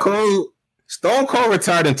 Stone Cold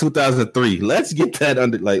retired in 2003. Let's get that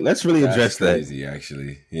under. Like, let's really address that. That's crazy,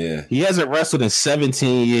 actually. Yeah, he hasn't wrestled in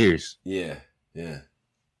 17 years. Yeah.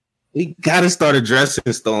 We gotta start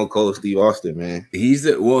addressing Stone Cold Steve Austin, man. He's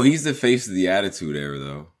the face of the Attitude Era,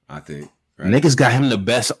 though. I think right? Niggas got him the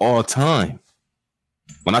best all time.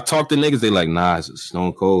 When I talk to niggas, they like, nah, it's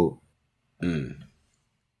Stone Cold. We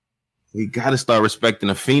gotta start respecting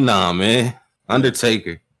the phenom, man.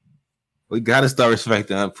 Undertaker. We gotta start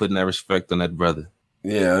putting that respect on that brother.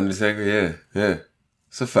 Yeah, Undertaker. Yeah,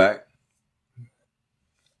 it's a fact.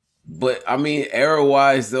 But I mean, era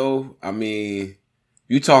wise though, I mean,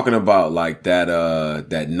 you talking about like that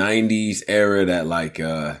 90s era, that like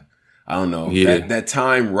I don't know, that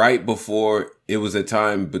time right before it was a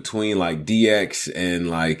time between like DX and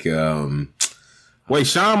like Wait,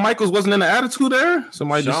 Shawn Michaels wasn't in the Attitude Era?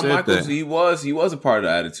 Somebody just said Michaels, that. He was a part of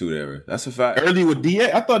the Attitude Era. That's a fact. Early with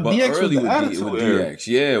DX? I thought DX was the Attitude Era. DX,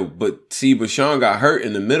 yeah. But Shawn got hurt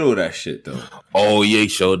in the middle of that shit, though. Oh, yeah, he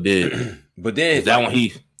sure did. But then...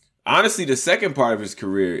 Honestly, the second part of his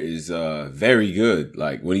career is very good.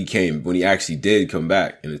 Like, when he actually did come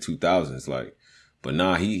back in the 2000s. Like, but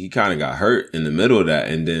nah, he kind of got hurt in the middle of that.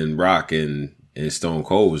 And then Rock and Stone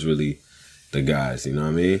Cold was really the guys, you know what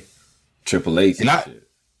I mean? Triple H and shit.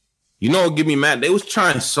 You know what get me mad? They was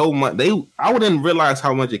trying so much. I wouldn't realize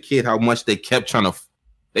how much they kept trying to.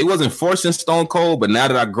 They wasn't forcing Stone Cold, but now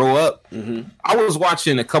that I grow up, I was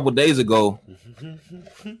watching a couple days ago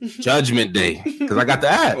Judgment Day because I got the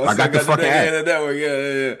app. I got the fucking app.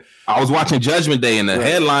 Yeah. I was watching Judgment Day and the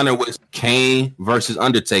headliner was Kane versus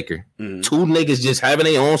Undertaker. Two niggas just having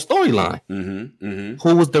their own storyline.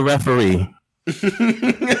 Who was the referee?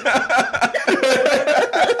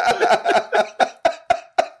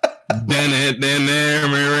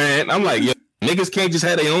 I'm like, yo, niggas can't just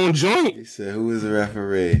have their own joint. He said, who is the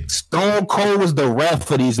referee? Stone Cold was the ref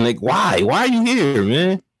for these niggas. Why? Why are you here,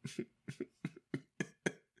 man?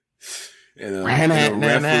 And a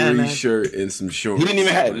referee shirt and some shorts. He didn't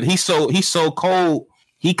even have. He's so cold.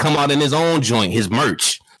 He come out in his own joint, his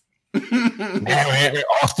merch.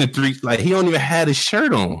 Austin 3, like he don't even have his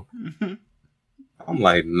shirt on. I'm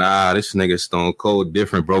like, nah, this nigga Stone Cold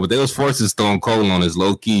different, bro. But they was forcing Stone Cold on his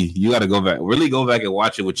low key. You got to go back and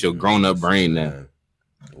watch it with your grown up brain now.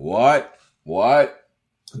 What? Stone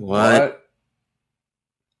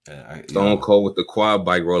Cold with the quad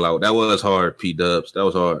bike rollout. That was hard, P-Dubs. That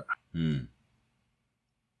was hard.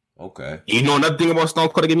 Okay. You know another thing about Stone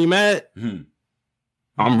Cold that get me mad?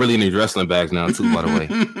 I'm really into wrestling bags now too, by the way.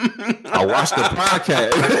 I watched the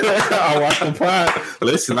podcast.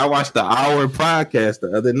 Listen, I watched the hour podcast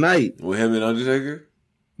the other night. With him and Undertaker?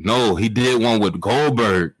 No, he did one with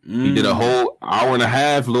Goldberg. He did a whole hour and a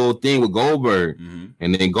half little thing with Goldberg.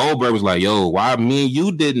 And then Goldberg was like, yo, why me and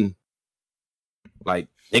you didn't? Like,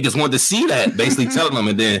 niggas wanted to see that, basically telling them.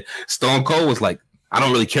 And then Stone Cold was like, I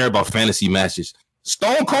don't really care about fantasy matches.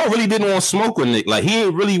 Stone Cold really didn't want to smoke with Nick. Like, he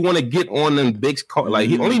didn't really want to get on them big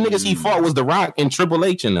like only niggas he fought was The Rock and Triple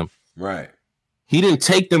H in them. Right. He didn't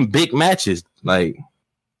take them big matches. Like,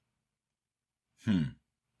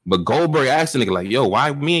 but Goldberg asked the nigga, like, yo,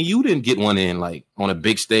 why me and you didn't get one in, like, on a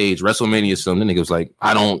big stage, WrestleMania or something? The nigga was like,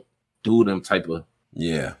 I don't do them type of.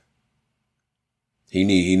 Yeah. He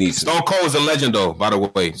needs Stone Cold is a legend, though, by the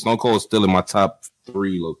way. Stone Cold is still in my top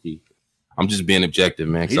 3, low-key. I'm just being objective,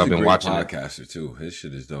 man, because I've been watching it. He's a podcaster, too. His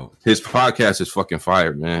shit is dope. His podcast is fucking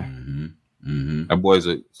fire, man. That boy's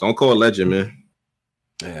a Stone Cold legend, man.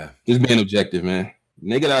 Yeah. Just being objective, man.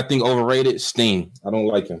 Nigga that I think overrated, Sting. I don't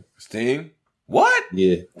like him. Sting? What?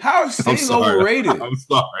 Yeah. How is Sting overrated? I'm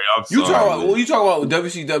sorry. You talk about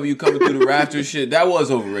WCW coming through the rafters shit. That was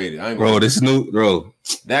overrated.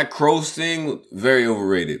 That Crow Sting, very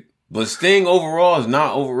overrated. But Sting overall is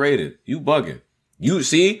not overrated. You bugging. You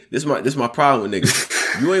see, this my problem with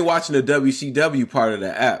niggas. You ain't watching the WCW part of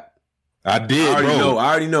the app. I did, I bro.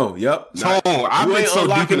 already know. Yep. Tone, I've been so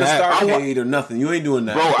deep in the that. Starcade or nothing. You ain't doing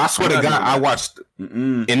that, bro. I swear to God, I watched.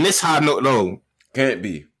 In this high note, no, can't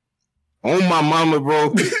be. On my mama,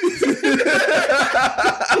 bro.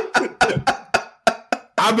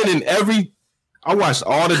 I've been in every. I watched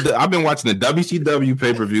all the. I've been watching the WCW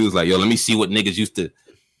pay-per-views. Like, yo, let me see what niggas used to.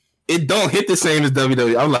 It don't hit the same as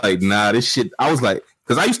WWE. I'm like, nah, this shit. I was like,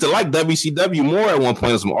 because I used to like WCW more at one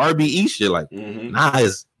point. Some RBE shit. Like, nah,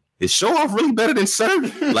 is Show Off really better than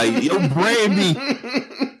Surf? Like, your brain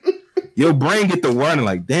get the word and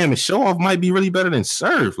like, damn, Show Off might be really better than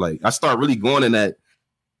Surf. Like, I start really going in that.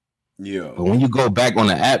 Yeah. But when you go back on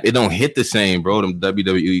the app, it don't hit the same, bro. Them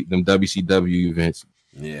WWE, them WCW events.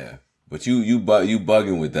 Yeah. But you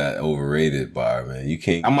bugging with that overrated bar, man. You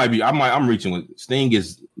can't. I'm reaching with Sting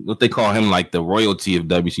is what they call him, like the royalty of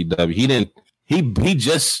WCW.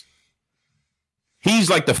 He's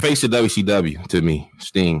like the face of WCW to me,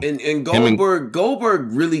 Sting. And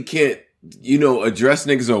Goldberg really can't, address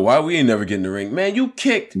niggas or why we ain't never getting the ring. Man, you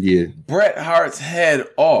kicked Bret Hart's head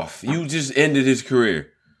off. You just ended his career.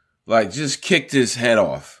 Like, just kicked his head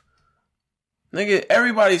off. Nigga,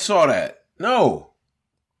 everybody saw that. No.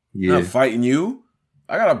 Yeah. I'm not fighting you.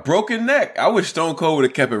 I got a broken neck. I wish Stone Cold would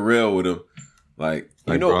have kept it real with him. Like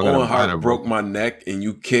Owen Hart broke my neck and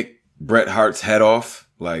you kicked Bret Hart's head off.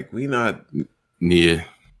 Like, we not. Yeah.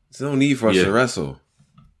 There's no need for us to wrestle.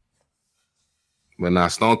 But nah,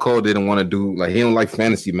 Stone Cold didn't want to do, like, he don't like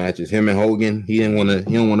fantasy matches. Him and Hogan, he don't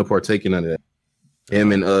want to partake in none of that.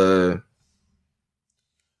 Him and,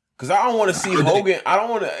 Because I don't want to see Hogan.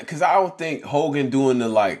 Because I don't think Hogan doing the,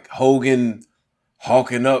 like, Hogan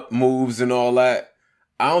hawking up moves and all that.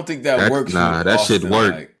 I don't think that works. Nah, that shit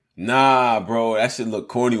work. Like, nah, bro, that shit look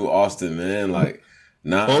corny with Austin, man. Like,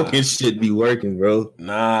 nah, Hogan shit be working, bro.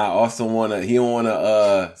 Nah, Austin he don't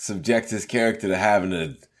wanna subject his character to having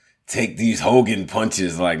to take these Hogan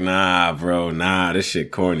punches. Like, nah, bro, this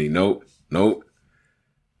shit corny. Nope.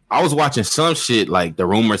 I was watching some shit like the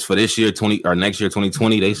rumors for this year, next year,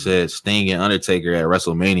 2020. They said Sting and Undertaker at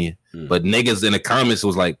WrestleMania, but niggas in the comments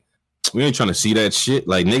was like, we ain't trying to see that shit.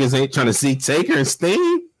 Like, niggas ain't trying to see Taker and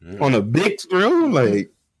Sting on a big screen.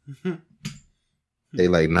 Like, they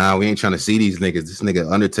like, nah, we ain't trying to see these niggas. This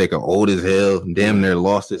nigga Undertaker old as hell. Damn near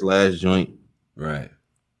lost his last joint. Right.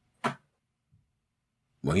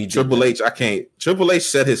 Well, Triple H, I can't. Triple H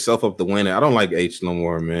set himself up to win it. I don't like H no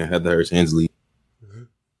more, man. Heather Hurst Hensley.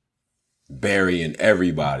 Burying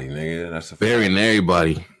everybody, nigga. That's burying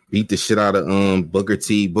everybody. Beat the shit out of Booker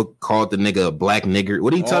T. Called the nigga a black nigger. What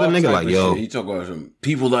did he tell the nigga? Like, yo, he talk about some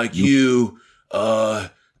people like you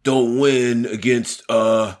don't win against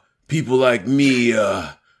people like me.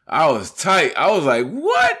 I was tight. I was like,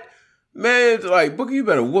 what? Man, like, Booker, you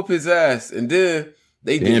better whoop his ass. And then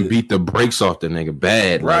they beat the brakes off the nigga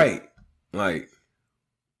bad. Right. Like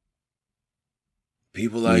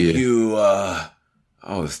people like you, I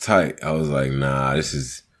was tight. I was like, nah, this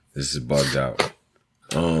is bugged out.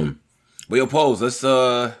 But yo, Pose, let's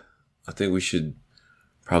I think we should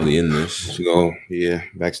probably end this. Let's go.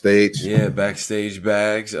 Backstage. Backstage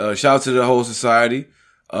bags. Shout out to the whole society.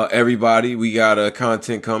 Everybody, we got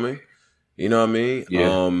content coming. You know what I mean?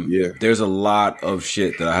 There's a lot of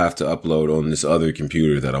shit that I have to upload on this other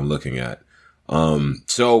computer that I'm looking at.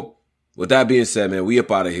 So with that being said, man, we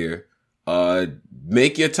up out of here.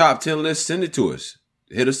 Make your top 10 list, send it to us.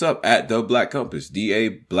 Hit us up at the Black Compass, DA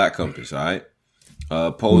Black Compass, all right?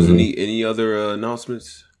 Pose, any other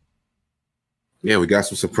announcements? Yeah, we got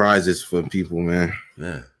some surprises for people, man.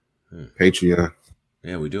 Yeah. Patreon.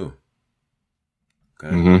 Yeah, we do.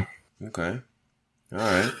 Okay. Mm-hmm. Okay. All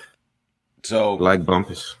right. So, like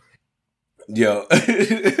bumpers. Yo.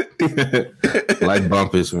 Like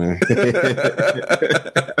bumpers, man.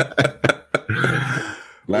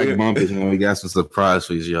 Like bumpers, man. We got some surprise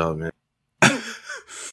for y'all, man.